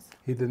cosmos,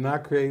 He did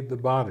not create the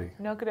body.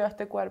 no creó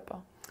este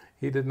cuerpo,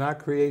 He did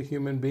not create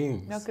human no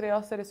beings.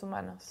 creó seres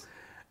humanos.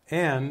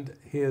 And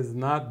He is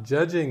not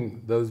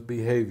judging those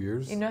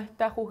behaviors Y no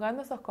está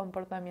juzgando esos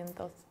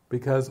comportamientos,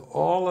 because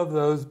all of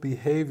those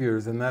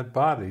behaviors in that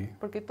body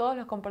porque todos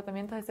los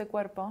comportamientos de ese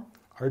cuerpo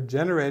are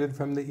generated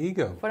from the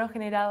ego fueron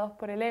generados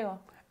por el ego,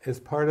 as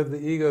part of the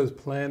ego's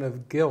plan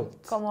of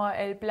guilt como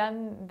el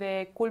plan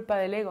de culpa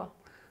del ego,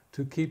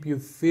 to keep you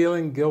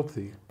feeling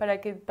guilty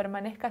para que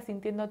permanezcas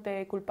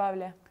sintiéndote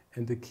culpable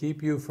and to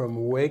keep you from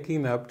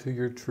waking up to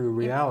your true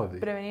y reality,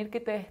 prevenir que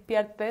te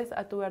despiertes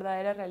a tu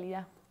verdadera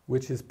realidad,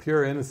 which is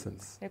pure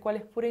innocence. el cual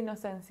es pura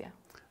inocencia.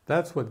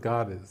 That's what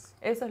God is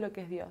Eso es lo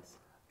que es Dios,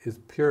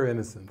 pure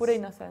innocence. pura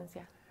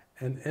inocencia.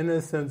 And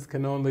innocence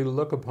can only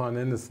look upon Y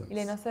la innocence.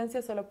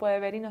 inocencia solo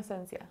puede ver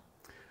inocencia.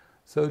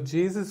 So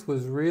Jesus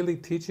was really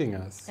teaching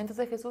us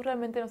Entonces Jesús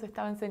realmente nos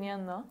estaba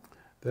enseñando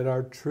that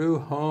our true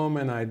home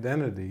and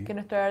identity que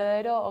nuestro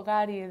verdadero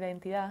hogar y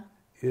identidad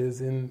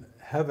is in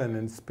heaven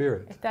in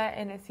spirit, está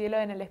en el cielo,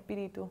 en el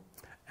espíritu,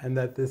 and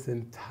that this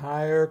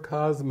entire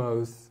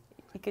cosmos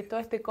y que todo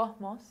este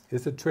cosmos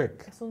is a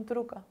trick es un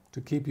truco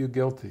to keep you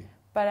guilty.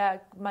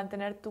 para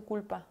mantener tu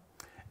culpa.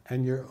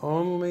 And your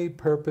only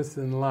purpose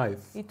in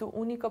life Y tu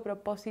único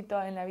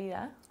propósito en la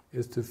vida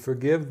is to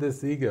forgive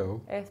this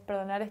ego, es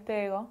perdonar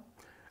este ego,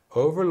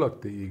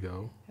 overlook the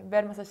ego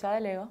ver más allá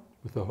del ego,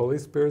 with the Holy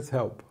Spirit's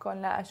help,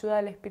 con la ayuda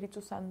del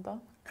Espíritu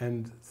Santo,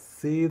 and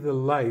see the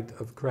light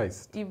of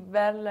Christ, y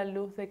ver la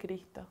luz de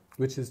Cristo,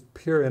 which is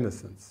pure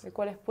innocence. el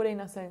cual es pura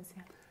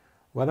inocencia.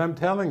 What I'm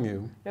telling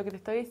you Lo que te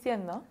estoy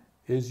diciendo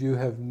is you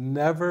have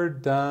never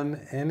done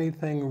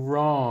anything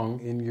wrong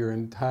in your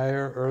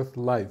entire earth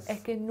life.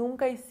 es que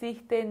nunca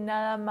hiciste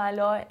nada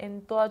malo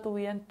en toda tu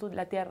vida en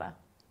la tierra.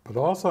 But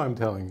also I'm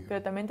telling you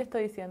Pero también te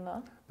estoy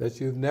diciendo that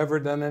you've never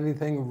done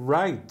anything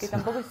right que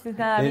tampoco hiciste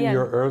nada in bien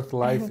your earth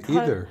life en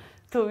toda either.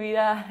 tu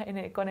vida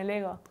con el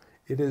ego.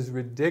 It is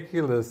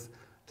ridiculous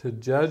to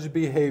judge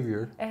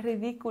behavior, Es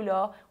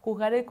ridículo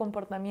juzgar el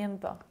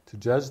comportamiento, to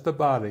judge the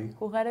body,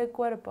 juzgar el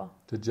cuerpo,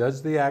 to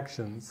judge the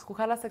actions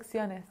juzgar las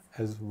acciones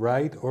as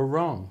right or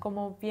wrong.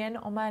 como bien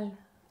o mal.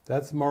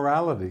 That's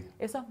morality.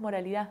 Eso es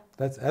moralidad,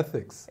 That's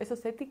ethics. eso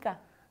es ética.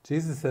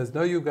 Jesus says,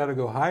 no, you've got to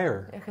go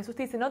higher. Jesús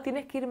te dice, no,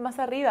 tienes que ir más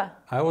arriba.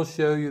 I will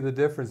show you the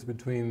difference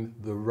between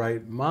the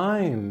right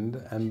mind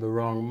and the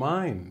wrong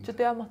mind. Yo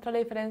te voy a mostrar la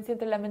diferencia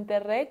entre la mente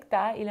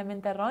recta y la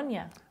mente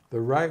errónea. The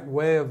right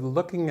way of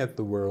looking at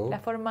the world La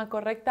forma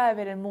correcta de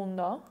ver el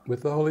mundo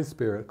with the Holy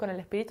Spirit, con el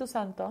Espíritu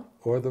Santo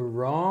or the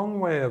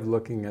wrong way of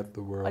looking at the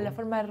o world la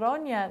forma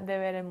errónea de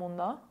ver el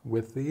mundo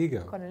with the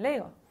ego. con el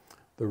ego.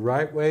 The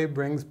right way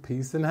brings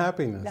peace and La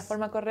happiness.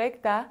 forma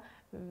correcta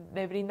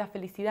le brinda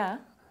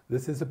felicidad.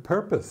 This is a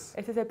purpose.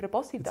 Ese es el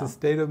propósito. It's a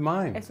state of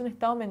mind. Es un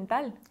estado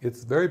mental.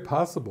 It's very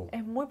possible.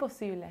 Es muy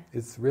posible.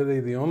 It's really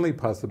the only Es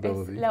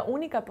possibility. la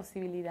única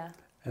posibilidad.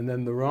 And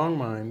then the wrong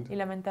mind Y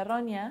la mente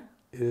errónea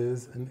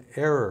is an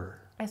error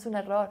es un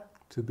error,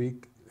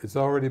 it's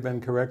already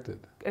been corrected.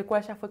 el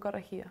cual ya fue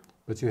corregido.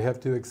 But you have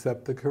to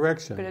accept the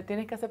correction, Pero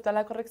tienes que aceptar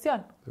la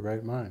corrección, the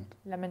right mind.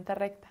 la mente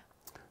recta.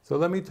 So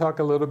let me talk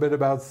a little bit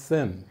about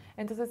sin.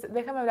 Entonces,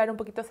 déjame hablar un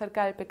poquito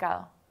acerca del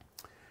pecado.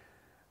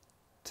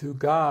 To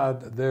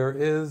God, there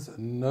is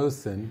no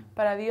sin,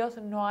 Para Dios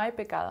no hay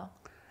pecado.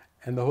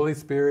 and the Holy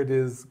Spirit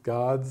is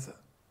God's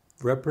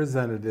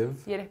representative.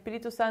 Y el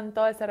Espíritu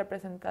Santo es la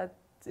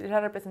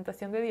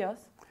representación de Dios.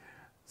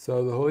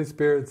 So the Holy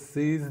Spirit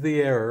sees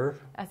the error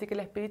Así que el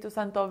Espíritu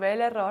Santo ve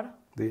el error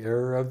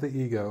of the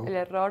ego,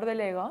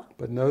 del ego,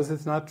 but knows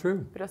it's not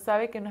true. pero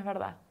sabe que no es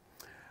verdad.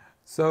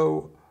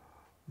 So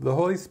the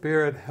Holy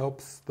Spirit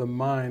helps the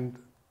mind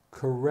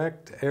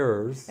correct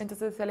errors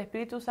Entonces el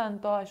Espíritu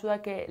Santo ayuda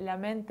a que la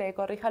mente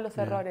corrija los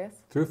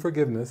errores through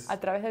forgiveness a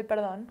través del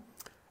perdón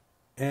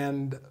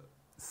and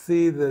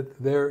see that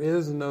there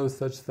is no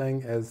such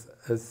thing as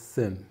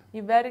sin.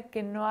 y ver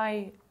que no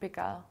hay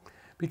pecado.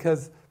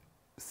 Because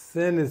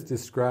sin is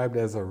described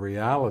as a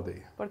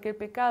reality Porque el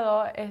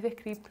pecado es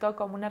descrito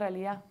como una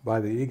realidad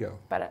by the ego.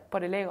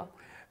 por el ego.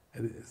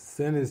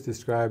 Sin is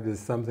described as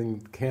something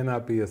that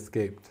cannot be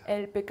escaped.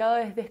 El pecado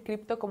es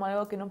descrito como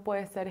algo que no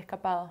puede ser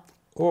escapado.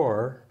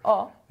 Or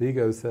O the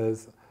ego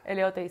says, el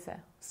ego te dice,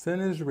 sin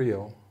is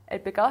real, el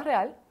pecado es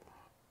real,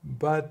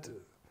 but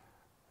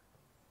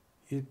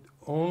it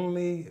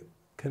only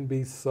can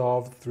be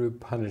solved through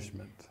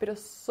punishment. pero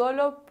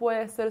solo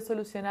puede ser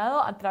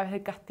solucionado a través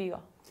del castigo.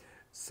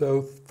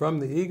 So from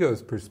the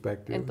ego's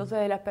perspective, Entonces,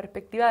 de la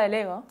perspectiva del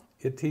ego,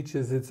 it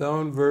teaches its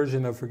own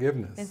version of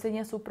forgiveness.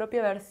 enseña su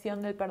propia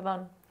versión del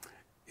perdón.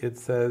 It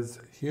says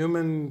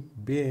human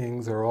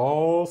beings are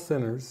all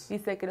sinners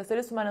Dice que los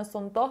seres humanos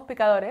son todos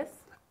pecadores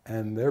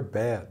and they're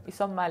bad. y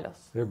son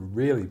malos. They're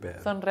really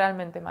bad. Son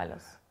realmente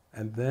malos.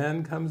 And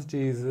then comes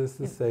Jesus,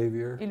 the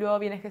Savior, Y luego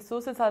viene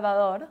Jesús, el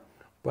Salvador,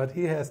 but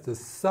he has to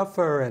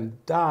suffer and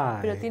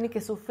pero die tiene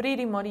que sufrir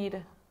y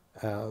morir.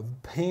 a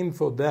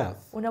painful death,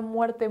 Una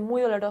muerte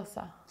muy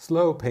dolorosa,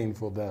 slow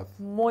painful death,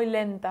 muy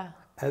lenta,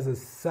 as a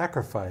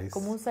sacrifice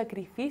como un for all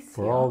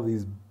sacrificio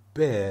these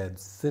bad,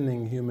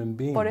 sinning human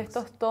por beings.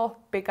 estos todos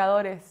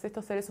pecadores,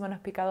 estos seres humanos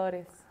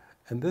pecadores.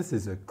 And this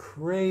is a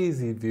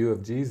crazy view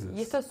of Y esto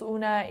Jesus es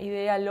una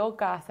idea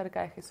loca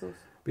acerca de Jesús.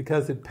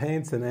 because it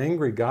paints an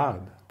angry God,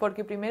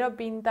 Porque primero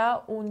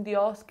pinta un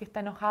Dios que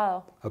está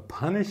enojado, a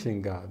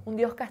punishing God, un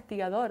Dios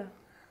castigador,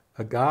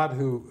 a God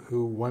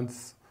who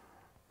wants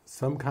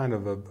some kind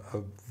of a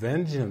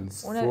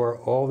vengeance Una- for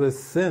all this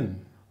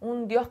sin.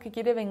 un Dios que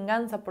quiere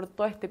venganza por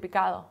todo este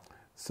pecado.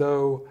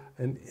 So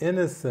an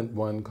innocent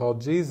one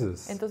called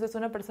Jesus Entonces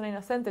una persona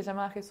inocente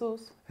llamada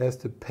Jesús has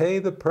to pay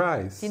the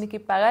price tiene que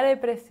pagar el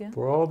precio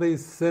for all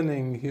these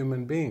sinning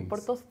human beings.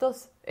 por todos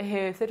estos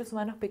seres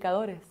humanos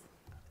pecadores.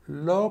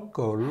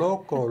 Loco,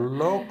 loco,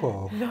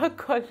 loco.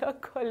 Loco,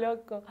 loco,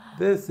 loco.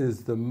 This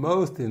is the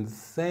most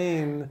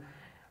insane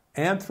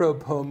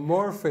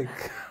anthropomorphic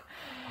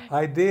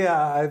idea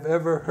I've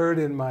ever heard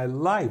in my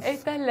life.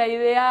 Esta es la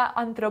idea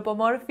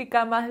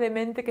antropomórfica más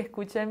demente que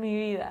escuché en mi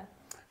vida.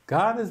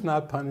 God is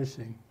not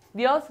punishing.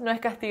 Dios no es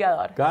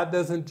castigador. God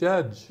doesn't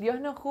judge. Dios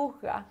no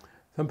juzga.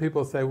 Some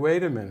people say,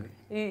 wait a minute.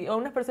 Y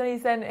algunas personas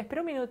dicen,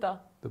 espera un minuto.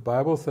 The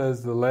Bible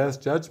says the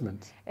last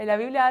judgment, La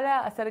Biblia habla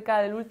acerca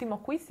del último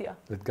juicio,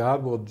 that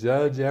God will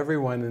judge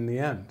everyone in the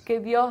end. que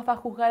Dios va a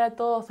juzgar a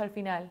todos al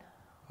final.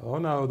 Oh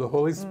no, the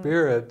Holy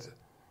Spirit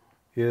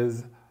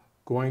is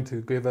going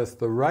to give us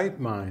the right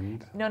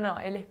mind, No,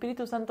 el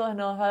Espíritu Santo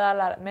nos va a dar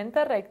la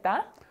mente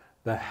recta,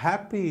 the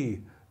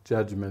happy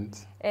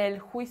judgment el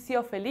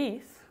juicio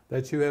feliz,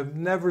 that you have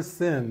never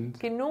sinned,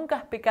 que nunca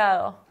has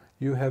pecado,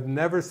 you have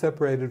never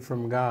separated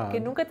from que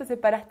God, nunca te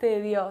separaste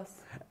de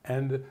Dios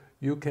and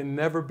you can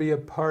never be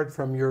apart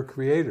from your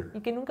Creator. y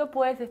que nunca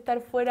puedes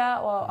estar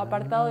fuera o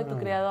apartado de tu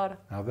Creador.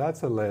 Now that's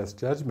the last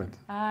judgment.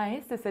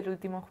 Ese es el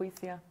último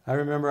juicio. I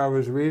remember I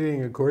was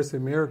reading A Course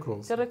in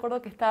Miracles, Yo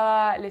recuerdo que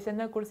estaba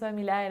leyendo el curso de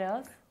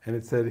milagros and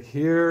it said,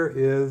 here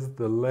is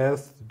the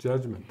last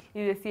judgment.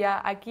 y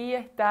decía, aquí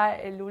está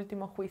el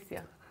último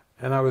juicio.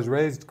 And I was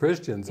raised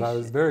Christian, so I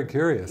was very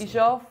curious. Y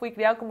yo fui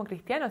criado como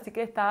cristiano, así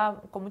que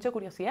estaba con mucha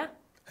curiosidad.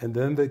 And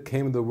then there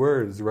came the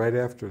words right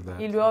after Y that.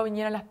 luego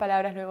vinieron las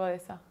palabras luego de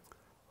eso.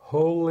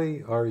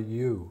 Holy are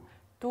you,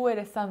 Tú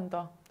eres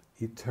santo,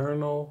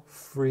 eternal,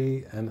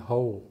 free, and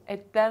whole,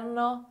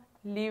 eterno,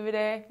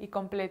 libre y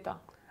completo,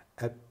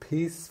 at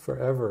peace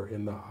forever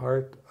in the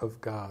heart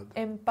of God.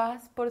 en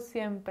paz por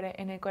siempre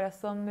en el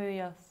corazón de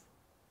Dios.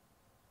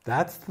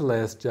 That's the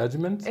last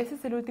judgment? ¿Ese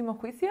es el último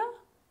juicio?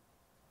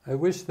 I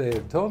wish they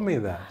had told me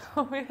that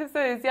Hubiese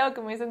deseado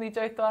que me hubiesen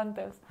dicho esto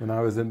antes, when I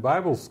was in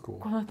Bible school.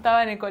 cuando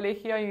estaba en el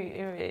colegio y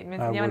me I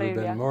enseñaban would la have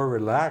Biblia. been more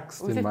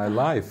relaxed in my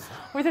life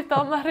Hubiese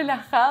estado más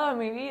relajado en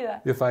mi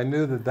vida. if I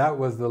knew that that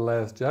was the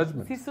last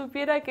judgment. Si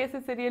supiera que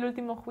ese sería el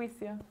último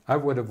juicio, I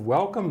would have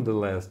welcomed the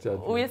last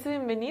judgment hubiese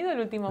bienvenido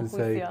el último and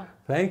say, juicio.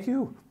 thank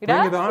you,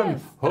 bring it on,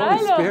 Gracias, Holy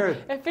tráelo,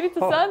 Spirit. Espíritu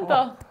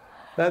Santo.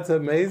 That's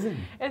amazing.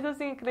 Eso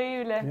es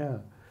increíble. Yeah.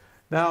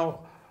 Now,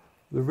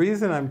 The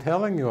reason I'm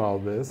telling you all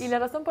this Y la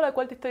razón por la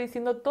cual te estoy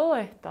diciendo todo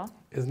esto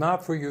is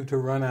not for you to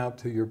run out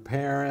to your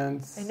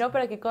parents es no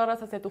para que corras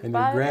hacia tus and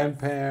your padres y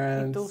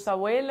grandparents tus and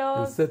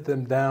abuelos sit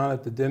them down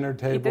at the dinner y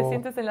te table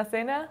sientes en la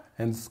cena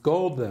and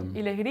scold them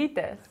y les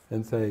grites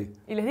and say,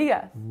 y les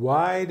digas,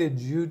 why did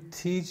you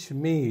teach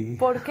me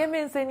 ¿por qué me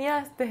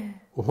enseñaste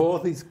all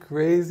these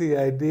crazy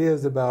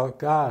ideas about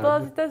todas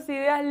God? estas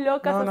ideas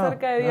locas No, no,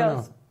 acerca de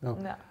Dios? no.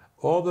 No.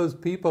 All those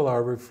people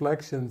are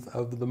reflections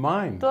of the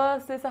mind.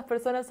 Todas esas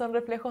personas son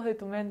reflejos de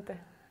tu mente.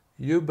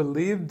 You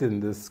believed in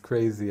this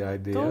crazy Tú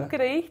idea.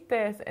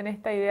 creíste en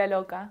esta idea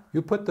loca.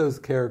 You put those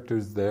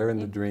characters there in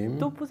the Tú dream.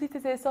 pusiste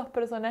esos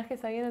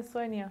personajes ahí en el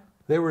sueño.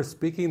 They were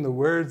speaking the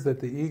words that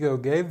the ego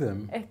gave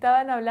them,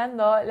 Estaban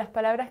hablando las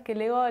palabras que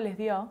el ego les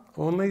dio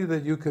only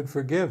that you could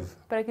forgive.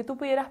 para que tú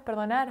pudieras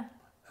perdonar.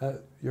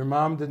 Your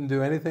mom didn't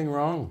do anything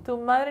wrong. Tu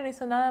madre no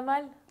hizo nada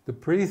mal. The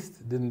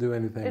priest didn't do El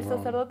anything wrong.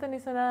 sacerdote no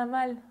hizo nada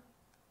mal.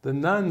 The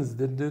nuns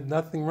didn't do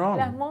nothing Las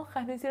wrong.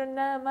 monjas no hicieron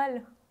nada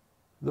mal.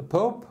 The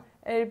Pope,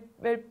 El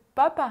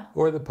papa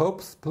or the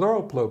popes,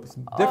 plural popes,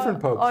 different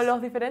o popes,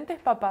 los diferentes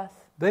papas.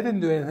 they didn't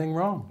do anything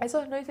wrong.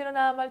 Esos no hicieron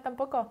nada mal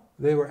tampoco.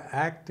 They were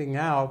acting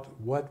out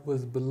what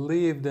was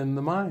believed in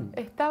the mind.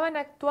 Estaban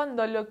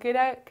actuando lo que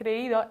era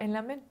creído en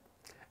la mente.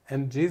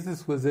 And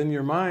Jesus was in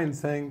your mind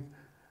saying,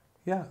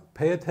 yeah,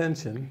 pay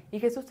attention. Y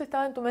Jesús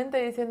estaba en tu mente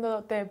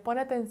diciéndote, pon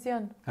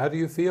atención. How do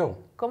you feel?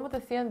 ¿Cómo te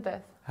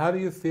sientes? How do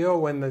you feel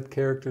when that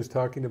character is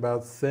talking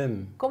about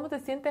sin? ¿Cómo te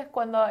sientes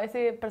cuando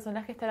ese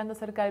personaje está hablando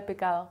acerca del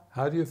pecado?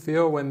 How do you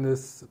feel when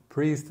this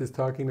priest is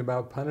talking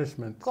about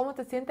punishment? ¿Cómo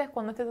te sientes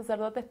cuando este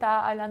sacerdote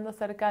está hablando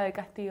acerca del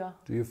castigo?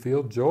 Do you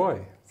feel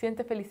joy?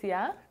 ¿Sientes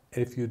felicidad?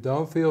 If you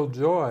don't feel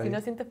Si joy,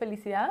 no sientes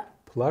felicidad,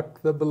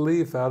 pluck the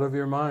belief out of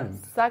your mind.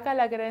 saca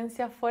la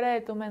creencia fuera de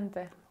tu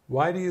mente.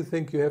 Why do you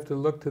think you have to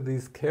look to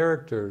these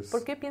characters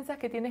 ¿Por qué piensas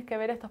que tienes que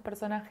ver a estos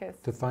personajes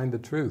to find the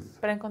truth?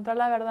 para encontrar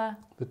la verdad?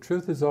 The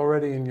truth is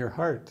already in your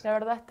heart. La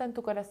verdad está en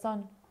tu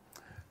corazón.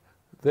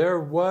 There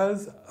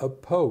was a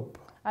pope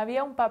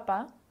Había un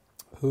papa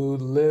who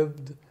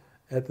lived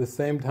at the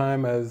same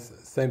time as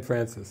St.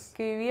 Francis.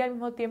 que vivía al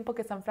mismo tiempo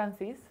que San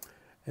Francis.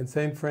 And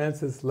St.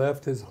 Francis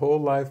left his whole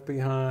life Y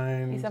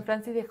behind. San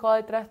Francis dejó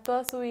detrás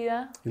toda su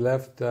vida. He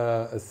left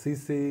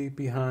Assisi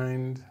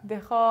behind.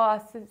 Dejó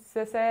a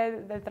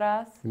César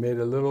detrás. He made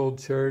a little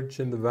church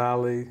in the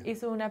valley,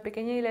 Hizo una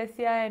pequeña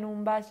iglesia en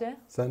un valle.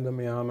 San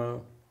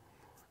Damiano.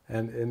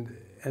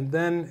 And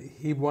then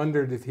he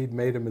wondered if he'd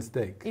made a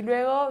mistake, Y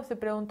luego se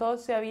preguntó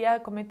si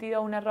había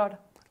cometido un error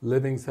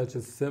living such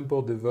a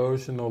simple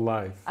devotional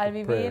life al of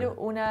vivir prayer,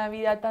 una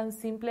vida tan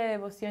simple de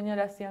devoción y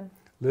oración.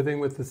 living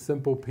with the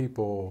simple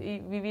people, Y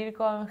vivir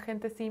con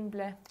gente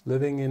simple.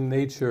 living in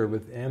nature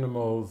with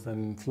animals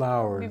and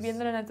flowers.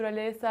 Viviendo en la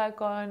naturaleza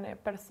con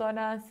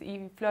personas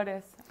y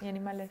flores y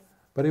animales.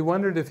 But he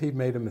wondered if he'd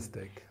made a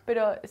mistake.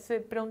 Pero se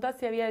preguntó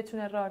si había hecho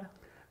un error.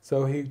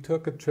 So he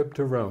took a trip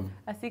to Rome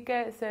Así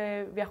que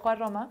se viajó a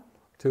Roma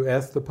to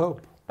ask the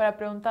Pope. para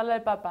preguntarle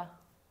al Papa.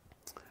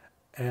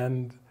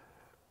 And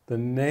the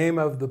name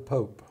of the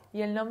Pope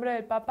Y el nombre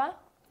del Papa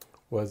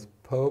was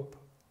Pope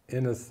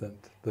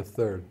Innocent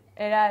III.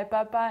 era el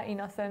Papa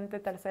Inocente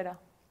tercera.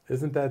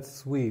 Isn't that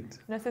sweet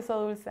 ¿No es eso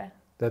dulce?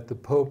 that the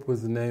Pope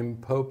was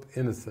named Pope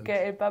Innocent?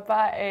 Que el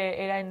Papa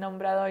era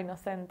nombrado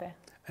Inocente.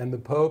 And the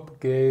Pope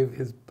gave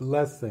his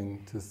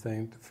blessing to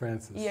Saint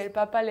Francis. Y el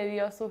Papa le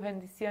dio sus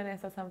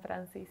bendiciones a San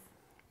Francis.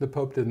 The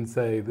Pope didn't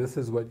say, this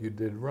is what you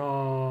did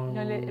wrong.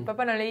 El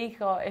Papa no le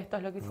dijo, esto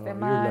es lo que hiciste You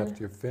mal, left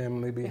your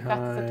family dejaste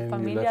a tu behind, you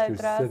familia left your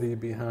detrás, city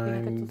dejaste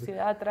behind, tu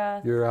ciudad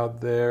atrás, you're out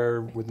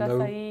there with estás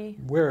no... ahí,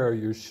 Where are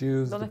your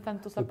shoes? ¿dónde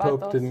están tus The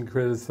Pope zapatos? didn't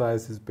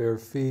criticize his bare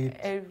feet.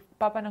 El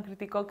Papa no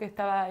criticó que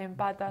estaba en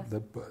patas.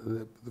 The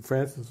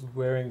Francis was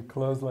wearing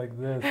clothes like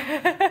this.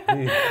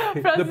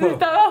 Francis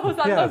estaba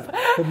usando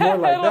but more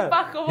like ropas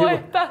that. como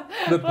estas,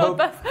 The Pope,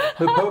 rotas.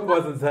 the Pope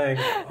wasn't saying,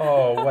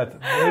 "Oh, what?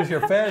 Where's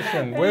your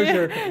fashion?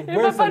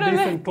 Where's some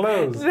decent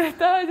clothes?" Le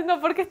estaba diciendo,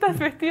 ¿por qué estás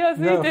vestido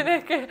así? No.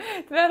 Tienes que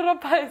tener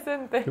ropa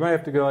decente. You might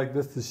have to go like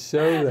this to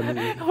show them.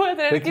 Voy a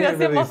They tener que ir can't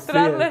así a really see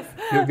mostrarles.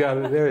 it. You've got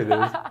it. There it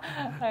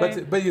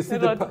is. But you see,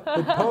 the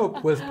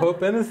Pope was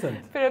Pope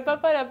Innocent. Pero el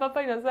Papa era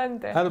Papa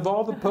Inocente. Out of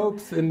all the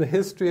popes in the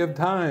history of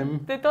time,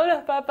 De todos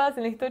los papas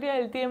en la historia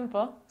del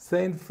tiempo,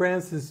 Saint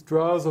Francis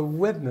draws a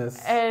witness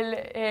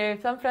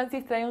San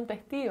Francis trae un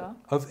testigo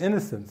of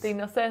innocence de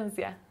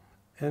inocencia,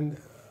 and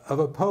of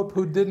a pope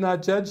who did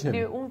not judge de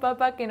him. un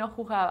papa que no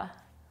juzgaba.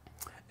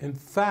 In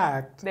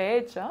fact, De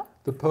hecho,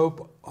 the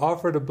Pope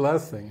offered a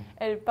blessing,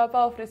 el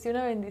Papa ofreció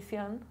una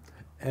bendición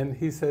and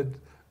he said,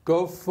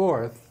 "Go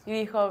forth y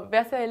dijo, ve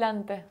hacia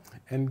adelante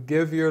and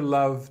give your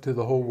love to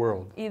the whole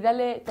world." y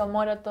dale tu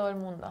amor a todo el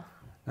mundo.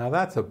 Now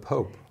that's a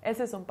pope. Ese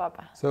es un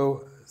papa.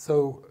 So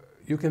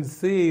you can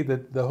see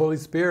that the Holy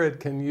Spirit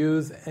can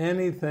use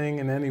anything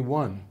and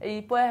anyone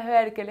Y puedes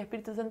ver que el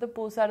Espíritu Santo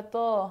puede usar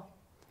todo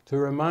to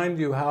remind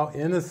you how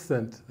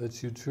innocent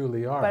that you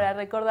truly para are,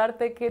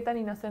 recordarte qué tan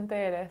inocente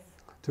eres,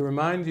 to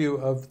remind you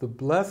of the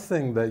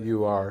blessing that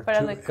you are para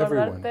to everyone.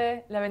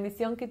 recordarte la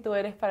bendición que tú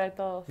eres para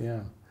todos.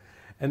 Yeah.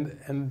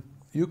 And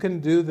you can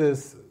do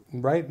this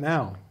right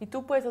now. Y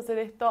tú puedes hacer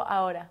esto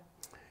ahora.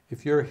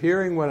 If you're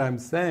hearing what I'm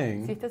Si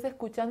saying, estás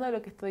escuchando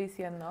lo que estoy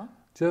diciendo,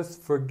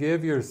 just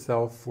forgive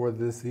yourself for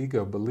this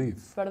ego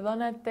belief.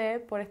 perdónate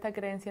por esta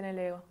creencia en el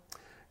ego.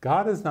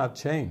 God has not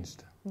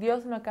changed.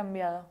 Dios no ha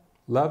cambiado.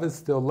 Love is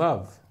still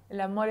love.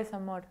 El amor es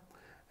amor.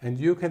 And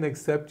you can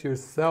accept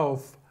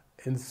yourself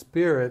in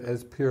spirit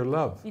as pure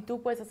love. Y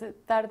tú puedes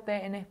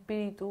aceptarte en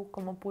espíritu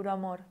como puro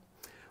amor.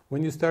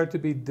 When you start to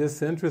be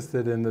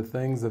disinterested in the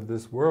things of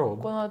this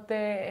world, Cuando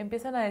te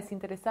empiezan a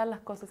desinteresar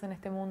las cosas en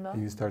este mundo,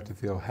 and you start to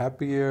feel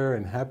happier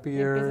and y empiezas a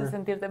happier,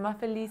 sentirte más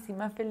feliz y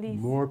más feliz,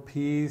 more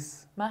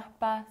peace, más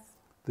paz,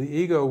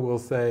 the ego will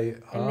say,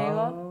 el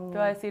ego oh, te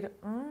va a decir,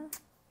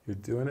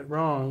 you're doing it lo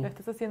wrong.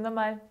 estás haciendo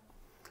mal.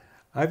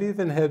 I've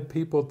even had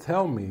people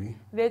tell me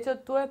De hecho,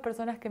 tuve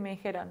personas que me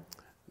dijeron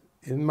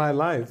in my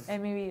life,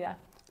 en mi vida,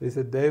 they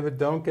said, David,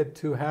 don't get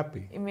too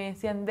happy. y me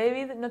decían,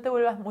 David, no te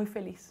vuelvas muy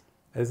feliz.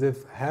 As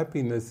if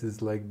happiness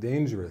is like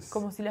dangerous.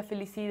 Como si la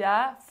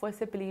felicidad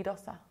fuese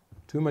peligrosa.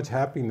 Too much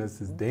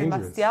happiness is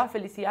dangerous. Demasiada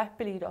felicidad es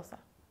peligrosa.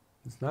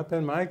 It's not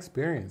been my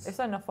experience.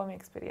 Eso no fue mi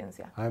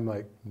experiencia. I'm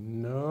like,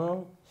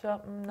 no, Yo,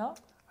 no,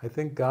 I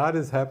think God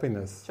is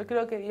happiness. yo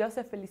creo que Dios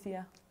es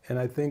felicidad. And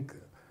I think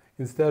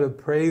instead of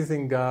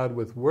praising God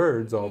with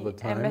words all the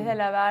Y en vez de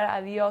time, alabar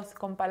a Dios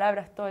con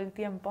palabras todo el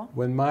tiempo,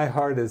 when my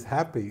heart is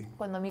happy,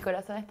 cuando mi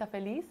corazón está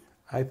feliz,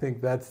 I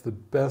think that's the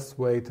best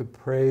way to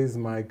praise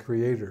my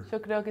Creator. yo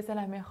creo que esa es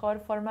la mejor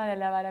forma de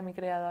alabar a mi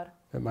Creador.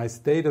 That my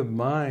state of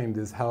mind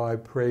is how I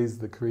praise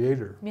the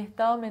Creator. Mi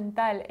estado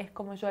mental es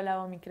como yo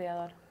alabo a mi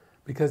Creador.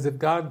 Because if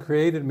God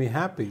created me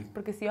happy,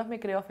 Porque si Dios me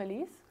creó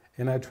feliz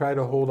and I try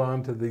to hold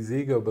on to these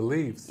ego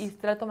beliefs, y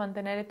trato de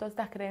mantener todas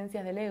estas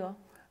creencias del ego,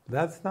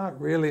 that's not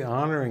really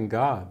honoring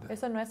God.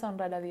 eso no es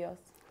honrar a Dios.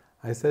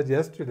 I said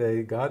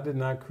yesterday, God did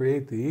not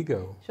create the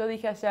ego. Yo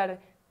dije ayer,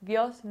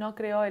 Dios no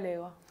creó el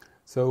ego.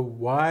 So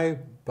why,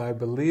 by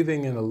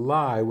believing in a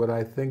lie, would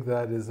I think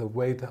that is a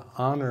way to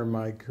honor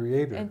my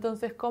Creator?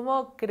 Entonces,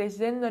 ¿cómo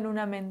creyendo en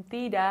una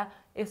mentira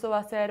eso va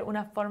a ser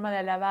una forma de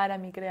alabar a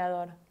mi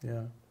Creador?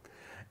 Yeah.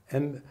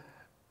 And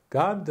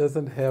God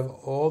doesn't have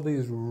all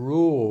these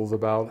rules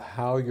about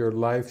how your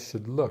life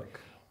should look.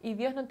 Y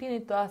Dios no tiene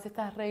todas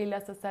estas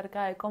reglas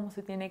acerca de cómo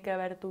se tiene que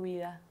ver tu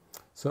vida.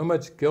 So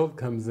much guilt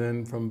comes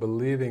in from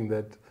believing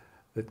that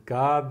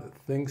God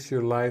thinks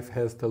your life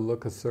has to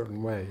look a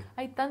certain way.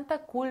 Hay tanta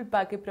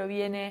culpa que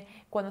proviene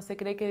cuando se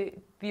cree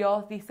que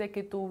Dios dice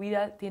que tu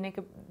vida tiene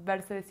que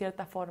verse de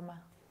cierta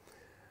forma.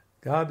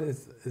 God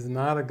is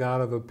not a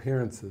God of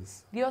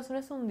appearances. Dios no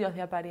es un Dios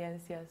de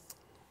apariencias.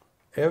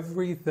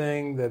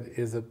 Everything that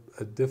is a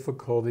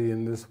difficulty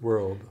in this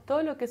world,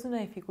 Todo lo que es una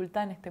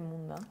dificultad en este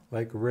mundo,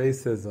 like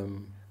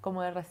racism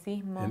como el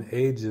racismo, and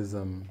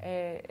ageism,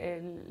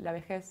 la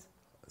vejez,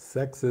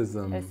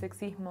 sexism, el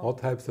sexismo, all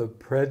types of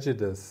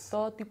prejudice,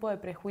 todo tipo de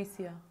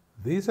prejuicio,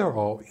 these are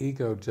all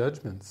ego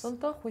judgments. son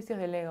todos juicios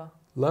del ego.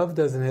 Love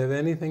doesn't have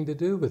anything to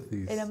do with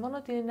these. El amor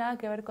no tiene nada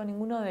que ver con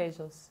ninguno de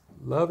ellos.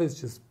 Love is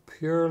just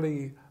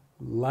purely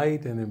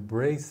light and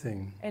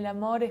embracing. El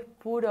amor es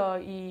puro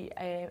y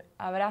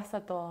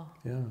abraza todo.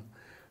 Yeah.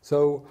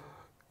 So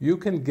you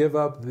can give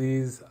up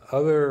these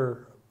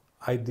other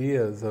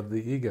ideas of the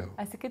ego,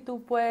 Así que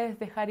tú puedes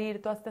dejar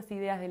ir todas estas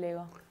ideas del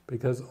ego.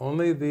 because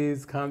only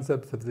these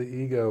concepts of the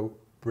ego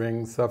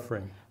bring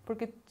suffering.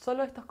 Porque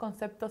solo estos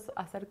conceptos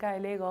acerca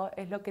del ego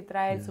es lo que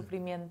trae el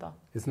sufrimiento.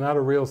 It's not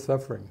a real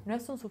suffering. No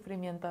es un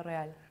sufrimiento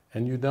real.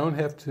 And you don't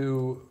have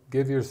to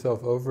give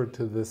yourself over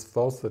to this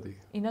falsity.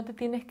 Y no te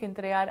tienes que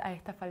entregar a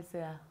esta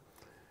falsedad.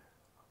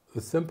 The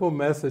simple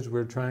message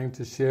we're trying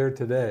to share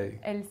today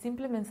El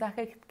simple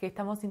mensaje que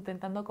estamos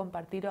intentando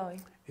compartir hoy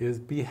is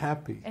be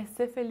happy. es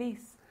ser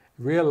feliz.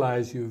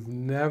 Realize you've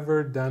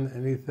never done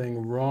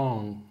anything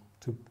wrong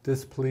to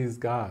displease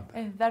God.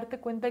 Es darte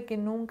cuenta que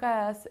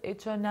nunca has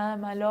hecho nada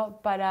malo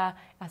para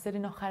hacer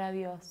enojar a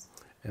Dios.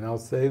 And I'll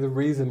say the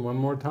reason one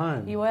more Y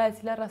time. voy a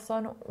decir la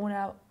razón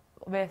una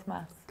vez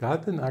más.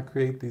 God did not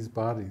create these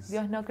bodies.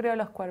 Dios no creó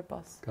los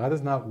cuerpos. God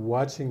is not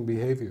watching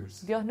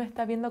behaviors. Dios no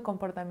está viendo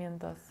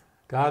comportamientos.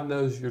 God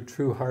knows your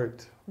true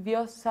heart,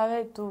 Dios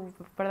sabe tu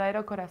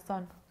verdadero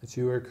corazón, that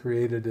you are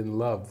created in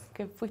love.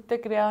 que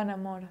fuiste creado en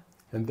amor.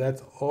 And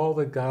that's all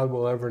that God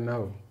will ever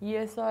know. Y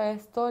eso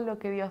es todo lo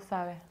que Dios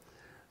sabe.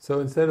 So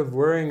instead of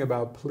worrying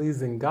about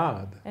pleasing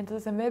God,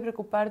 Entonces, en vez de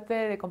preocuparte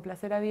de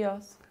complacer a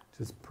Dios,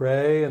 just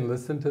pray and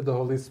listen to the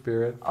Holy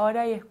Spirit.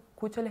 ora y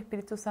escucha al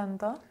Espíritu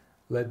Santo.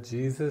 Let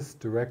Jesus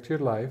direct your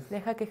life.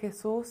 Deja que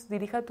Jesús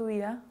dirija tu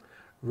vida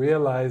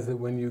Realize that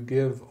when you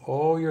give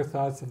all your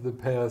thoughts of the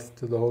past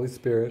to the Holy y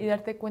Spirit,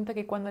 darte cuenta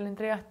que cuando le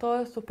entregas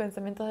todos tus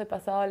pensamientos de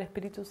pasado al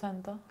Espíritu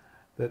Santo,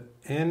 that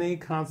any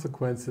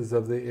consequences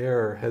of the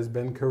error has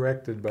been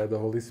corrected by the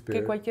Holy que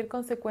Spirit. cualquier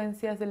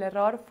consecuencia del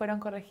error fueron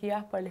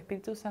corregidas por el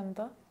Espíritu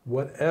Santo.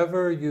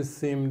 Whatever you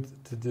seemed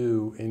to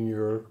do in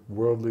your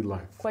worldly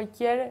life.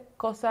 Cualquier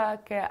cosa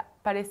que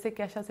parece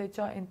que hayas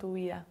hecho en tu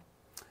vida.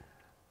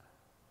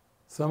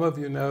 Some of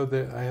you know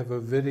that I have a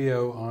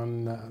video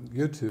on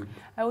YouTube.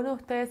 Algunos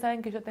de ustedes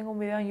saben que yo tengo un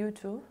video en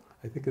YouTube.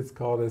 I think it's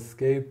called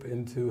Escape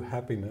into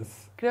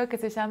Happiness. Creo que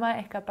se llama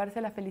Escaparse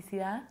a la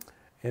felicidad.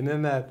 And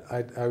in that,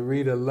 I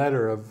read a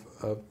letter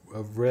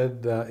of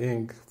red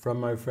ink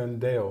from my friend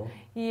Dale.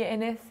 Y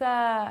en ese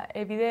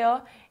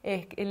video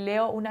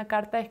leo una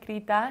carta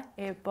escrita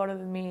por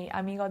mi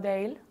amigo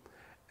Dale.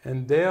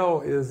 And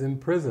Dale is in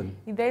prison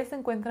Y Dale se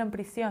encuentra en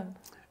prisión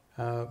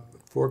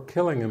for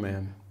killing a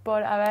man.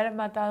 por haber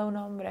matado a un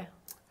hombre.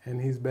 And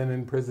he's been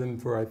in prison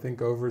for, I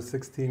think, over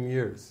 16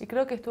 years. Y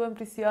creo que estuvo en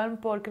prisión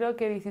por creo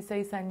que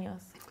 16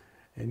 años.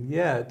 And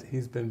yet,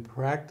 he's been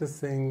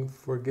practicing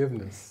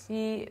forgiveness,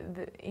 Y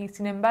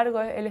sin embargo,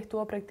 él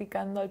estuvo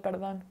practicando el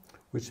perdón,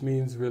 which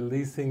means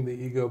releasing the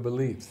ego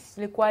beliefs.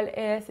 el cual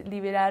es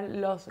liberar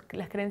las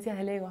creencias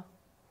del ego.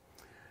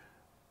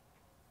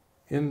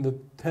 In the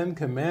Ten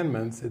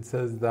Commandments, it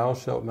says, "Thou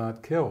shalt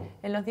not kill.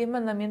 En los 10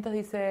 mandamientos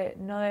dice,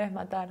 no debes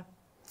matar,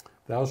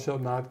 Thou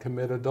shalt not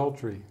commit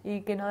adultery.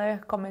 y que no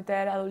debes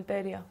cometer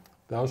adulterio,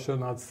 Thou shalt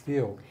not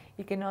steal."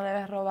 y que no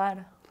debes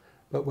robar.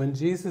 But when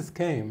Jesus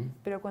came,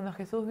 Pero cuando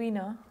Jesús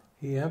vino,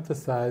 he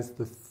emphasized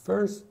the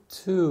first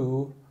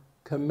two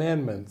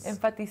commandments.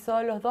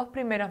 enfatizó los 2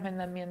 primeros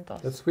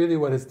mandamientos. That's really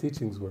what his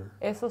teachings were.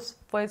 Eso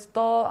fue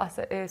todo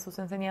sus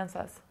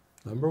enseñanzas.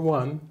 Number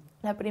one,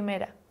 La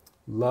primera,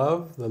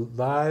 love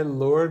thy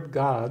Lord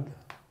God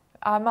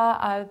ama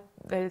al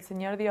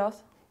Señor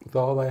Dios with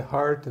all thy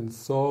heart and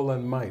soul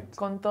and might.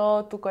 con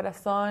todo tu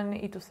corazón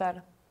y tu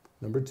ser.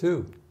 Number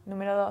two,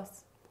 Número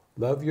 2,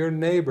 love your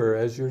neighbor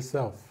as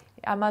yourself.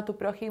 ama a tu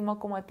prójimo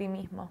como a ti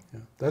mismo.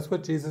 Yeah, that's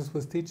what Jesus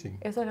was teaching.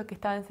 Eso es lo que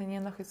estaba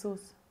enseñando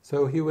Jesús.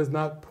 So he was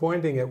not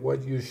pointing at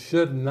what you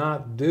should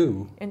not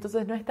do.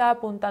 Entonces no estaba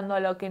apuntando a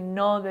lo que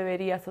no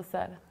deberías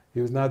hacer. He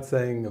was not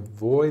saying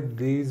avoid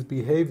these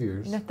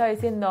behaviors. No estaba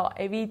diciendo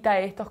evita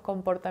estos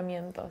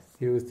comportamientos.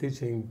 He was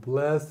teaching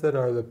blessed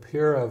are the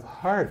pure of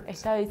heart,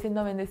 Estaba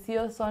diciendo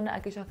bendecidos son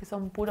aquellos que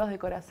son puros de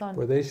corazón,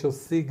 for they shall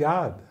see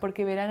God.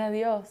 porque verán a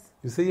Dios.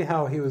 You see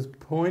how he was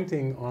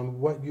pointing on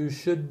what you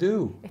should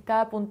do.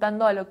 Estaba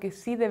apuntando a lo que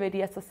sí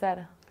deberías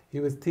hacer. He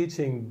was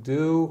teaching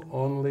do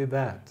only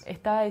that.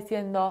 Estaba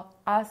diciendo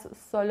haz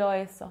solo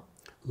eso.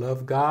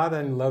 Love God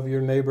and love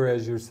your neighbor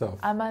as yourself.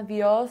 Ama a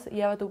Dios y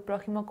ama a tu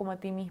prójimo como a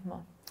ti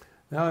mismo.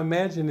 Now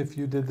imagine if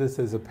you did this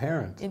as a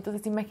parent, Y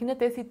entonces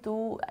imagínate si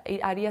tú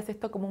harías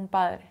esto como un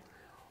padre,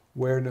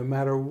 where no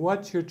matter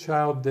what your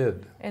child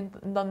did, en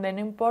donde no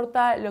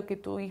importa lo que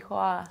tu hijo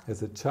haga,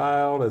 as a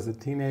child, as a como un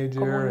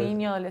teenager,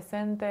 niño,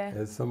 adolescente,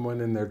 as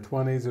someone in their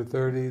 20s or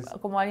 30s, o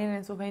como alguien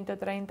en sus 20 o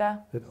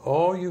 30, that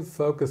all you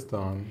focused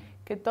on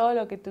que todo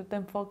lo que tú te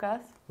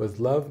enfocas was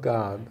love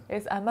God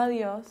es ama a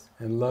Dios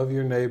and love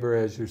your neighbor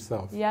as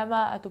yourself. y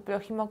ama a tu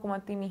prójimo como a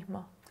ti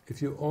mismo.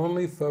 If you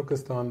only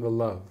focused on the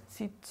love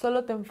Si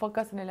solo te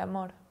enfocas en el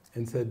amor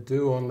and said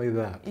do only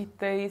that, y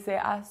te dice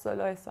haz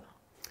solo eso,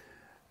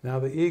 now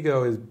the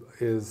ego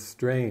is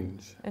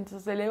strange.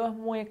 entonces el ego es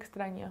muy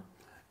extraño.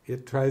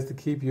 It tries to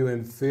keep you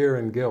in fear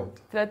and guilt.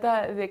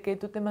 Trata de que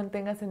tú te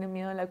mantengas en el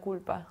miedo y la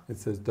culpa. It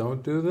says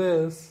don't do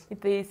this, Y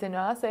te dice, no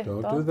hagas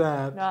esto, don't do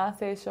that, no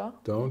hagas ello.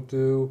 don't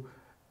do.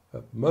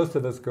 Most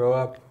of us grow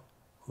up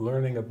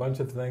learning a bunch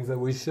of things that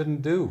we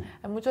shouldn't do.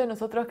 Muchos de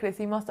nosotros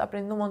crecimos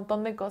aprendiendo un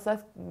montón de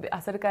cosas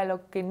acerca de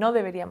lo que no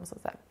deberíamos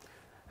hacer.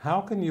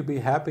 How can you be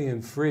happy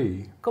and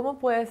free ¿Cómo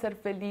puedes ser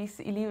feliz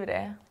y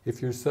libre if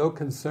you're so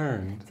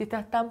concerned si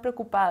estás tan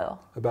preocupado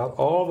about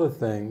all the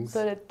things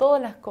sobre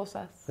todas las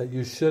cosas that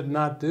you should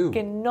not do?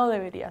 que no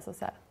deberías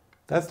hacer?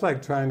 That's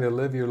like trying to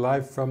live your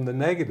life from the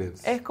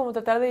negatives, Es como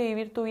tratar de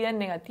vivir tu vida en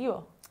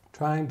negativo,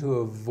 trying to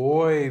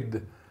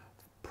avoid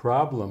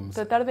problems.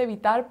 tratar de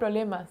evitar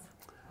problemas.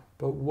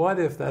 But what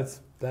if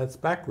that's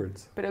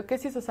backwards? Pero ¿qué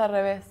si eso es al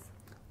revés?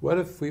 What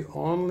if we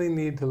only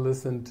need to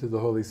listen to the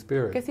Holy ¿Qué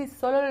Spirit si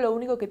solo lo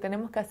único que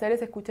tenemos que hacer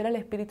es escuchar al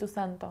Espíritu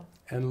Santo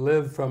and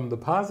live from the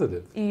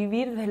positive? y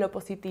vivir desde lo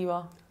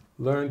positivo?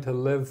 Learn to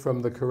live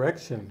from the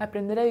correction,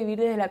 Aprender a vivir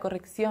desde la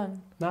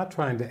corrección. not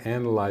trying to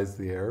analyze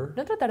the error,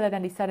 No tratar de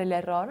analizar el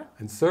error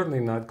and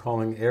certainly not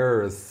calling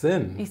error a y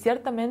sin,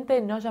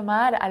 ciertamente no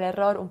llamar al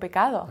error un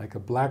pecado, like a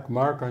black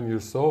mark on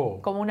your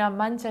soul como una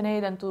mancha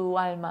negra en tu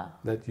alma,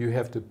 that you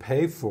have to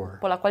pay for,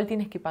 por la cual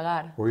tienes que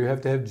pagar, or you have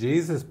to have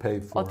Jesus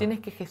pay for.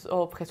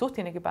 o Jesús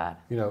tiene que pagar.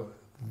 You know,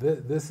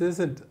 this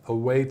isn't a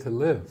way to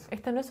live.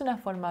 Esta no es una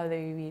forma de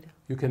vivir.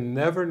 You can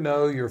never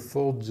know your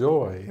full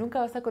joy Nunca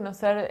vas a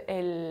conocer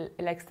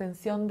la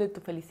extensión de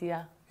tu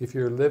felicidad if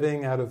you're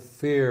living out of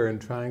fear and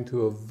trying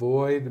to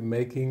avoid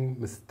making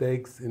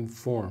mistakes in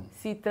form.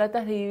 si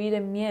tratas de vivir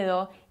en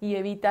miedo y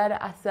evitar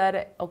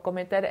hacer o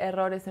cometer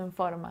errores en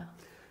forma.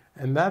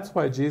 And that's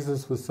why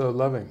Jesus was so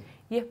loving.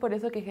 Y es por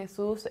eso que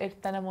Jesús es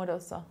tan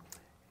amoroso.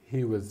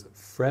 He was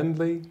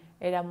friendly,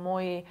 Era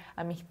muy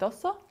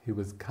amistoso, he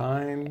was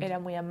kind, era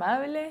muy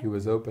amable, he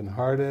was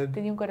open-hearted.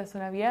 tenía un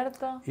corazón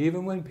abierto.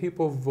 Even when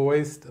people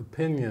voiced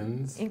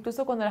opinions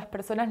Incluso cuando las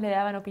personas le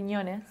daban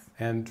opiniones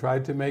and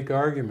tried to make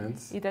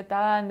arguments, y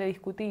trataban de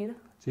discutir,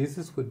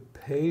 Jesus would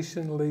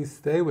patiently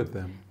stay with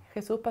them.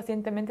 Jesús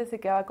pacientemente se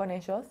quedaba con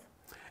ellos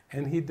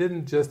And he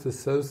didn't just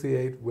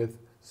associate with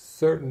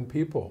certain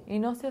people. y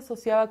no se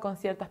asociaba con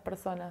ciertas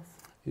personas.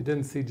 You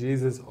didn't see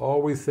Jesus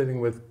always sitting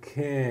with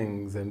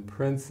kings and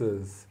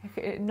princes,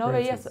 No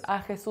veías a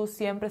Jesús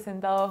siempre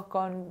sentado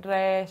con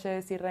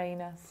reyes y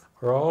reinas,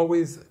 or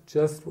always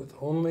just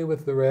only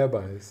with the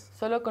rabbis.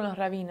 solo con los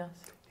rabinos.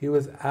 He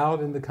was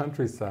out in the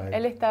countryside.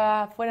 Él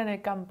estaba fuera en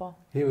el campo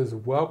He was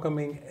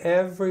welcoming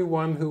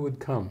everyone who would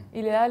come.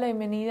 y le daba la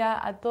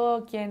bienvenida a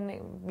todo quien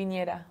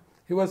viniera.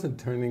 He wasn't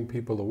turning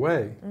people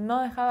away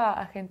No dejaba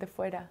a gente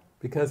fuera,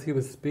 because he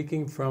was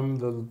speaking from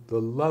the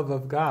love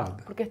of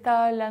God porque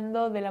estaba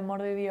hablando del amor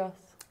de Dios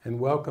and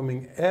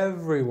welcoming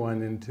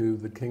everyone into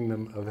the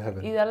kingdom of y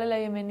heaven. darle la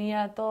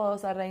bienvenida a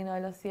todos al reino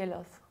de los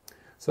cielos.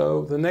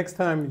 So the next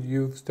time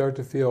you start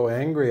to feel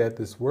angry at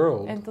this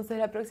world, Entonces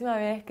la próxima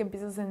vez que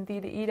empieces a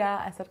sentir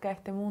ira acerca de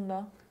este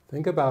mundo,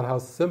 think about how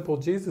simple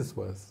Jesus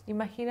was.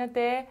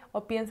 imagínate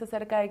o piensa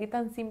acerca de qué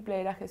tan simple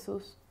era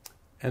Jesús.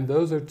 And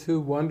those are two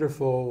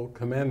wonderful Y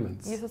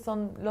commandments, esos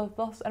son los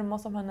dos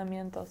hermosos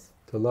mandamientos.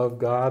 to love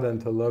God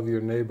and to love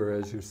your neighbor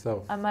as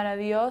yourself. Amar a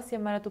Dios y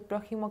amar a tu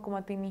prójimo como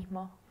a ti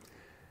mismo.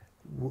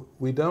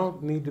 We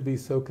don't need to be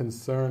so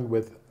concerned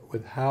with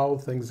how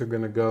things are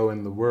going to go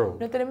in the world.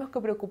 No tenemos que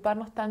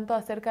preocuparnos tanto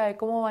acerca de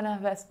cómo van a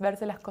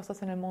verse las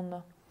cosas en el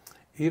mundo.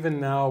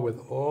 Even now, with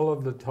all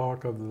of the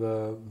talk of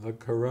the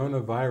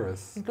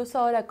coronavirus, Incluso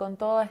ahora con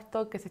todo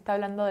esto que se está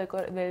hablando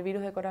del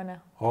virus de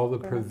corona, all the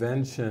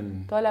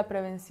prevention, toda la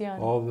prevención,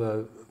 all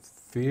the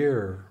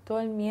fear, todo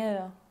el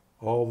miedo,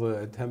 all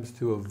the attempts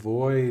to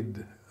avoid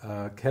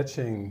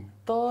catching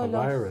a todos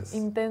los virus.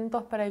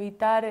 intentos para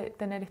evitar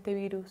tener este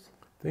virus.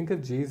 Think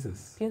of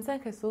Jesus, Piensa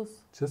en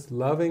Jesús. just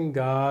loving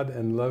God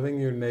and loving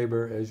your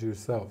neighbor as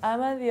yourself.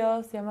 Ama a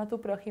Dios y ama a tu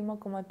prójimo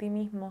como a ti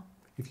mismo.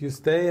 If you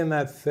stay in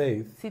that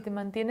faith, Si te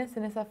mantienes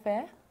en esa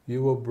fe,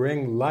 you will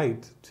bring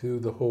light to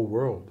the whole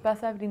world,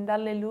 vas a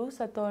brindarle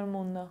luz a todo el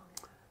mundo.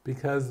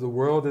 because the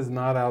world is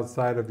not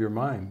outside of your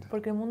mind.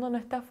 Porque el mundo no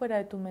está fuera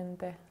de tu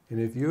mente. And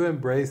if you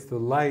embrace the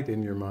light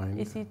in your Y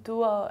mind, si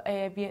tú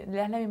le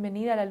das la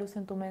bienvenida a la luz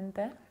en tu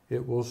mente,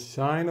 it will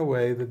shine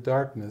away the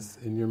darkness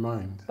in your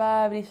mind.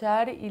 va a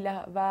brillar y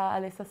va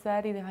a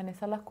deshacer y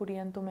desvanecer la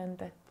oscuridad en tu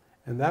mente.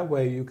 And that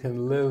way you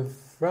can live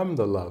from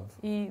the love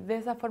Y de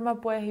esa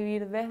forma puedes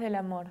vivir desde el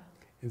amor,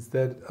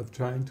 instead of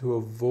trying to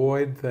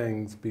avoid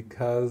things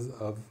because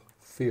of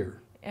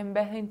fear. en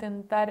vez de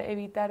intentar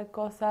evitar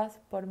cosas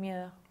por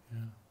miedo.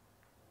 Yeah.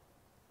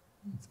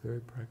 It's very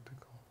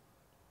practical.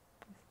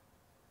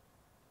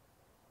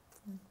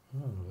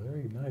 Oh,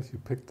 very nice. You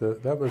picked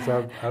that was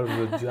out of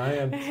the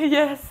giant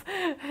Yes.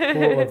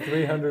 pool of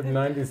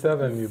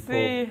 397 you pulled.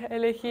 Sí,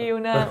 elegí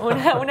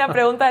una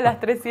pregunta de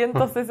las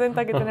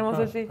 360 que tenemos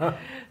allí.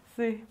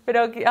 Sí,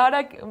 pero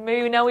ahora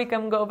maybe now we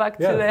can go back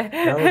to Now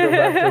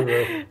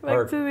we go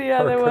back to the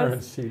other our ones.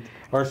 current sheet,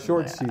 our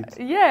short sheet.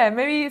 Yeah,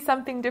 maybe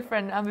something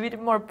different, a bit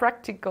more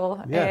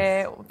practical.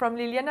 Yes. From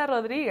Liliana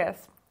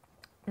Rodriguez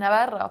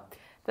Navarro,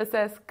 that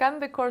says, can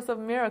the Course of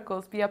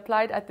Miracles be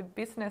applied at the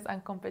business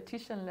and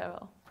competition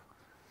level?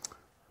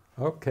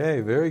 Okay,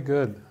 very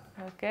good,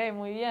 Okay,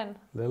 muy bien.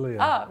 Lilia.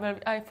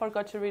 I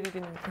forgot to read it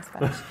in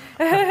Spanish.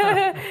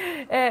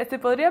 ¿Se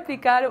podría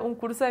aplicar un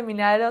curso de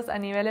milagros a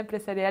nivel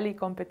empresarial y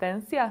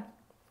competencia?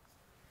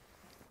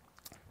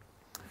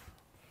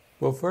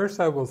 Well, first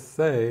I will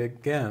say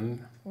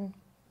again,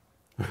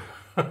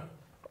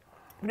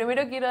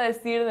 Primero quiero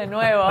decir de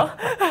nuevo.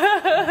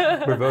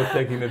 we're both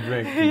taking a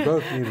drink. We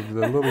both needed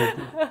a little.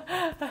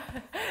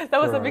 That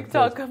was a big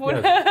talk. Yes,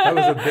 that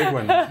was a big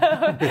one.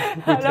 We take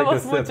a Hablamos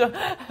sip. mucho.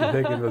 We're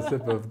taking a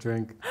sip of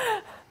drink.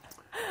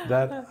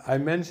 That I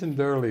mentioned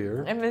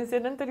earlier,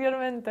 Mencioné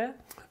anteriormente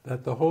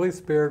that the Holy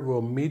Spirit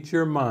will meet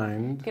your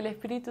mind que el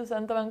Espíritu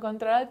Santo va a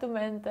encontrar a tu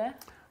mente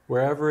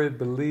wherever it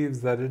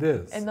believes that it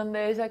is. en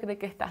donde ella cree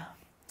que está.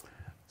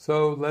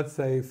 So let's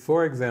say,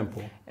 for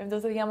example,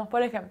 Entonces digamos,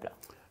 por ejemplo,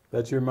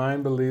 that your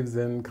mind believes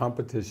in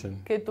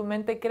competition. que tu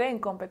mente cree en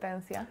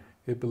competencia,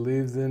 It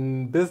believes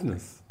in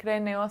business, cree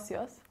en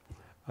negocios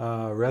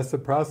y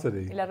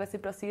reciprocity, la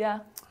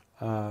reciprocidad,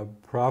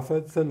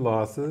 profits and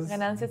losses,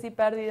 ganancias y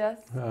pérdidas,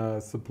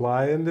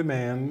 supply and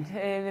demand,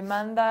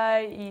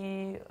 demanda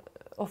y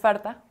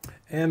oferta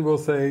and we'll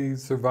say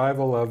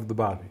survival of the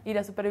body. y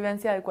la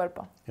supervivencia del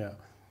cuerpo. Yeah,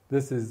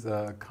 this is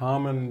a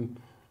common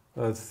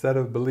set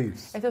of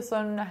beliefs. Estas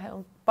son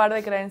un par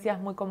de creencias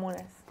muy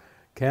comunes.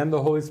 Can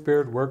the Holy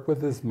Spirit work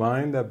with this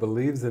mind that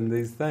believes in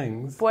these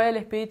things? ¿Puede el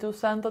Espíritu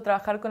Santo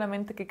trabajar con la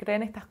mente que cree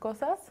en estas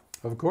cosas?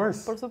 Of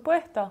course. Por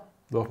supuesto.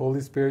 The Holy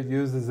Spirit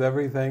uses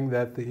everything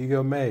that the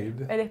ego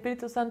made, El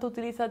Espíritu Santo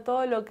utiliza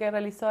todo lo que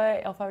realizó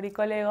o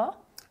fabricó el ego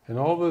and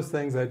all those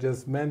things I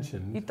just y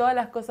mentioned todas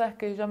las cosas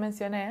que yo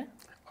mencioné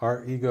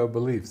are ego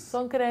beliefs.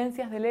 son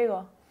creencias del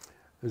ego.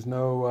 There's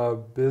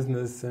no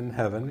business in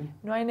heaven,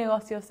 No hay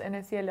negocios en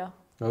el cielo,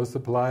 no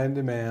supply and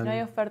no hay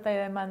demand, oferta y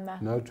demanda,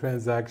 no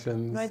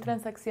transactions, no hay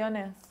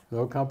transacciones, no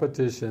no hay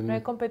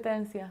competition,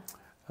 competencia,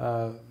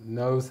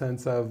 no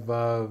sense of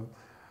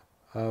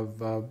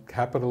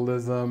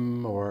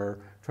capitalism or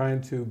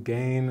trying to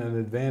gain an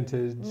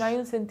advantage. no hay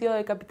un sentido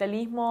de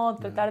capitalismo,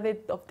 tratar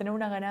de obtener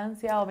una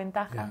ganancia o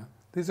ventaja. Yeah.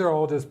 These are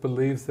all just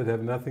beliefs that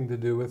have nothing to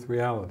do with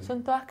reality.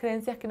 Son todas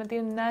creencias que no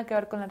tienen nada que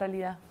ver con la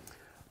realidad.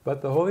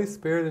 But the Holy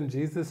Spirit and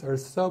Jesus are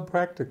so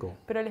practical.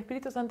 Pero el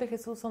Espíritu Santo y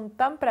Jesús son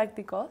tan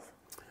prácticos.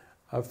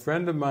 A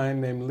friend of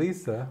mine named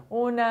Lisa,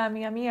 Una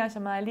amiga mía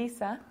llamada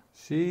Lisa,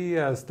 she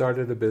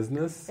started a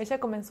business, ella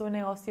comenzó un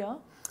negocio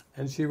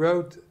and she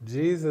wrote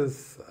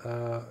Jesus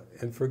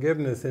and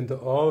forgiveness into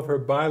all of her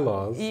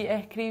bylaws. y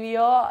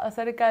escribió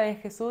acerca de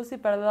Jesús y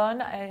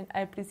perdón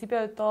al principio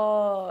de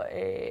todos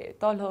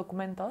los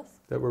documentos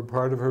That were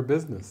part of her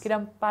business. que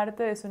eran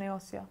parte de su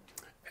negocio.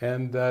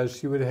 And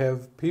she would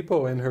have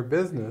people in her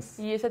business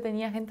Y ella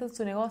tenía gente en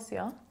su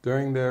negocio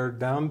during their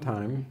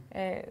downtime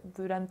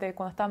durante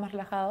cuando estaban más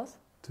relajados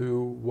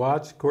to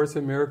watch Course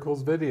in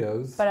Miracles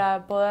videos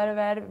para poder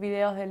ver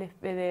videos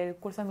del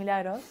Curso de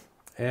Milagros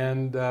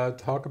and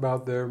talk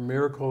about their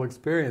miracle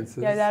experiences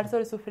y hablar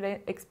sobre sus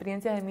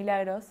experiencias de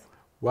milagros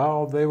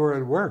while they were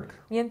at work.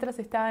 mientras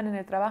estaban en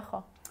el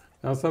trabajo.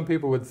 Now some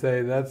people would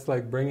say that's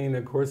like bringing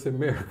a Course in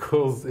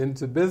Miracles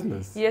into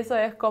business. Y eso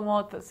es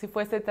como si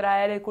fuese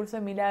traer el Curso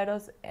de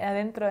Milagros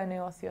adentro de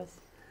negocios.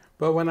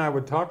 But when I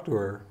would talk to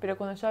her, Pero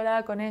cuando yo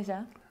hablaba con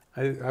ella,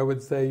 I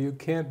would say you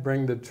can't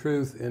bring the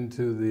truth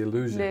into the le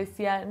illusion.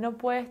 decía, no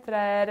puedes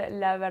traer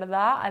la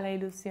verdad a la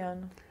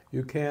ilusión.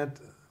 You can't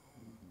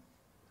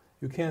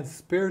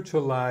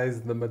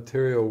spiritualize the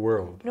material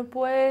world. No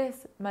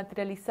puedes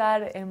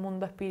materializar el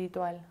mundo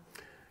espiritual.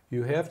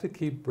 You have to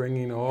keep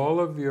bringing all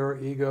of your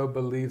ego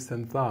beliefs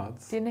and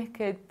thoughts, Tienes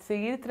que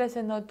seguir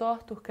trayendo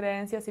todas tus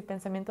creencias y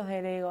pensamientos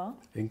del ego,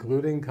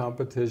 including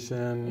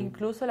competition,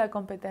 incluso la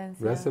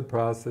competencia,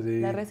 reciprocity,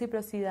 la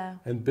reciprocidad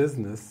and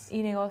business.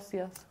 y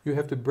negocios. You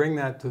have to bring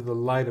that to the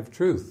light of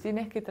truth.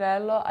 Tienes que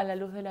traerlo a la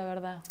luz de la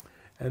verdad.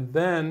 And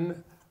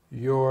then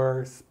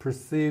your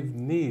perceived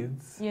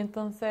needs Y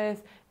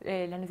entonces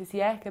las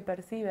necesidades que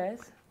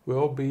percibes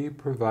will be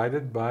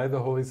provided by the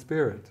Holy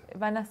Spirit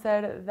van a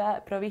ser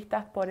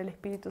provistas por el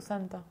Espíritu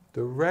Santo,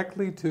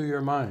 directly to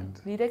your mind.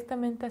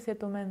 directamente hacia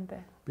tu mente.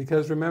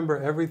 Because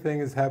remember, everything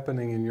is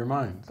happening in your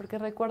mind. Porque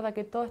recuerda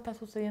que todo está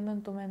sucediendo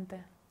en tu mente.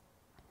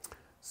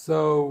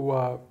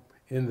 So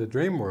in the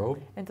dream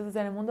world, Entonces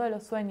en el mundo de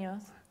los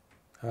sueños,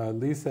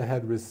 Lisa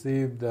had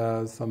received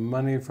some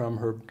money from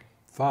her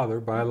father,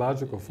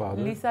 biological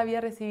father. Lisa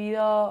había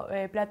recibido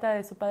plata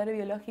de su padre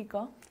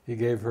biológico, He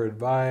gave her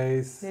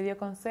advice, le dio helped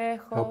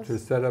consejos, her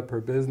set up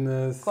her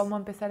business. cómo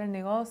empezar el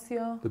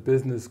negocio. The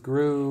business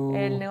grew,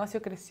 El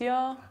negocio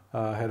creció,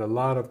 had a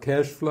lot of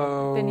cash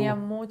flow, tenía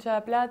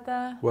mucha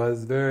plata,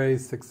 was very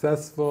fue muy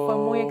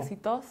successful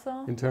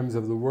exitoso in terms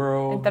of the en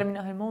world.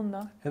 términos del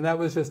mundo. And that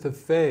was just a Y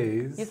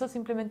phase eso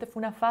simplemente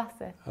fue una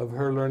fase of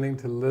her learning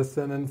to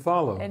listen and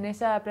follow. en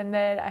ella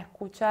aprender a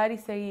escuchar y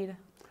seguir.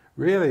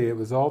 Really, it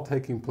was all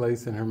taking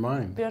place in her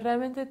mind. Pero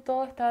realmente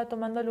todo estaba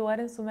tomando lugar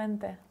en su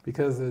mente.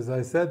 Because, as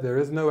I said, there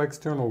is no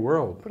external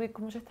world. Porque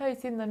como yo estaba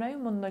diciendo, no hay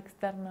un mundo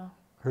externo.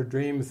 Her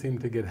dreams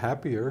seemed to get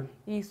happier.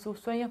 Y sus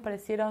sueños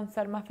parecieron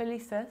ser más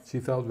felices.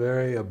 She felt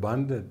very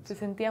abundant, Se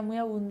sentía muy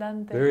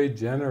abundante, very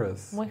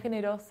generous, muy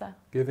generosa,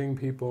 giving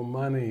people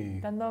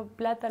money, dando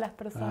plata a las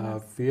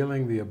personas,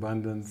 feeling the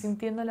abundance.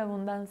 sintiendo la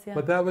abundancia.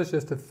 But that was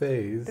just a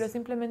Pero phase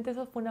simplemente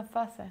eso fue una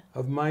fase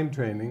of mind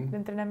training, de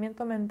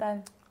entrenamiento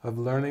mental, of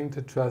learning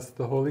to trust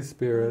the Holy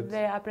Spirit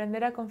de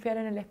aprender a confiar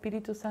en el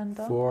Espíritu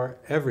Santo for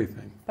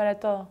everything. para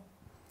todo.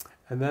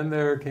 And then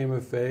there came a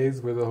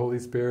phase where the Holy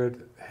Spirit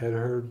had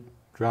her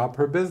drop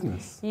her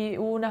business. Y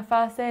hubo una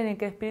fase en la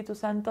que el Espíritu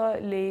Santo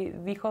le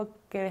dijo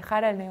que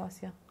dejara el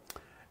negocio.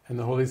 And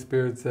the Holy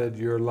Spirit said,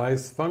 your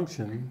life's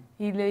function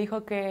Y le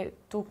dijo que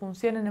tu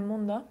función en el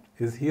mundo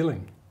is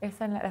healing, es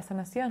en la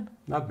sanación,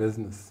 not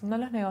business. no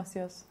los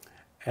negocios.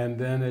 And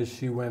then as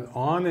she went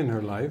on in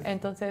her life,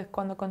 Entonces,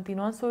 cuando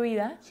continuó en su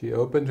vida, she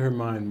opened her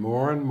mind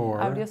more and more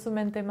abrió su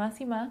mente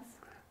más y más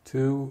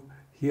to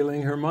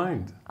healing her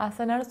mind. a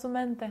sanar su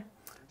mente.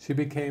 She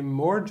became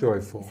more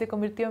joyful, Y se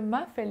convirtió en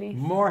más feliz,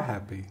 more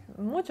happy,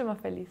 mucho más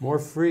feliz, more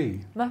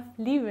free. más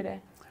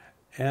libre.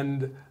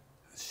 And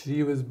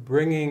she was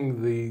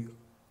bringing the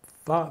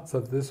thoughts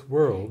of this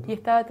world Y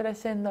estaba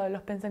trayendo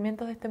los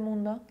pensamientos de este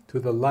mundo to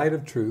the light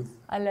of truth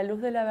a la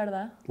luz de la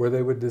verdad, where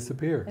they would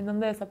disappear. en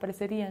donde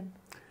desaparecerían.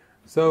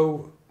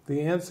 So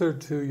the answer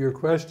to your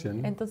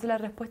question Entonces la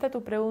respuesta a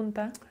tu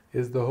pregunta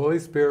is the Holy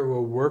Spirit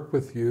will work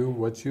with you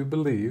what you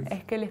believe.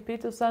 es que el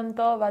Espíritu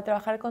Santo va a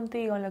trabajar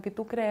contigo en lo que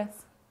tú crees.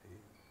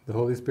 The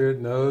Holy Spirit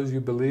knows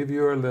you believe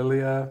you are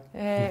Lilia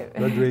Eh,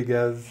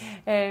 Rodriguez,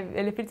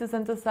 el Espíritu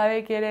Santo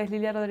sabe que eres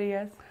Lilia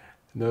Rodríguez,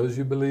 knows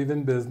you believe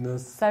in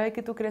business. sabe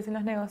que tú crees en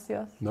los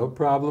negocios. No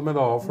problem at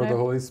all for No the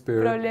hay Holy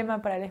Spirit.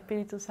 problema para el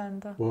Espíritu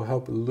Santo. Will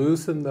help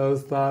loosen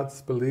those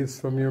thoughts, beliefs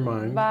from your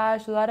mind Va a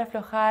ayudar a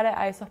aflojar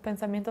a esos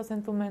pensamientos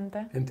en tu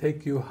mente and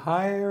take you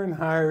higher and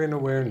higher in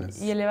awareness,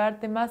 y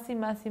elevarte más y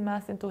más y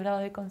más en tus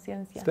grados de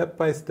conciencia, step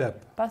by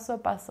step, paso a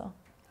paso,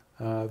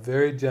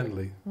 very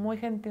gently. muy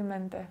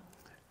gentilmente.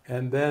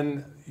 And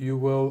then you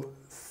will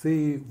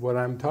see what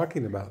I'm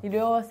talking about. Y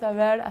luego vas a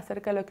ver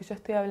acerca de lo que yo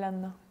estoy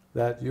hablando.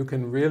 that you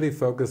can really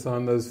focus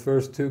on those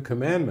first two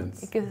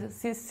commandments. Y que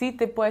sí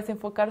te puedes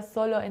enfocar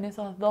solo en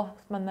esos 2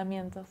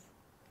 mandamientos.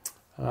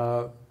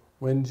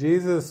 When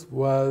Jesus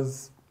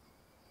was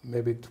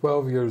maybe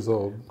 12 years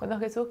old, Cuando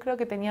Jesús creo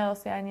que tenía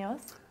 12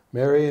 años,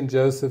 Mary and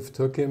Joseph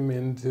took him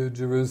into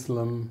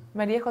Jerusalem,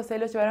 María y José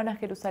lo llevaron a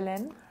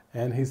Jerusalén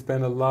and he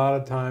spent a lot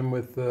of time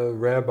with the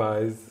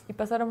rabbis y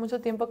pasaron mucho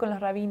tiempo con los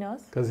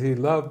rabinos because he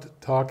loved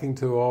talking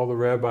to all the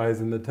rabbis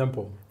in the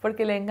temple.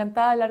 porque le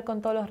encantaba hablar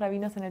con todos los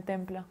rabinos en el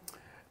templo.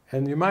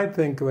 And you might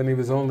think when he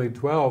was only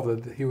 12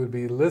 that he would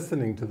be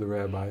listening to the Y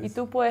rabbis,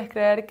 tú puedes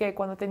creer que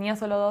cuando tenía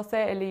solo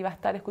 12 él iba a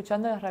estar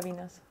escuchando a los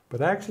rabinos.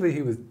 but actually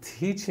he was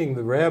teaching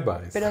the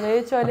rabbis Pero de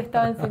hecho él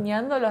estaba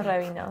enseñando a los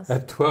rabinos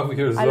at 12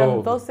 years a los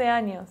old. 12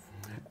 años.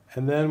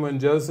 And then when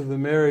Joseph and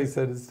Mary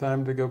said it's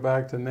time to go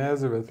back to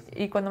Nazareth,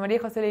 Y cuando María y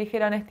José le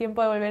dijeron es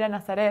tiempo de volver a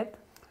Nazaret,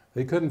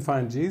 they couldn't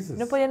find Jesus.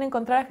 no podían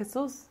encontrar a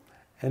Jesús.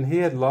 And he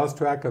had lost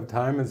track of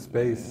time and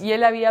space. Y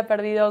él había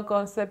perdido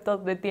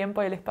conceptos de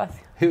tiempo y el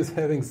espacio. He was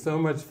having so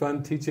much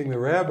fun teaching the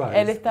Él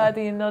rabbis. estaba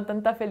teniendo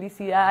tanta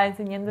felicidad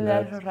enseñándole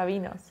a los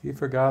rabinos He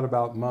forgot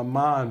about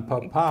mama and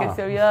que papa.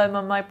 se olvidó de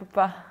mamá y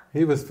papá.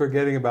 He was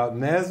forgetting about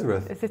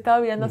Nazareth. Se estaba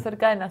olvidando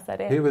acerca de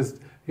Nazaret.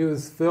 He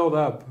was filled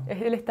up.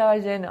 Él estaba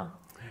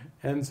lleno.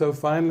 And so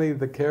finally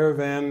the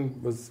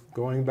caravan was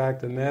going back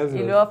to Y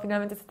Nazareth. luego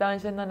finalmente se estaban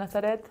yendo a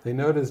Nazaret They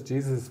noticed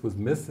Jesus was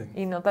missing.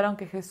 y notaron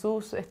que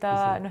Jesús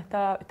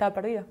estaba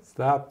perdido.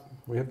 Stop.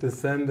 We have to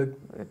send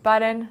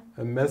Paren,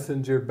 a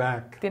messenger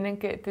back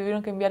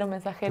tuvieron que enviar un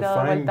mensajero to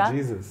de find vuelta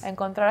Jesus. a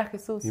encontrar a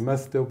Jesús, He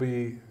must still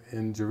be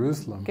in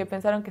Jerusalem. que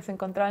pensaron que se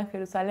encontraba en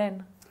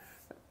Jerusalén.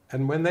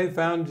 And when they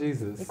found Y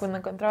Jesus, cuando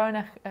encontraron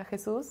a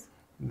Jesús,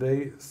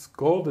 they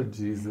scolded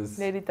Jesus.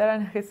 le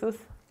gritaron a Jesús,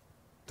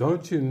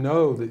 Don't you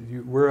know that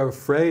we're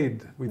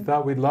afraid? We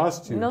thought we'd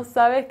lost you. no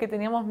sabes que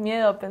teníamos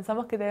miedo,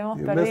 pensamos que te habíamos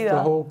You missed the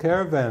perdido. whole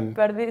caravan.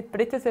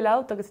 Perdiste el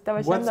auto que se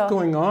estaba What's yendo.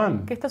 going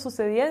on? ¿Qué está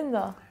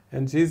sucediendo?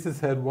 And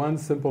Jesus had one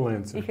simple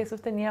answer. Y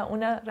Jesús tenía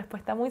una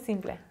respuesta muy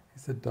simple. He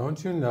said, Don't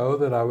you know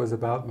that I was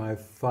about my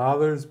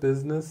Father's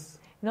business?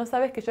 ¿No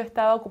sabes que yo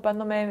estaba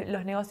ocupándome de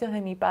los negocios de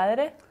mi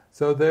padre?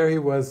 So there he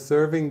was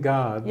serving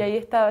God Y ahí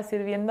estaba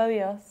sirviendo a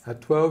Dios at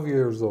 12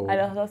 years old, a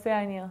los 12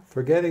 años,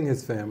 forgetting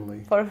his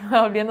family,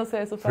 olvidándose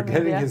de su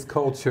forgetting familia, his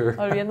culture,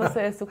 olvidándose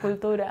de su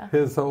cultura,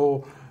 his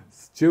whole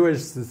Jewish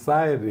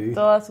society,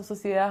 toda su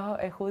sociedad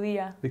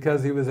judía,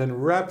 because he was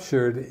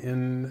enraptured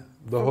in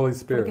the Holy porque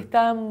Spirit.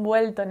 estaba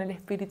envuelto en el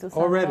Espíritu Santo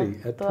Already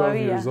at 12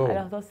 todavía years old.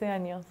 a los 12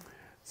 años.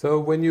 So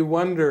when you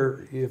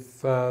wonder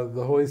if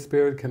the Holy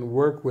Spirit can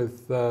work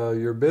with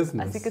your Así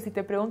business, que si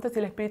te preguntas si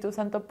el Espíritu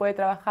Santo puede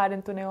trabajar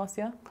en tu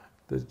negocio,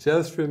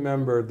 just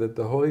remember that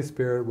the Holy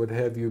Spirit would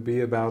have you be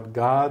about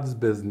God's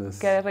business,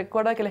 que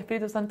recuerda que el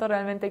Espíritu Santo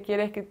realmente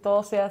quiere que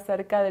todo sea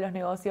acerca de los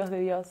negocios de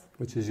Dios,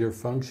 which is your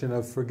function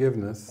of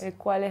forgiveness, el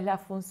cual es la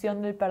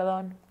función del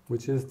perdón,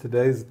 which is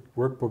today's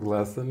workbook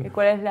lesson. el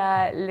cual es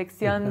la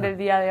lección del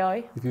día de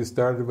hoy. If you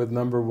started with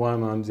number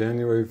 1 on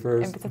January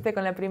 1st, Empezaste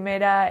con la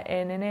primera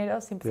en enero,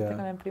 si empezaste Yeah.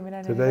 con la primera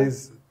en enero.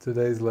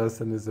 today's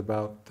lesson is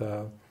about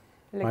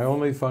my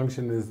only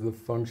function is the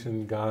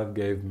function God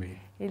gave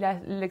me. Y la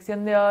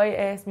lección de hoy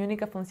es: mi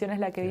única función es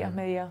la que Dios Yeah.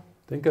 me dio.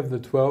 Think of the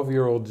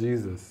 12-year-old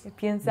Jesus.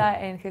 Piensa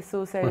en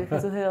Jesús, el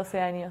Jesús de 12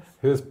 años,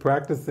 He was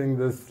practicing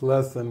this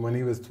lesson when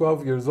he was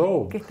 12 years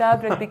old. que estaba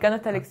practicando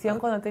esta lección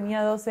cuando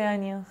tenía 12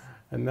 años.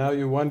 And now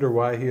you wonder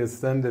why he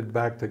ascended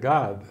back to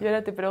God. Y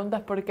ahora te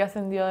preguntas por qué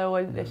ascendió de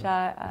vuelta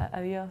ya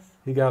a Dios.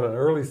 He got an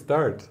early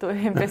start.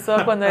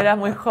 Empezó cuando era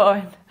muy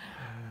joven.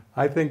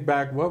 I think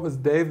back, what was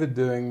David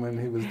doing when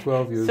he was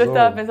 12 years Yo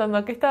estaba old?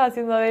 pensando, ¿qué estaba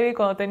haciendo David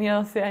cuando tenía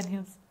 12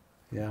 años?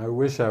 Yeah, I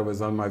wish I was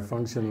on my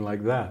function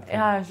like that.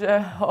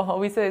 Yo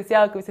hubiese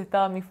deseado que hubiese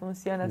estado en mi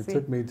función It así.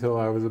 took me till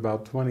I was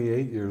about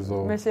 28 years Me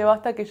old llevó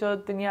hasta que yo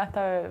tenía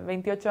hasta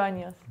 28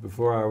 años,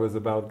 before I was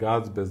about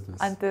God's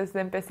business. antes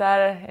de empezar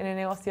en el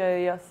negocio de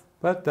Dios.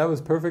 But that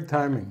was perfect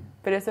timing.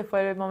 Pero ese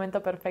fue el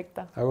momento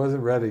perfecto. I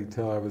wasn't ready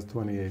till I was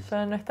 28.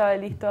 Yo no estaba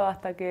listo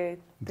hasta que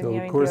Until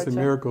tenía the Course of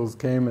 28. Miracles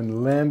came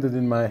and landed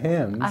in my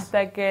hands.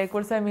 Hasta que el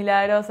curso de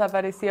milagros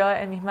apareció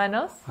en mis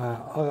manos.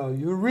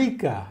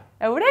 Eureka!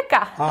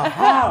 ¡Eureka!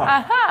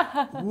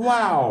 Aha!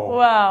 Wow!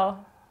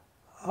 ¡Wow!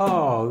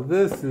 Oh,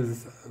 this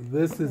is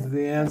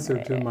the answer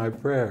to my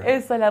prayer.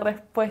 Esa es la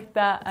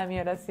respuesta a mi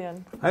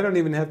oración. I don't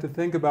even have to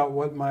think about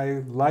what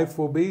my life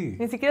will be.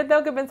 Ni siquiera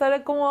tengo que pensar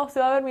en cómo se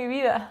va a ver mi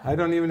vida. I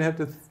don't even have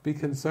to be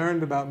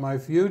concerned about my Ni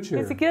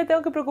future. siquiera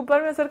tengo que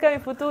preocuparme acerca de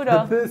mi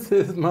futuro. This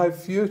is my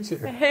future.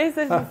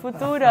 Ese es mi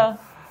futuro.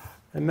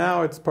 And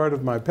now it's part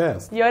of my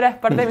past. Y ahora es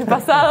parte de mi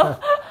pasado.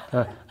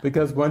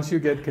 Because once you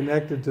get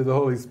connected to the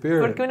Holy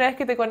Spirit, Porque una vez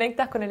que te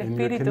conectas con el and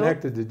you're Espíritu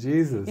connected to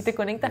Jesus, y te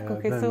conectas con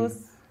then, Jesús,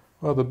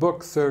 well, the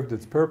book served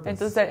its purpose.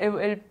 entonces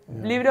el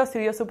libro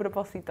sirvió su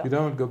propósito. You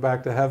don't go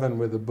back to heaven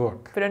with a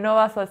book. Pero no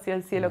vas hacia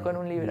el cielo con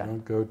un You libro.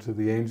 don't go to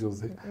the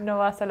angels. No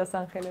vas a Los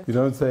Ángeles. You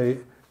don't say,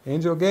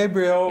 Angel Y le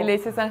Gabriel,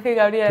 dices, Ángel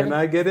can Gabriel,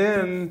 I get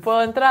in?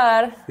 ¿puedo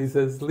entrar? He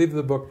says, leave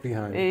the book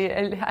behind. Y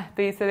él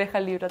te dice, deja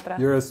el libro atrás.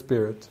 You're a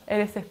spirit.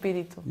 Eres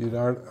espíritu. You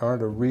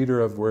aren't a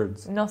reader of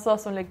words. No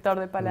sos un lector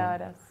de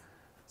palabras.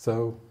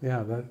 So,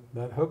 yeah,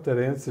 hope that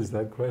answers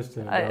that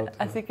question about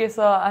Así que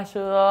eso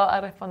ayudó a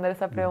responder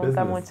esa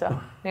pregunta business.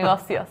 mucho.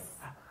 Negocios.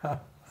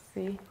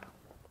 Sí.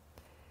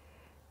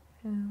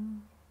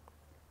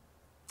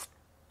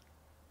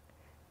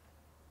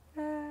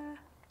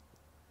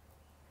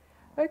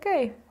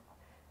 Okay,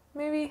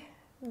 maybe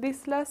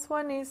this last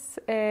one is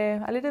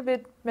a little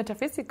bit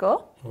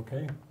metaphysical.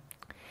 Okay.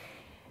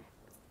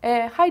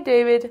 Hi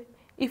David,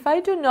 if I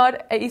do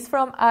not, is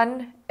from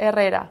Ann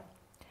Herrera.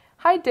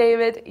 Hi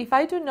David, if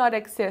I do not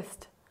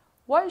exist,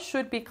 what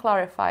should be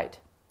clarified?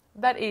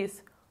 That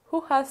is,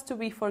 who has to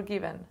be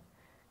forgiven?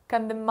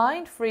 Can the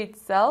mind free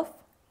itself?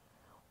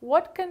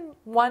 What can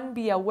one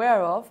be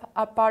aware of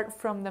apart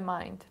from the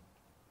mind?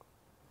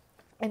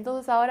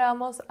 Entonces ahora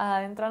vamos a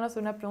adentrarnos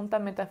en una pregunta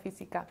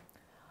metafísica.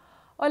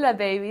 Hola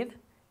David,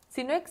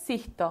 si no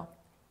existo,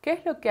 ¿qué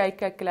es lo que hay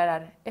que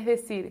aclarar? Es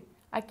decir,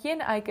 ¿a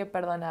quién hay que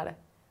perdonar?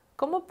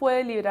 ¿Cómo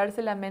puede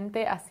librarse la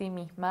mente a sí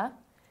misma?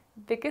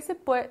 ¿De qué se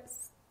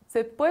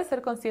puede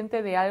ser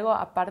consciente de algo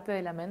aparte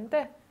de la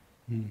mente?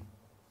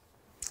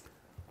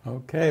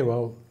 Okay,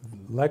 well,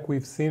 like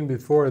we've seen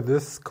before,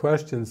 this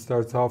question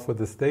starts off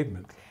with a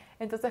statement.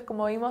 Entonces,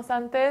 como vimos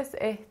antes,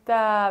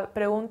 esta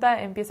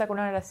pregunta empieza con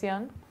una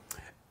oración.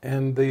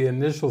 And the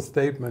initial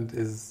statement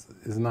is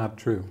not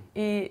true.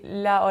 Y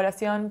la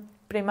oración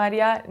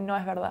primaria no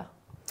es verdad.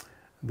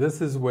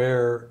 This is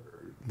where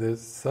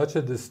there's such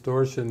a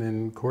distortion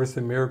in Course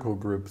in Miracle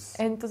groups,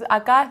 Entonces,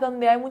 acá es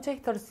donde hay mucha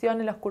distorsión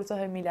en los cursos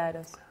de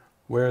milagros.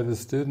 where the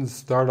students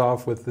start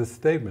off with this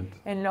statement.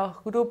 En los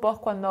grupos,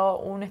 cuando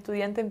un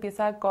estudiante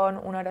empieza con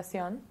una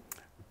oración,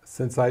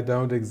 Since I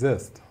don't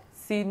exist.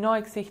 si no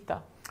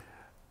existo.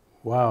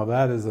 Wow,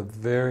 that is a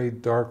very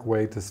dark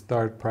way to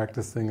start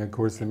practicing A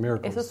Course in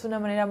Miracles. Eso es una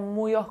manera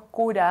muy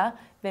oscura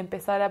de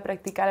empezar a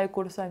practicar el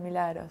curso de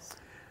milagros.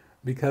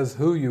 Because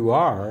who you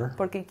are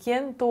Porque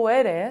quien tú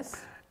eres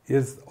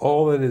is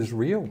all that is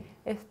real.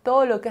 es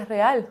todo lo que es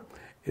real.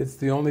 It's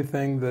the only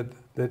thing that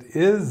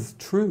is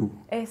true.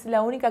 Es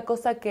la única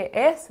cosa que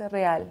es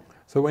real.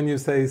 So when you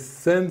say,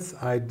 since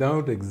I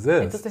don't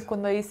Entonces exist,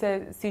 cuando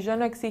dice, si yo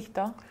no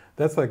existo,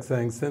 that's like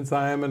saying, since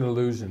I am an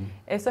illusion,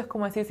 eso es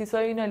como decir, si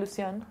soy una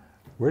ilusión,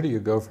 where do you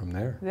go from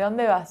there? ¿de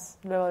dónde vas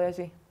luego de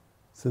allí?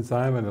 Since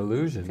I am an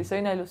illusion, Si soy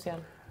una ilusión.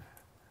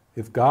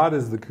 if God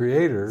is the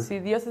creator, Si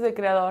Dios es el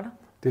creador,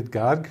 did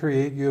God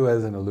create you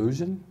as an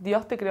illusion?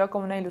 ¿Dios te creó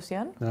como una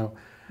ilusión? No.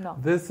 No.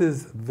 This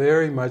is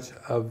very much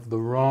of the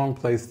wrong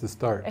place to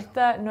start.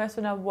 Esta no es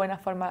una buena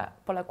forma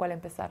por la cual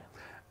empezar.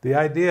 The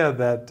idea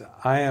that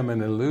I am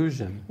an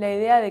illusion La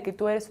idea de que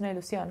tú eres una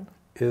ilusión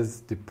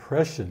is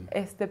depression,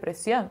 es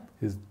depresión,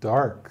 is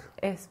dark.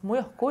 es muy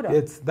oscuro.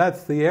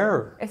 That's the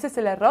error. Ese es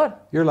el error.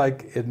 You're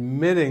like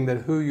admitting that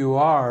who you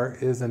are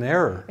is an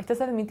error.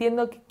 Estás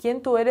admitiendo que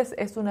quien tú eres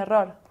es un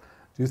error.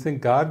 Do you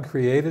think God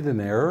created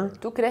an error?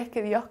 ¿Tú crees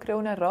que Dios creó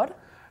un error?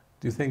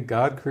 Do you think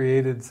God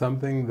created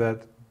something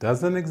that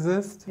doesn't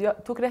exist?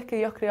 ¿Tú crees que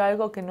Dios creó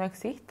algo que no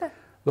existe?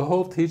 The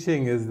whole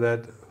teaching is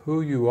that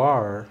who you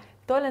are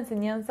Toda la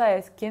enseñanza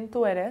es quién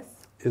tú eres.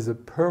 is a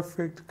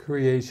perfect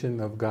creation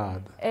of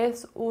God,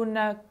 Es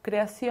una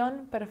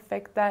creación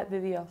perfecta de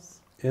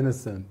Dios,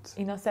 innocent,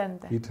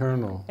 inocente,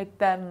 eternal,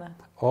 eterna,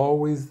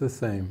 always the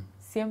same,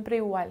 siempre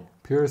igual,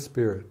 pure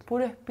spirit.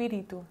 puro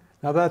espíritu.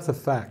 Now that's a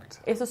fact.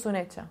 Eso es un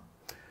hecho.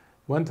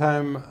 One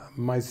time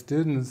my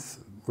students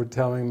were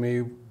telling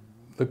me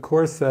the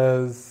Course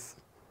says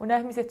Una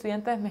vez mis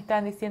estudiantes me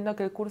estaban diciendo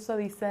que el curso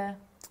dice,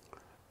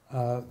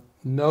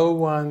 no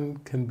one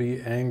can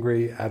be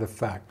angry at a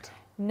fact.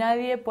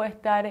 nadie puede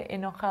estar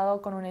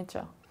enojado con un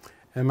hecho.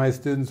 And my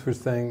students were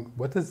saying,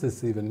 what does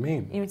this even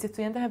mean? Y mis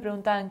estudiantes me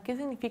preguntaban, ¿qué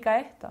significa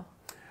esto?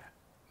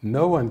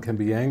 No one can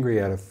be angry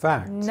at a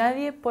fact.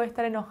 Nadie puede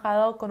estar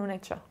enojado con un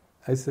hecho.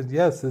 I said,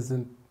 yes,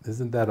 isn't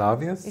that Y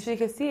obvious? yo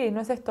dije, sí,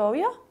 ¿no es esto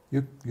obvio?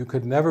 You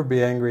could never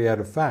be angry at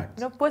a fact.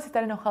 No puedes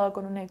estar enojado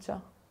con un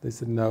hecho. They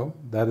said, no,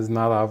 that is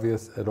not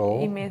obvious at Y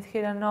all. me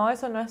dijeron, no,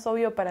 eso no es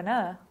obvio para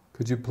nada.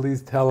 Could you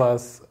please tell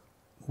us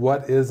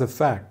what is a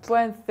fact?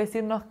 ¿Pueden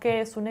decirnos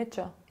qué es un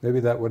hecho? Maybe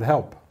that would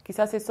help.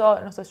 Quizás eso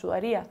nos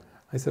ayudaría.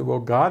 I said, well,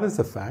 God is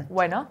a fact,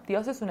 Bueno,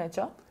 Dios es un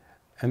hecho,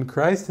 and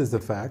Christ is a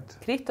fact,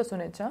 Cristo es un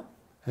hecho,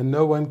 and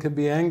no one can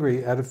be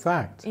angry at a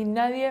fact. y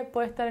nadie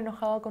puede estar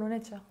enojado con un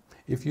hecho.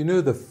 If you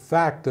knew the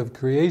fact of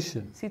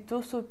creation, Si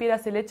tú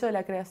supieras el hecho de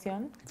la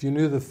creación, if you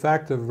knew the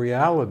fact of si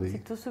reality,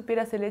 tú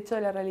supieras el hecho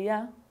de la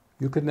realidad,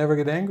 you could never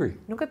get angry,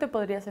 nunca te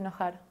podrías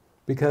enojar,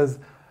 because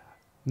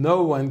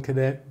no one can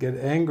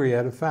get angry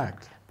at a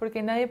fact.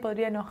 porque nadie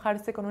podría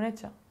enojarse con un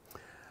hecho.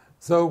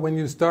 So when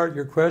you start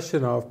your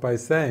question off by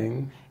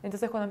saying,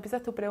 Entonces cuando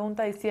empiezas tu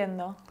pregunta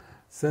diciendo,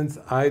 since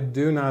I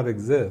do not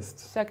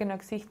exist, ya que no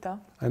existo,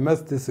 I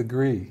must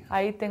disagree.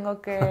 ahí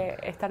tengo que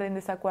estar en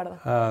desacuerdo.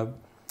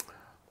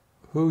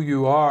 Who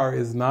you are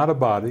is not a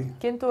body,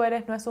 Quien tú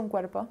eres no es un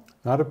cuerpo,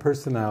 not a no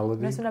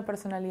personality, es una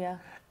personalidad,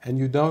 And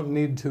you don't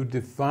need to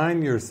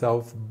define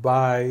yourself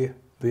by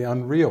the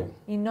unreal.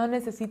 Y no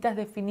necesitas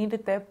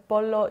definirte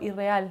por lo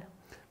irreal.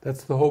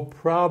 That's the whole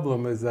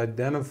problem, is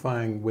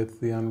identifying with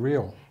the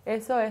unreal.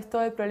 Eso es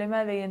todo el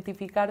problema de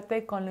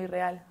identificarte con lo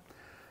irreal.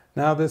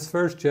 Now, this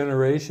first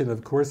generation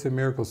of Course in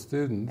Miracles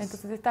students,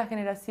 Entonces esta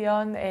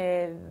generación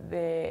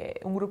de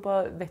un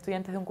grupo de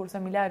estudiantes de Un Curso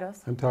de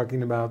Milagros, I'm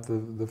talking about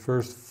the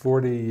first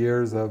 40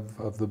 years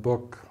of the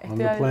book on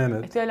the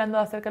planet. Estoy hablando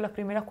acerca de los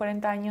primeros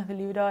 40 años del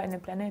libro en el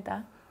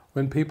planeta.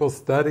 When people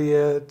study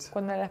it,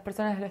 Cuando las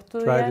personas lo try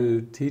estudian,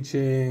 to do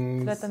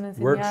teachings, tratan de enseñarlos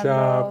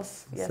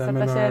workshops, y hacer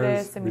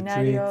talleres, seminars,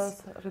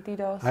 seminarios, retreats.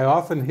 retiros. I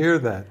often hear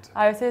that,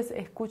 A veces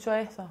escucho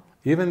eso,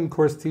 even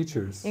course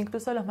teachers,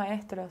 incluso los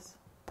maestros,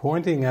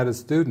 pointing at a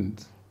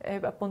student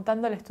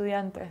apuntando al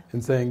estudiante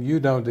and saying, you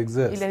don't y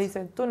exist. le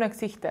dicen, tú no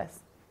existes.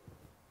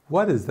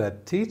 What is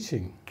that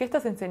teaching? ¿Qué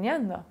estás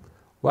enseñando?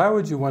 Why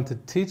would you want to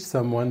teach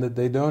someone that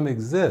they don't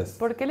exist?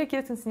 ¿Por qué le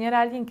quieres enseñar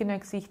a alguien que no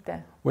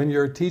existe? When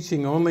you're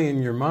teaching only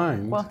in your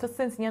mind, Cuando estás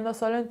enseñando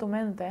solo en tu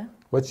mente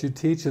what you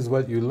teach is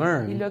what you y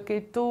learn. lo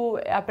que tú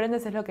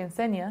aprendes es lo que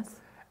enseñas,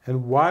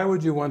 And why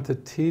would you want to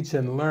teach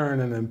and learn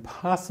an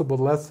impossible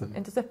lesson?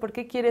 entonces ¿por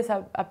qué quieres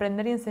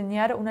aprender y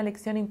enseñar una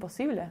lección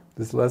imposible?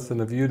 This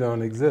lesson of you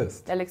don't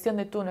exist. La lección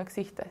de tú no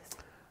existes.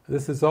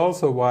 This is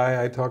also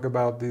why I talk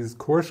about these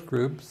course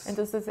groups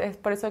Entonces es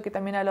por eso que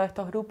también hablo de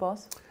estos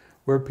grupos,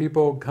 where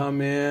people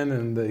come in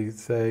and they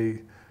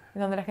say,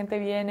 en donde la gente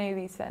viene y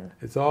dicen,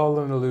 it's all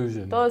an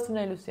illusion. todo es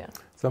una ilusión.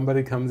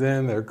 Somebody comes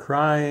in, they're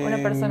crying, Una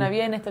persona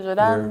viene, está their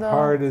llorando,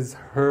 heart is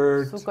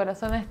hurt, su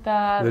corazón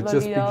está they're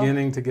just dolido,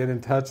 beginning to get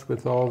in touch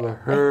with all the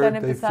están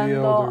hurt they feel,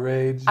 empezando the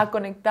rage. a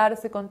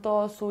conectarse con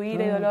todo su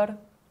ira y dolor.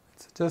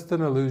 It's just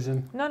an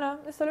illusion. No,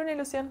 es solo una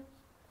ilusión.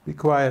 Be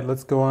quiet,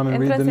 let's go on and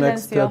Entra read the en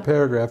next silencio.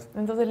 paragraph.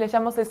 Entonces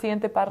leyamos el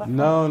siguiente párrafo.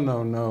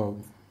 No.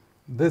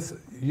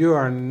 You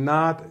are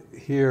not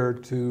here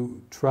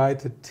to try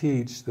to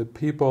teach that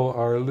people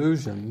are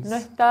illusions. No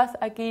estás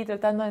aquí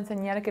tratando de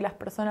enseñar que las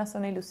personas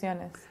son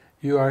ilusiones.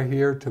 You are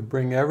here to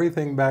bring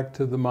everything back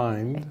to the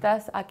mind,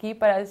 Estás aquí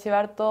para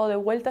llevar todo de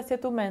vuelta hacia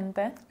tu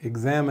mente,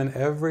 examine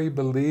every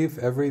belief,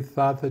 every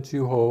thought that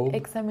you hold,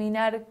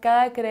 examinar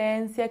cada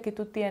creencia que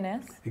tú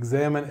tienes,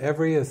 examine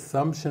every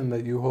assumption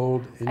that you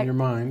hold in your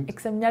mind,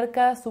 examinar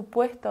cada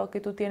supuesto que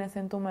tú tienes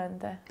en tu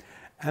mente.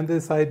 and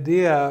this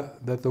idea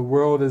that the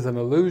world is an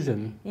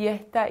illusion Y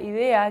esta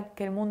idea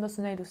que el mundo es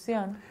una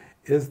ilusión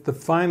is the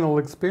final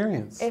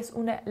experience. es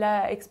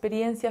la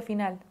experiencia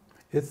final.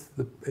 It's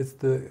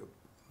the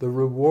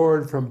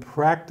reward from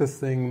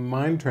practicing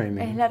mind Es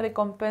training la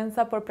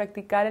recompensa por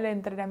practicar el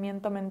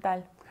entrenamiento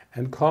mental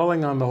and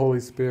calling on the Holy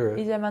y Spirit.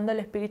 llamando al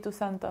Espíritu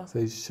Santo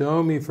Say,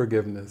 show me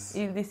forgiveness.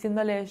 y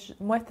diciéndole,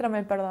 muéstrame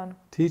el perdón,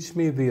 Teach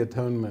me the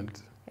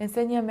atonement.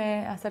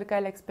 enséñame acerca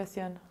de la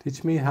expiación,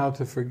 Teach me how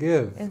to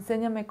forgive.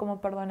 enséñame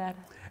cómo perdonar.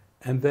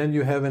 And then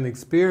you have an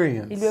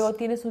experience Y luego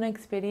tienes una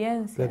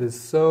experiencia that is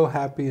so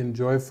happy and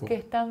joyful. que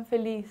es tan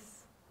feliz,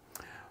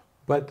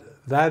 But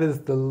that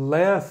is the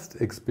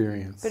last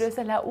experience. pero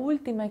esa es la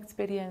última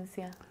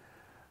experiencia.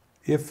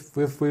 If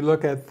we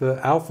look at the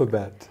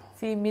alphabet,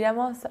 Si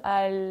miramos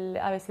al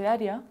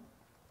abecedario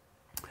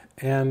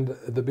and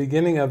the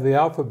beginning of the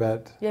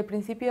alphabet, y al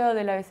principio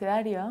del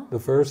abecedario, the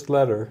first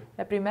letter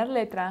la primera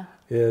letra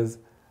is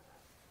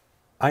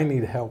I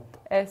need help.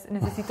 es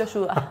necesito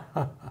ayuda.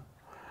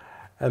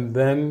 And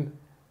then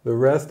the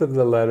rest of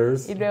the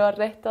letters Y luego el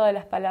resto de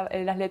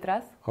las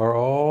letras are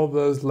all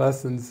those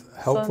lessons,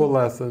 helpful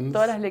son lessons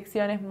todas las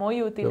lecciones muy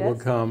that will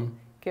útiles come.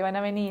 que van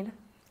a venir.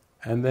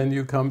 And then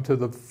you come to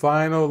the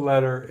final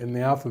letter in the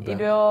Y alphabet.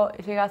 luego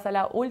llegas a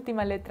la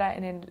última letra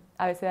en el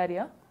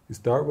abecedario. You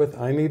start with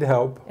I need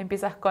help,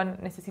 Empiezas con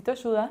necesito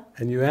ayuda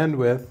and you end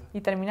with y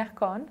terminas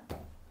con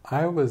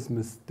I was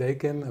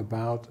mistaken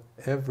about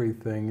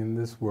everything in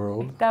this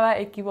world, estaba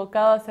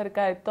equivocado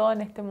acerca de todo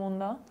en este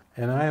mundo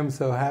and I am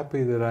so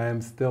happy that I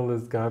am still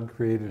as God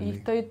created y me.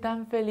 estoy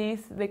tan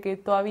feliz de que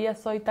todavía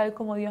soy tal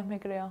como Dios me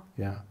creó.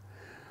 Yeah.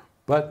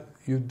 But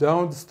you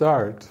don't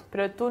start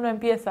Pero tú no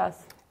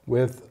empiezas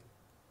with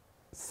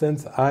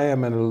since I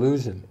am an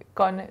illusion.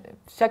 con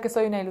ya que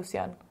soy una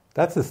ilusión.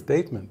 That's a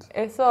statement.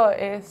 Eso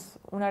es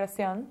una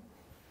oración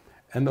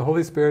And the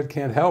Holy Spirit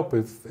can't help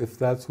if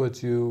that's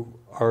what you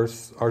are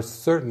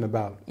certain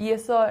about. y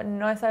eso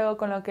no es algo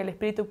con lo que el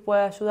Espíritu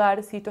puede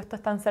ayudar si tú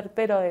estás tan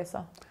certero de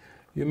eso.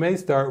 You may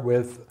start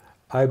with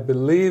I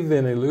believe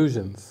in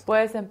illusions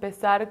Puedes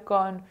empezar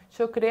con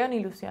yo creo en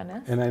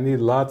ilusiones and I need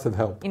lots of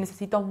help, y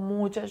necesito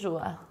mucha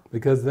ayuda,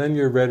 because then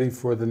you're ready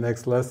for the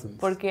next lessons.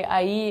 porque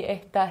ahí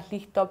estás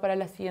listo para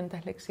las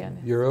siguientes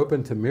lecciones. You're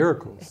open to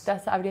miracles.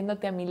 Estás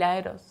abriéndote a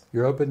milagros.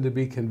 You're open to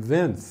be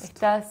convinced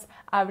Estás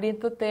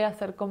abriéndote a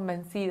ser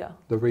convencido.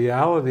 the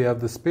reality of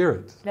the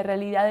Spirit. La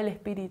realidad del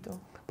Espíritu.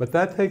 But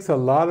that takes a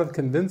lot of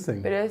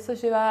convincing. Pero eso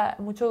lleva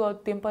mucho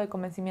tiempo de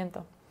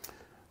convencimiento.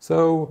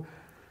 So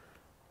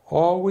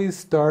always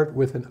start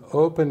with an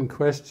open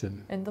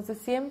question. Entonces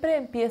siempre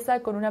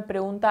empieza con una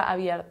pregunta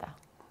abierta.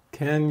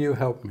 Can you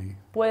help me?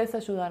 ¿Puedes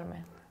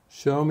ayudarme?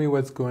 Show me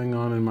what's going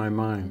on in my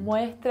mind.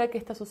 Muestra qué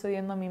está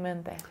sucediendo en mi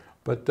mente.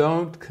 But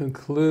don't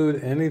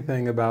conclude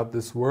anything about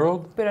this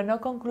world. Pero no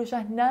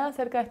concluyas nada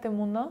acerca de este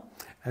mundo.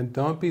 And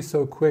don't be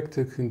so quick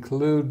to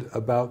conclude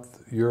about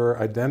your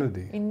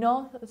identity. Y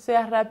no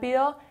seas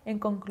rápido en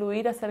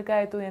concluir acerca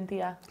de tu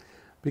identidad.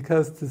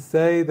 Because to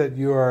say that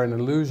you are an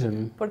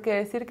illusion Porque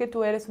decir que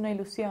tú eres una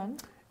ilusión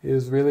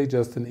is really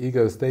just an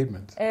ego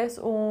statement. es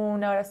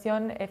una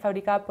oración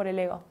fabricada por el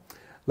ego.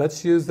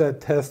 Let's use that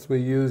test we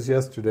used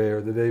yesterday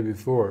or the day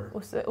before.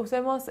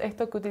 Usemos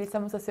esto que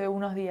utilizamos hace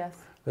unos días.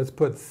 Let's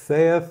put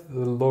saith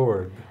the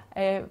Lord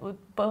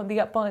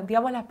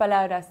Digamos las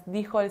palabras,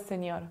 dijo el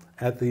Señor,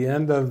 at the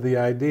end of the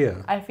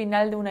idea al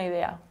final de una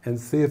idea. and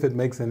see if it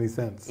makes any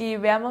sense. Y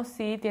veamos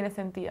si tiene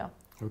sentido.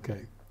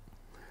 Okay.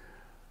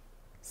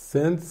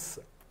 Since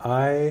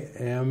I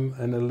am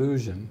an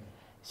illusion,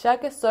 Ya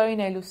que soy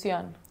una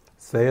ilusión,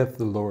 saith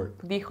the Lord.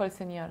 dijo el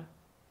Señor.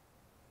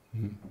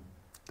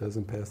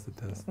 Doesn't pass the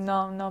test.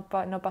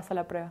 No pasa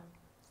la prueba.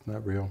 It's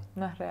not real.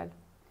 No es real.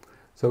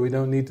 So we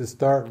don't need to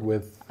start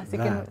with Así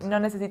that. que no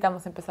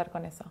necesitamos empezar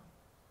con eso.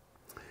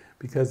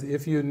 Because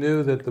if you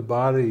knew that the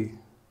body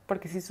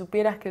Porque si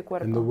supieras que el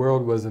and the cuerpo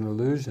world was an y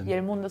illusion,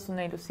 el mundo es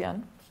una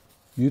ilusión,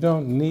 you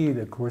don't need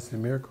A Course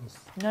in Miracles.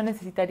 no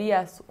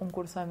necesitarías un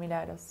curso de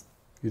milagros.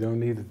 You don't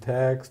need a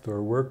text or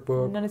a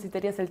workbook. No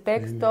necesitarías el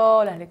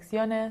texto, las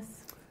lecciones.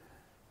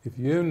 If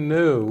you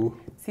knew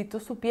Si tú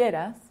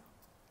supieras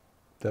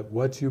that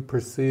what you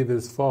perceive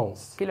is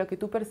false, que lo que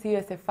tú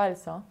percibes es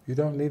falso, you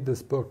don't need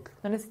this book.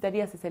 no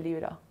necesitarías ese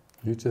libro.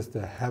 You're just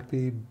a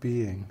happy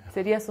being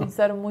Serías un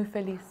ser muy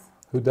feliz,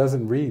 who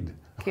doesn't read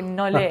que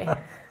no lee,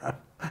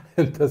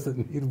 and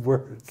doesn't need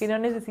words. que no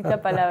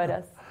necesita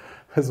palabras.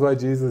 That's why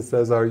Jesus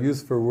says our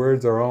use for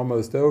words are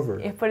almost over.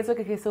 Es por eso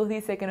que Jesús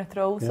dice que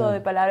nuestro uso de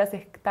palabras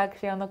está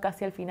llegando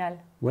casi al final.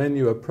 When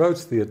you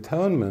approach the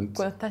atonement,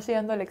 Cuando está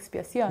llegando a la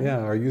expiación,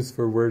 our use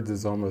for words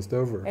is almost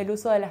over. el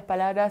uso de las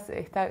palabras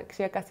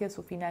llega casi a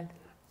su final.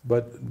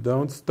 But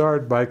don't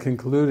start by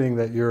concluding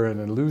that you're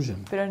an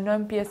illusion. Pero no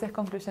empieces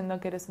concluyendo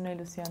que eres una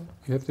ilusión.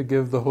 You have to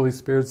give the Holy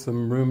Spirit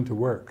some room to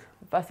work.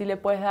 Así le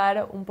puedes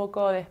dar un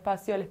poco de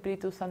espacio al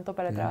Espíritu Santo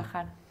para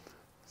trabajar.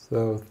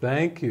 So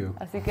thank you.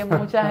 Así que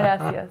muchas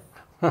gracias.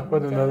 What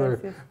Muchas another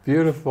gracias.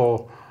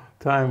 beautiful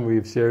time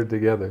we've shared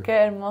together. Qué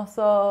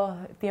hermoso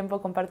tiempo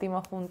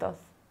compartimos juntos.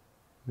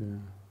 Yeah.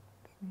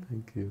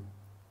 Thank you.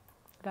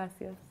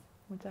 Gracias.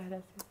 Muchas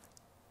gracias.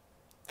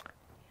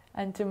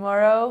 And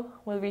tomorrow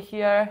we'll be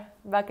here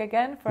back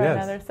again for Yes.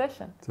 another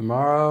session.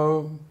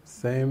 Tomorrow,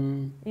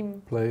 same Y,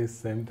 place,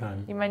 same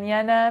time. y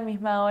mañana,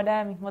 misma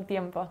hora, mismo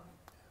tiempo.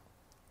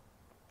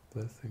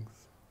 Blessings.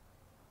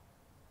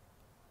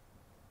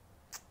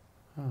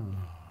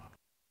 Ah.